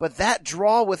 but that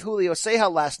draw with Julio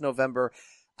Ceja last November,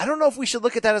 I don't know if we should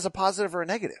look at that as a positive or a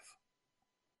negative.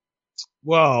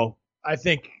 Well, I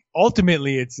think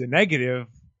ultimately it's a negative.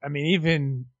 I mean,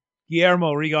 even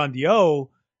Guillermo Rigondeaux,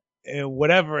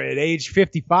 whatever, at age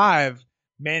 55,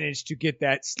 managed to get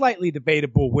that slightly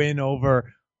debatable win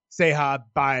over Ceja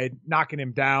by knocking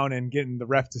him down and getting the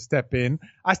ref to step in.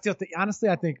 I still think, honestly,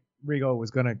 I think Rigo was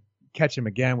going to catch him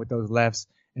again with those lefts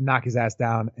and knock his ass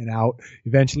down and out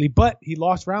eventually. But he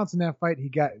lost rounds in that fight.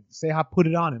 Ceja put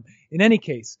it on him. In any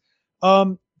case,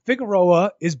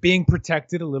 Figueroa is being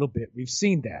protected a little bit. We've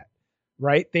seen that,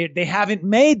 right? They haven't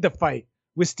made the fight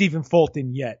with Stephen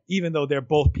Fulton yet, even though they're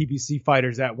both PBC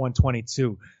fighters at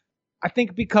 122. I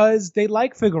think because they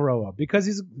like Figueroa, because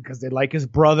they like his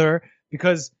brother,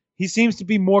 because he seems to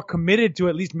be more committed to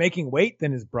at least making weight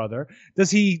than his brother.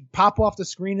 Does he pop off the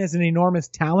screen as an enormous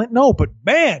talent? No, but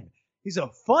man, he's a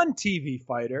fun TV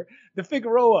fighter. The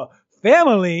Figueroa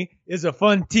family is a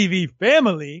fun TV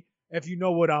family, if you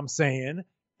know what I'm saying.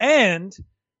 And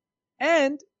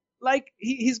like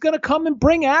he's gonna come and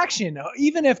bring action.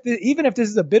 Even if this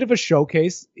is a bit of a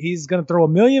showcase, he's gonna throw a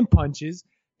million punches.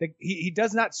 He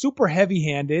does not super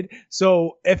heavy-handed,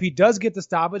 so if he does get the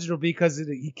stoppage, it'll be because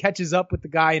he catches up with the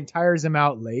guy and tires him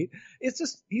out late. It's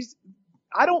just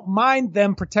I don't mind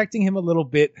them protecting him a little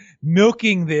bit,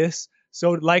 milking this,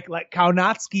 so like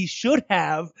Kaunatsky should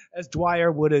have, as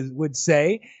Dwyer would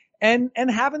say, and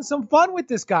having some fun with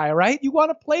this guy. Right? You want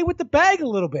to play with the bag a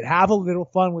little bit, have a little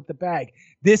fun with the bag.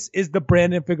 This is the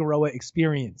Brandon Figueroa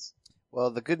experience. Well,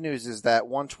 the good news is that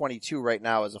 122 right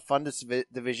now is a fun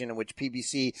division in which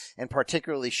PBC and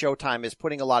particularly Showtime is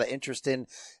putting a lot of interest in.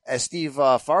 As Steve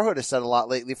Farhood has said a lot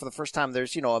lately, for the first time,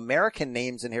 there's, American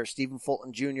names in here. Stephen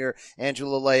Fulton Jr.,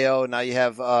 Angelo Leo. Now you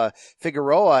have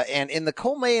Figueroa. And in the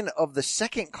co-main of the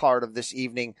second card of this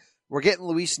evening, we're getting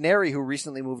Luis Neri, who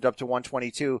recently moved up to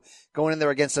 122, going in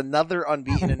there against another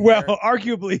unbeaten. Well,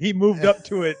 arguably he moved up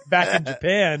to it back in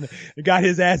Japan and got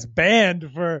his ass banned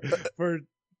for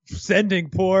sending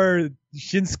poor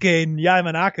Shinsuke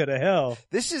Yamanaka to hell.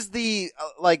 This is the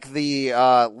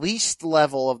least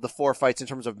level of the 4 fights in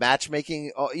terms of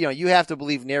matchmaking. You have to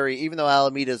believe Neri, even though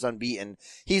Alameda is unbeaten,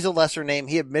 he's a lesser name.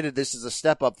 He admitted this is a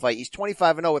step-up fight. He's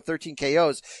 25-0 with 13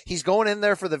 KOs. He's going in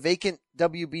there for the vacant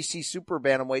WBC Super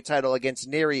Bantamweight title against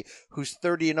Neri, who's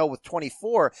 30-0 with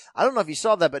 24. I don't know if you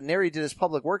saw that, but Neri did his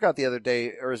public workout the other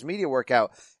day, or his media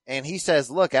workout, and he says,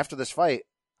 look, after this fight,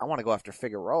 I want to go after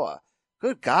Figueroa.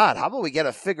 Good God, how about we get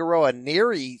a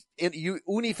Figueroa-Neri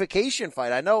unification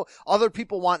fight? I know other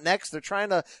people want next. They're trying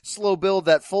to slow build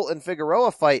that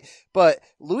Fulton-Figueroa fight, but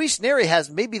Luis Neri has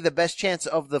maybe the best chance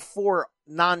of the 4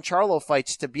 non-Charlo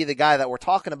fights to be the guy that we're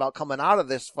talking about coming out of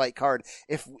this fight card.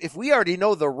 If we already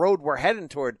know the road we're heading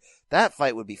toward, that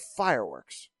fight would be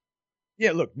fireworks.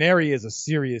 Yeah, look, Neri is a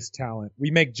serious talent.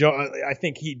 I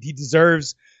think he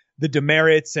deserves the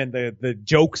demerits and the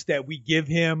jokes that we give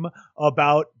him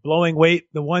about blowing weight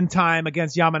the one time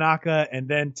against Yamanaka and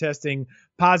then testing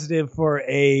positive for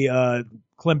a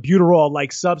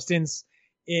clenbuterol-like substance.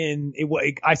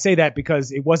 I say that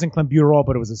because it wasn't clenbuterol,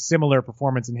 but it was a similar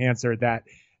performance enhancer that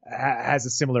has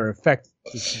a similar effect.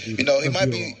 He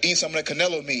might be eating some of the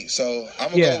Canelo meat, so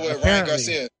I'm going to go with Ryan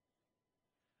Garcia.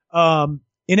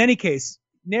 In any case,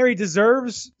 Nery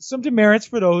deserves some demerits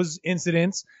for those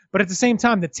incidents, but at the same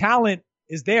time, the talent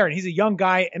is there, and he's a young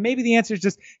guy, and maybe the answer is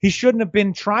just he shouldn't have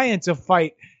been trying to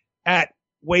fight at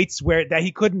weights where that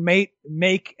he couldn't make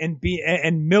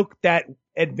and milk that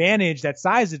advantage, that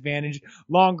size advantage,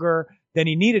 longer than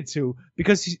he needed to,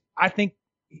 because I think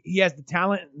he has the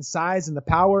talent and the size and the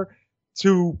power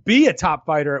to be a top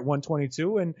fighter at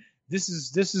 122, and this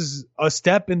is a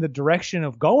step in the direction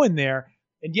of going there.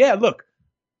 And yeah, look,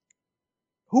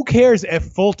 who cares if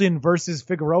Fulton versus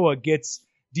Figueroa gets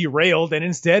derailed and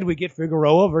instead we get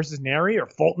Figueroa versus Nery, or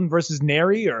Fulton versus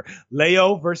Nery, or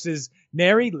Leo versus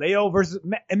Nery, Leo versus,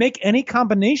 and make any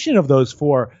combination of those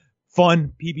four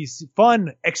fun,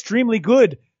 extremely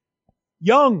good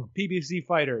young PBC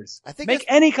fighters. I think make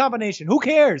any combination. Who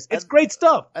cares? It's great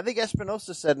stuff. I think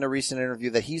Espinosa said in a recent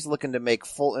interview that he's looking to make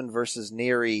Fulton versus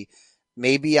Nery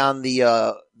maybe on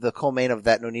the co-main of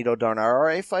that Nonito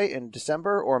Darnare fight in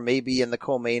December, or maybe in the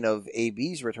co-main of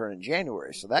AB's return in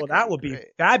January. So that would be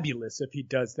fabulous if he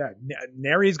does that.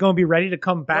 Nery is going to be ready to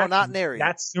come back. No, not Nery.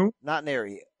 That soon? Not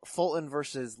Nery. Fulton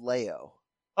versus Leo.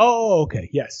 Oh, okay.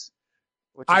 Yes.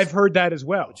 I've heard that as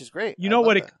well. Which is great. You know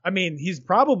what? He's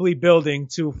probably building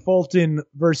to Fulton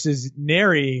versus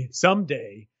Nery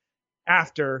someday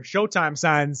after Showtime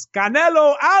signs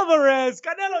Canelo Alvarez.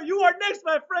 Canelo, you are next,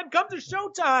 my friend. Come to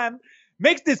Showtime.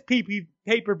 Make this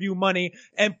pay-per-view money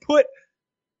and put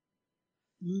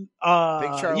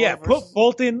put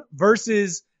Fulton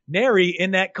versus Nery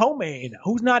in that co-main.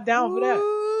 Who's not down for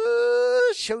that?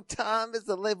 Showtime is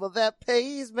the label that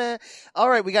pays, man. All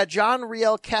right, we got John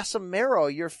Riel Casimero,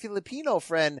 your Filipino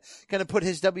friend, going to put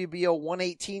his WBO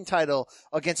 118 title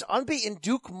against unbeaten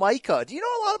Duke Micah. Do you know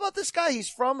a lot about this guy? He's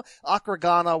from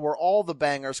Acragana, where all the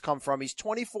bangers come from. He's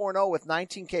 24-0 with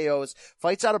 19 KOs,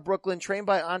 fights out of Brooklyn, trained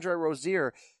by Andre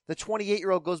Rozier. The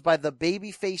 28-year-old goes by the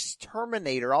Babyface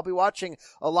Terminator. I'll be watching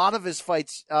a lot of his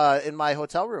fights in my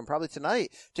hotel room, probably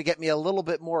tonight, to get me a little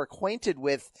bit more acquainted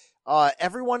with.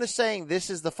 Everyone is saying this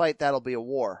is the fight that'll be a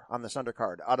war on this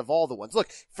undercard out of all the ones. Look,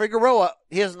 Figueroa,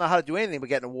 he doesn't know how to do anything but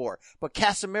get in a war. But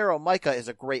Casimero Micah is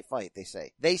a great fight, they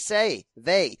say.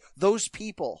 Those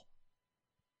people.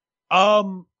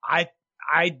 I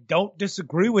don't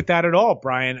disagree with that at all,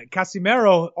 Brian.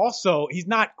 Casimero also, he's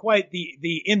not quite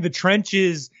the in the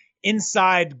trenches,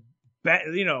 inside,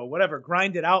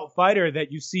 grinded out fighter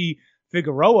that you see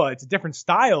Figueroa. It's a different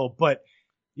style, but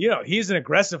he's an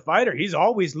aggressive fighter. He's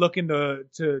always looking to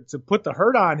put the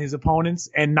hurt on his opponents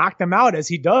and knock them out, as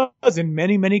he does in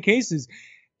many, many cases.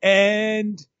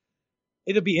 And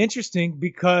it'll be interesting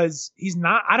because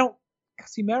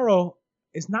Casimero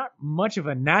is not much of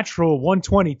a natural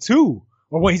 122,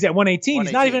 or when he's at 118.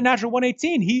 He's not even a natural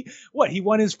 118. He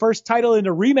won his first title in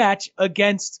a rematch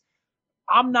against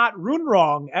Amnat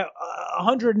Runrong at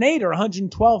 108 or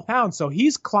 112 pounds. So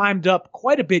he's climbed up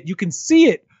quite a bit. You can see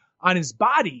it on his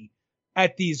body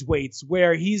at these weights,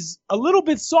 where he's a little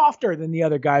bit softer than the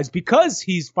other guys because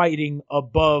he's fighting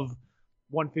above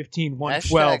 115,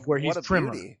 112, where he's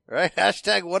trimmer. Beauty, right?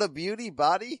 Hashtag what a beauty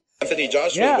body. Anthony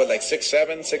Joshua was like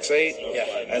 6'7",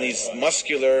 6'8", and he's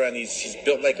muscular, and he's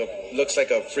built looks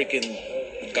like a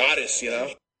freaking goddess,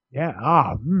 Yeah,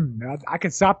 I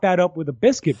could sop that up with a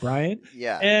biscuit, Brian.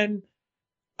 Yeah. And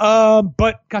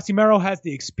but Casimero has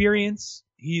the experience.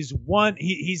 He's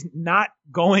not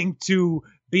going to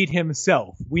beat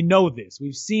himself. We know this.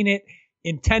 We've seen it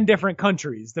in 10 different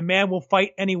countries. The man will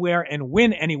fight anywhere and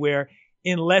win anywhere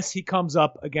unless he comes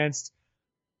up against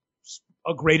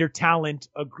a greater talent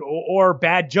or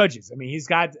bad judges. I mean, he's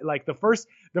got like the first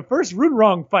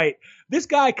Runrong fight. This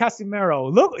guy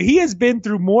Casimero, look, he has been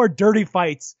through more dirty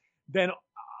fights than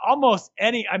almost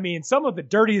any. I mean, some of the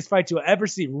dirtiest fights you'll ever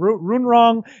see.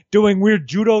 Runrong doing weird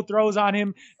judo throws on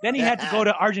him. Then he had to go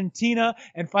to Argentina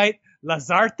and fight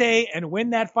Lazarte and win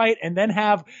that fight, and then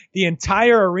have the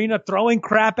entire arena throwing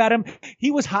crap at him. He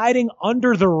was hiding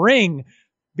under the ring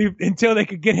until they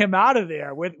could get him out of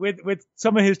there with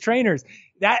some of his trainers.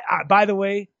 That, by the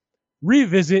way,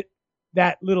 revisit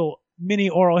that little mini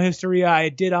oral history I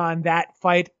did on that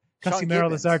fight,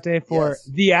 Casimero Lazarte, for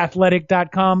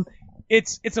theathletic.com.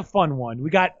 It's a fun one. We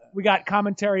got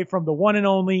commentary from the one and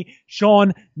only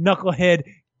Knucklehead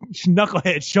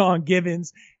Sean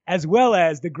Givens, as well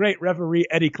as the great referee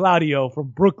Eddie Claudio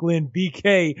from Brooklyn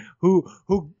BK, who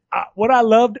what I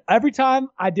loved every time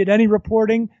I did any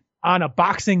reporting on a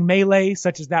boxing melee,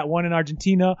 such as that one in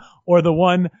Argentina, or the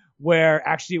one where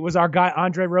actually it was our guy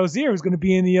Andre Rozier who's going to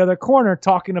be in the other corner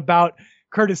talking about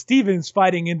Curtis Stevens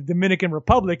fighting in the Dominican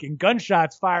Republic and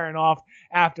gunshots firing off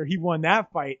after he won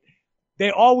that fight. They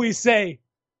always say,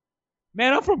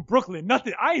 Man, I'm from Brooklyn.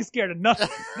 Nothing. I ain't scared of nothing,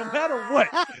 no matter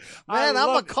what. Man,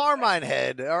 I'm a Carmine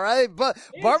head, all right? But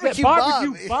barbecue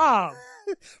Bob.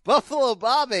 Buffalo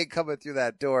Bob ain't coming through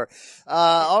that door.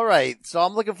 All right, so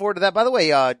I'm looking forward to that. By the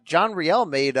way, John Riel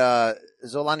made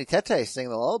Zolani Tete sing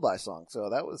the Lullaby song, so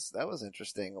that was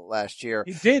interesting last year.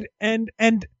 He did, and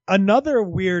another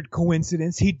weird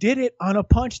coincidence, he did it on a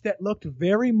punch that looked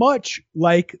very much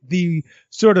like the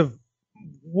sort of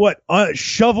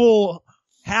shovel,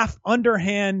 half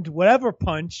underhand, whatever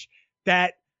punch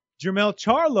that Jermell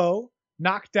Charlo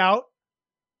knocked out,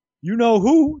 you know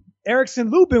who, Erickson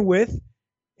Lubin with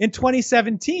in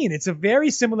 2017. It's a very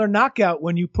similar knockout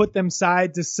when you put them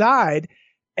side to side,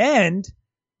 and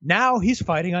now he's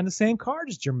fighting on the same card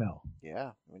as Jermell.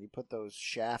 Yeah, when you put those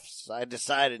shafts side to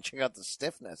side and check out the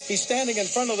stiffness. He's standing in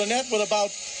front of the net with about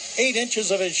 8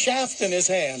 inches of his shaft in his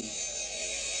hand.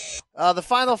 The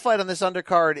final fight on this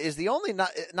undercard is the only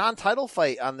non-title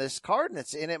fight on this card, and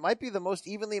it might be the most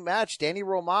evenly matched. Danny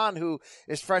Roman, who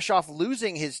is fresh off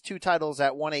losing his 2 titles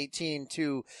at 118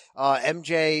 to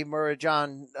MJ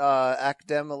Murodjon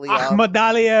Akhmadaliev.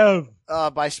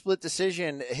 By split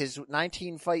decision. His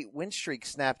 19-fight win streak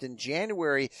snapped in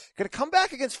January. Going to come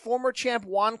back against former champ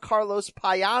Juan Carlos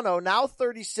Payano, now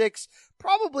 36,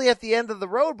 probably at the end of the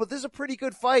road, but this is a pretty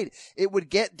good fight. It would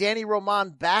get Danny Roman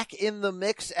back in the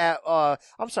mix at,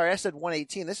 I'm sorry, I said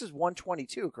 118. This is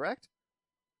 122, correct?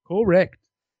 Correct.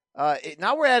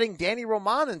 Now we're adding Danny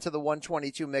Roman into the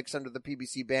 122 mix under the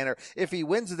PBC banner. If he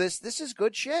wins this is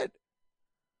good shit.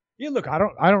 Yeah, look, I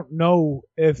don't know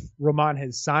if Roman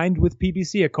has signed with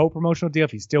PBC, a co-promotional deal,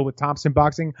 if he's still with Thompson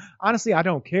Boxing. Honestly, I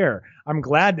don't care. I'm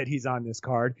glad that he's on this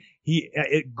card.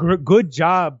 Good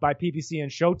job by PBC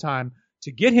and Showtime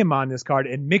to get him on this card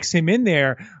and mix him in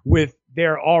there with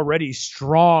their already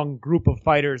strong group of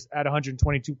fighters at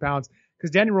 122 pounds.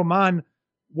 Because Danny Roman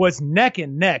was neck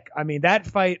and neck. I mean, that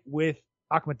fight with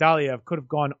Akhmadaliev could have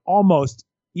gone almost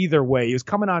either way. He was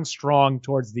coming on strong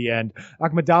towards the end.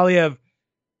 Akhmadaliev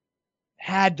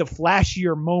had the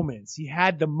flashier moments. He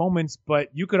had the moments, but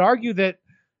you could argue that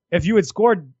if you had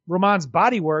scored Roman's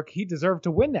body work, he deserved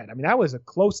to win that. I mean, that was a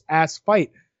close-ass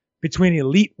fight between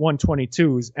elite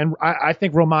 122s, and I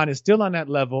think Roman is still on that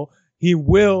level. He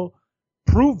will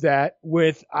prove that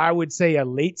with, I would say, a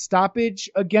late stoppage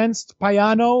against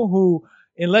Payano, who,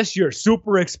 unless you're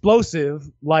super explosive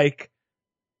like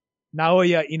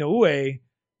Naoya Inoue,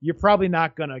 you're probably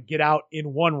not going to get out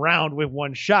in one round with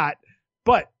one shot.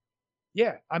 But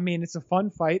yeah, I mean, it's a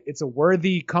fun fight. It's a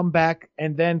worthy comeback,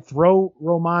 and then throw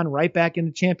Roman right back in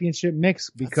the championship mix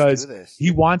because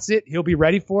he wants it. He'll be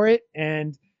ready for it,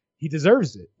 and he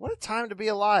deserves it. What a time to be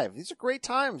alive. These are great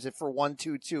times for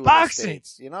 122 boxing, in the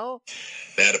States, you know?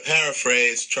 Now, to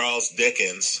paraphrase Charles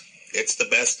Dickens, it's the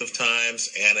best of times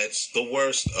and it's the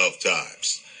worst of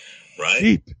times, right?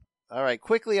 Deep. All right,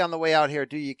 quickly on the way out here,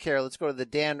 do you care? Let's go to the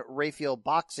Dan Rafael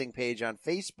boxing page on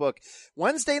Facebook.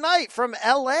 Wednesday night from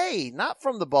L.A., not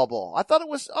from the bubble. I thought it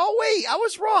was, oh wait, I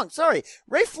was wrong. Sorry.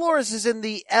 Ray Flores is in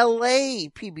the L.A.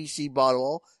 PBC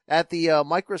bubble at the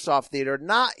Microsoft Theater,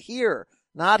 not here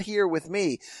with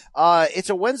me. It's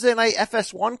a Wednesday night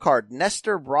FS1 card.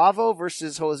 Nestor Bravo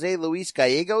versus Jose Luis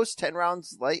Gallegos, 10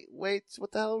 rounds lightweights.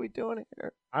 What the hell are we doing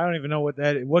here? I don't even know what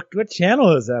that is. What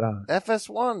channel is that on?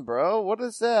 FS1, bro. What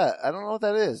is that? I don't know what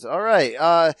that is. All right.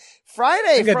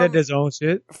 Friday from DAZN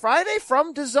shit. Friday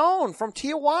from DAZN, from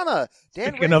Tijuana. Dan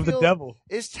Speaking of the devil,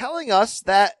 is telling us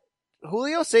that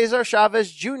Julio Cesar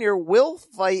Chavez Jr. will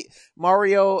fight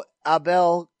Mario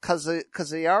Abel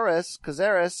Cazares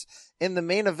in the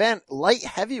main event, light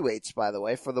heavyweights, by the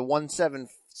way, for the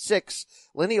 176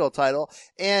 lineal title.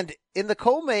 And in the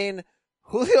co-main,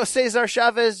 Julio Cesar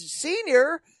Chavez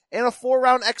Sr. in a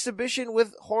 4-round exhibition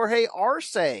with Jorge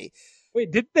Arce.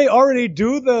 Wait, did they already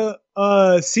do the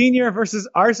Senior versus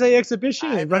Arce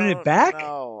exhibition and running it back?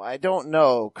 No, I don't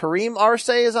know. Kareem Arce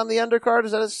is on the undercard.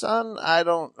 Is that his son? I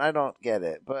don't get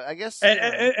it, but I guess.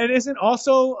 And isn't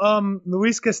also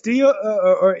Luis Castillo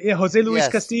or Jose Luis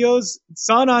Castillo's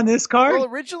son on this card? Well,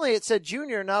 originally it said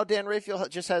Junior. Now Dan Rafael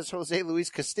just has Jose Luis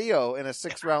Castillo in a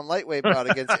 6-round lightweight bout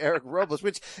against Eric Robles,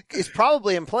 which is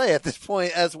probably in play at this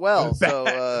point as well.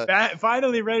 So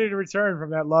finally ready to return from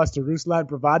that loss to Ruslan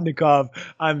Provodnikov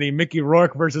on the Mickey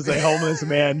Rourke versus a homeless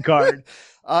man card.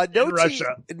 No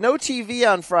TV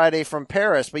on Friday from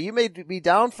Paris, but you may be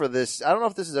down for this. I don't know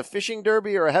if this is a fishing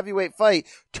derby or a heavyweight fight.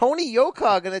 Tony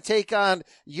Yoka going to take on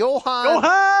Johan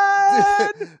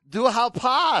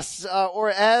Duhaupas, or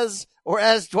as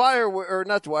Dwyer, or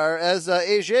not Dwyer, as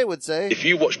AJ would say. If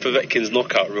you watch Povetkin's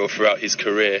knockout reel throughout his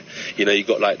career, you know, you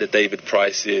got like the David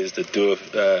Prices, the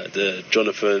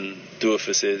Jonathan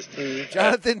Doofuses.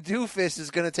 Jonathan Doofus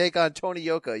is going to take on Tony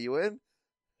Yoka. You in?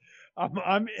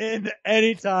 I'm in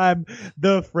anytime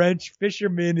the French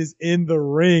fisherman is in the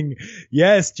ring.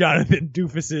 Yes, Jonathan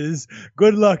Doofuses.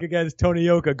 Good luck against Tony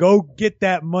Yoka. Go get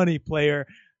that money, player.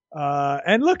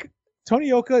 And look, Tony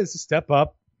Yoka is a step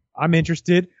up. I'm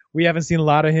interested. We haven't seen a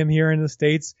lot of him here in the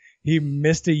States. He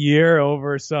missed a year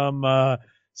over some of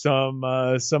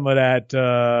that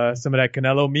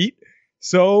Canelo meat.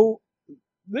 So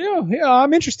yeah,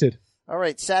 I'm interested. All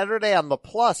right, Saturday on the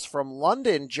Plus from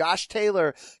London, Josh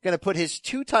Taylor going to put his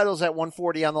 2 titles at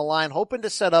 140 on the line, hoping to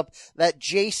set up that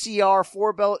JCR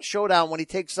 4-belt showdown when he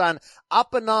takes on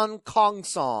Apanan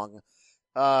Kongsong,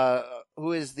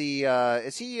 who is is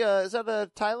that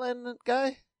a Thailand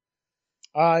guy?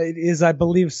 It is, I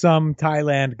believe, some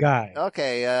Thailand guy.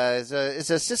 Okay, it's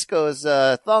a Cisco's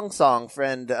Thong Song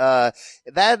friend.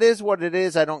 That is what it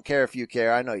is. I don't care if you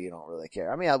care. I know you don't really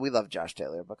care. I mean, we love Josh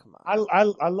Taylor, but come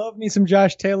on. I love me some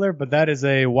Josh Taylor, but that is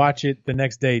a watch it the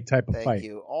next day type of fight. Thank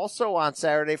you. Also on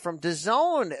Saturday from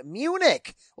DAZN,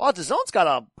 Munich. Well, DAZN's got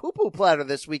a poo-poo platter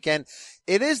this weekend.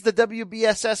 It is the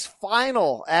WBSS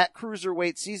final at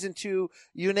Cruiserweight Season 2.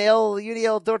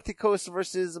 Uniel Dorticos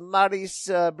versus Maris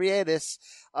Briedis.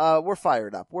 We're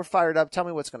fired up. Tell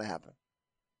me what's going to happen.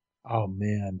 Oh,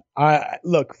 man.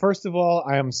 Look, first of all,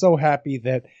 I am so happy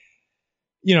that,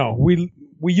 you know,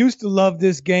 we used to love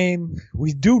this game.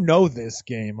 We do know this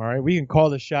game, all right? We can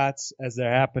call the shots as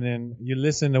they're happening. You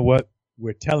listen to what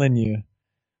we're telling you.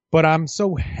 But I'm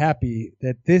so happy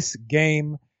that this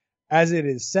game, as it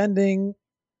is sending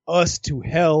us to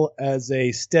hell as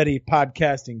a steady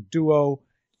podcasting duo,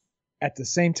 at the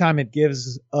same time it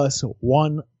gives us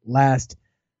one last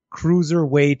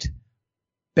cruiserweight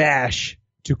bash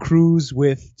to cruise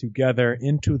with together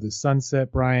into the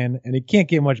sunset, Brian. And it can't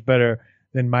get much better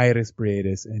than Maris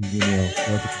Briedis and Uniel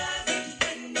Dorticos.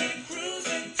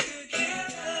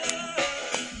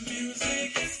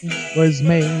 Was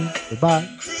made for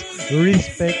box.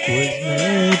 Respect was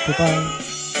made for box.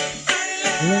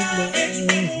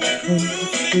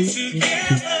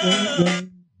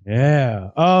 Yeah.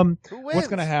 What's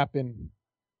gonna happen?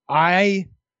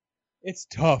 It's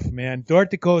tough, man.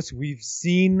 Dorticos, we've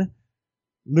seen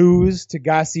lose to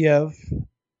Gassiev,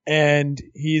 and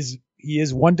he is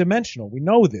one-dimensional. We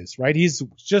know this, right? He's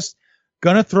just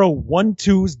gonna throw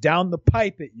 1-2s down the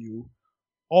pipe at you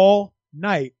all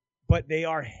night, but they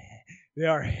are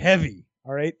heavy.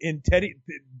 All right,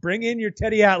 bring in your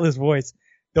Teddy Atlas voice.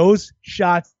 Those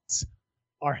shots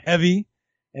are heavy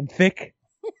and thick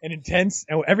and intense,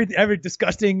 and every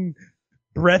disgusting,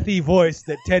 breathy voice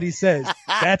that Teddy says,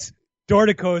 that's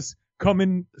Dorticos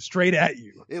coming straight at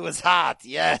you. It was hot.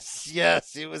 Yes,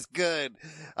 it was good.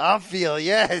 I'll feel,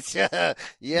 yes.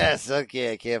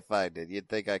 Okay, I can't find it. You'd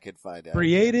think I could find it.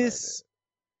 Briedis,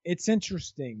 it's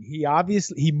interesting.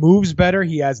 He moves better.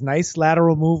 He has nice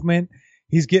lateral movement.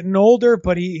 He's getting older,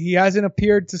 but he hasn't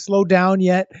appeared to slow down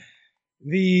yet.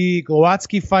 The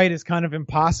Glowacki fight is kind of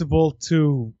impossible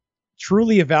to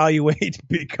truly evaluate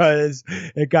because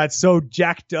it got so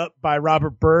jacked up by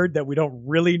Robert Byrd that we don't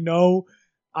really know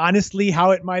honestly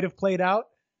how it might have played out.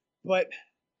 But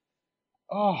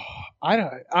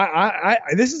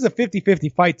this is a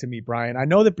 50-50 fight to me, Brian. I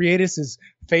know that Briedis is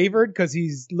favored because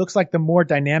he looks like the more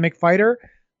dynamic fighter,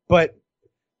 but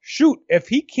shoot, if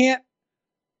he can't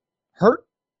hurt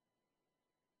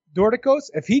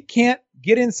Dorticos, if he can't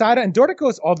get inside it, and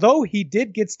Dorticos, although he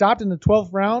did get stopped in the 12th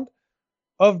round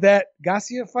of that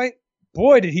Gassiev fight,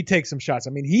 boy, did he take some shots.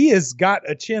 I mean, he has got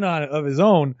a chin on it of his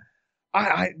own.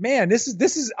 Man, this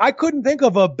is I couldn't think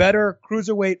of a better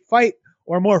cruiserweight fight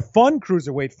or a more fun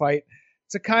cruiserweight fight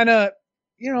to kind of,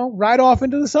 ride off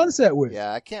into the sunset with.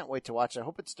 Yeah, I can't wait to watch it. I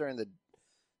hope it's during the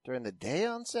day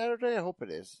on Saturday. I hope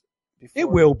it is. It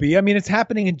will be. I mean, it's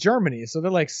happening in Germany, so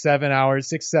they're like 7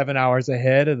 hours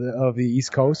ahead of the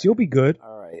East Coast. You'll be good.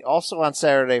 All right. Also on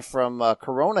Saturday from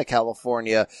Corona,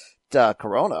 California.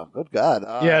 Corona. Good God.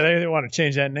 Yeah, they want to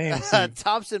change that name.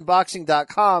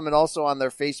 ThompsonBoxing.com and also on their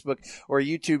Facebook or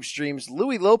YouTube streams,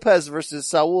 Louis Lopez versus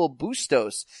Saul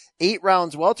Bustos. 8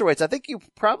 rounds welterweights. I think you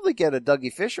probably get a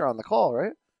Dougie Fisher on the call,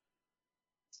 right?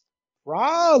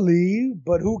 Probably,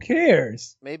 but who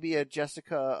cares? Maybe a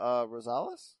Jessica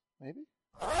Rosales? Maybe?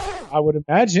 I would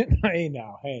imagine. Hey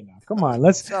now. Come on,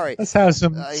 let's have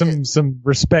some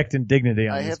respect and dignity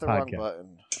on this podcast. I hit the wrong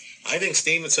button. I think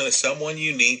Stevenson is someone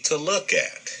you need to look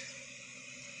at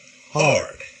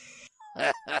hard.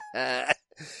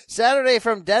 Saturday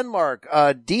from Denmark,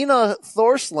 Dina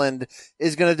Thorsland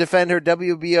is going to defend her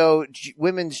WBO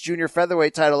women's junior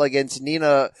featherweight title against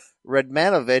Nina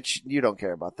Redmanovic. You don't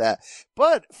care about that.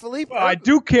 But Philippe... Well, I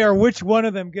do care which one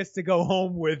of them gets to go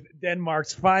home with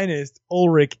Denmark's finest,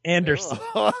 Ulrich Anderson.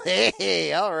 Oh,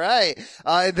 hey, all right.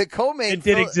 The co-main... It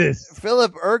did exist.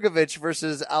 Filip Ergovic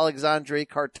versus Alexandre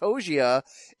Kartogia,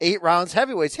 8 rounds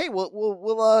heavyweights. Hey,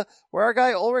 will our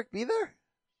guy Ulrich be there?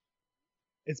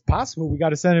 It's possible. We got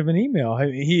to send him an email.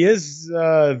 He is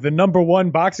the number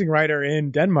 1 boxing writer in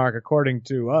Denmark, according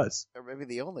to us. Or maybe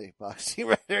the only boxing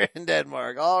writer in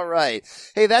Denmark. All right.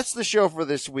 Hey, that's the show for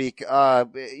this week.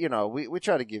 We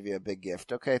try to give you a big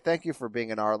gift. Okay. Thank you for being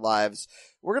in our lives.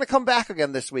 We're going to come back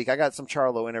again this week. I got some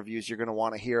Charlo interviews you're going to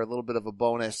want to hear, a little bit of a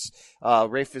bonus.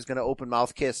 Rafe is going to open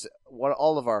mouth kiss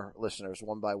all of our listeners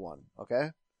one by one. Okay.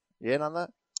 You in on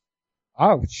that?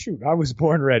 Oh, shoot. I was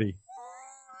born ready.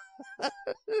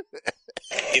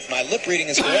 If my lip reading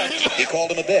is correct, he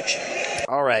called him a bitch.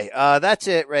 All right. That's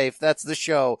it, Rafe. That's the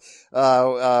show.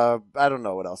 I don't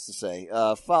know what else to say.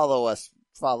 Follow us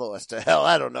to hell.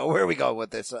 I don't know where we go with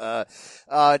this.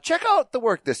 Check out the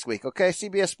work this week. Okay.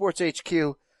 CBS Sports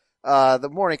HQ, the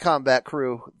Morning Combat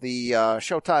Crew, the,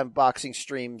 Showtime boxing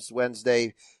streams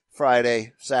Wednesday,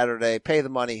 Friday, Saturday. Pay the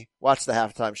money. Watch the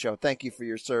halftime show. Thank you for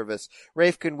your service.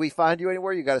 Rafe, can we find you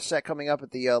anywhere? You got a set coming up at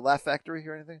the Laugh Factory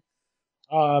or anything?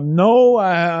 No,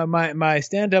 my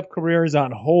stand-up career is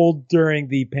on hold during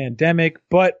the pandemic,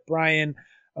 but Brian,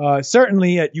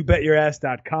 certainly at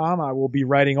youbetyourass.com, I will be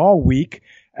writing all week,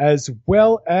 as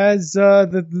well as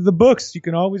the books. You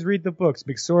can always read the books.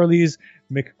 McSorley's,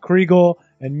 McCriegel,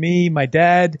 and me, my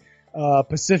dad,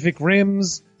 Pacific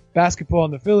Rims, Basketball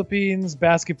in the Philippines,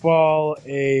 Basketball,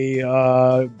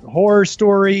 a horror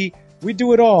story. We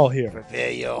do it all here. Prepare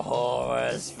your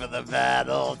horse for the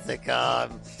battle to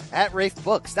come. At Rafe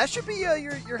Books. That should be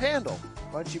your handle.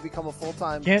 Why don't you become a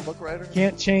full-time book writer?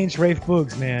 Can't change Rafe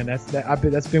Books, man.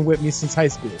 That's been with me since high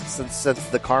school. Since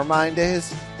the Carmine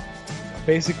days?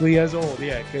 Basically as old,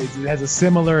 yeah. It has a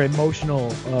similar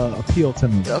emotional appeal to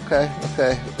me. Okay.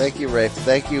 Thank you, Rafe.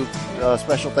 Thank you.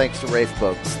 Special thanks to Rafe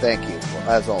Books. Thank you,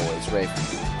 as always, Rafe.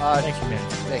 Thank you,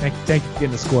 man. Thank you for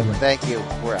getting the score. Thank you.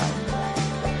 We're out.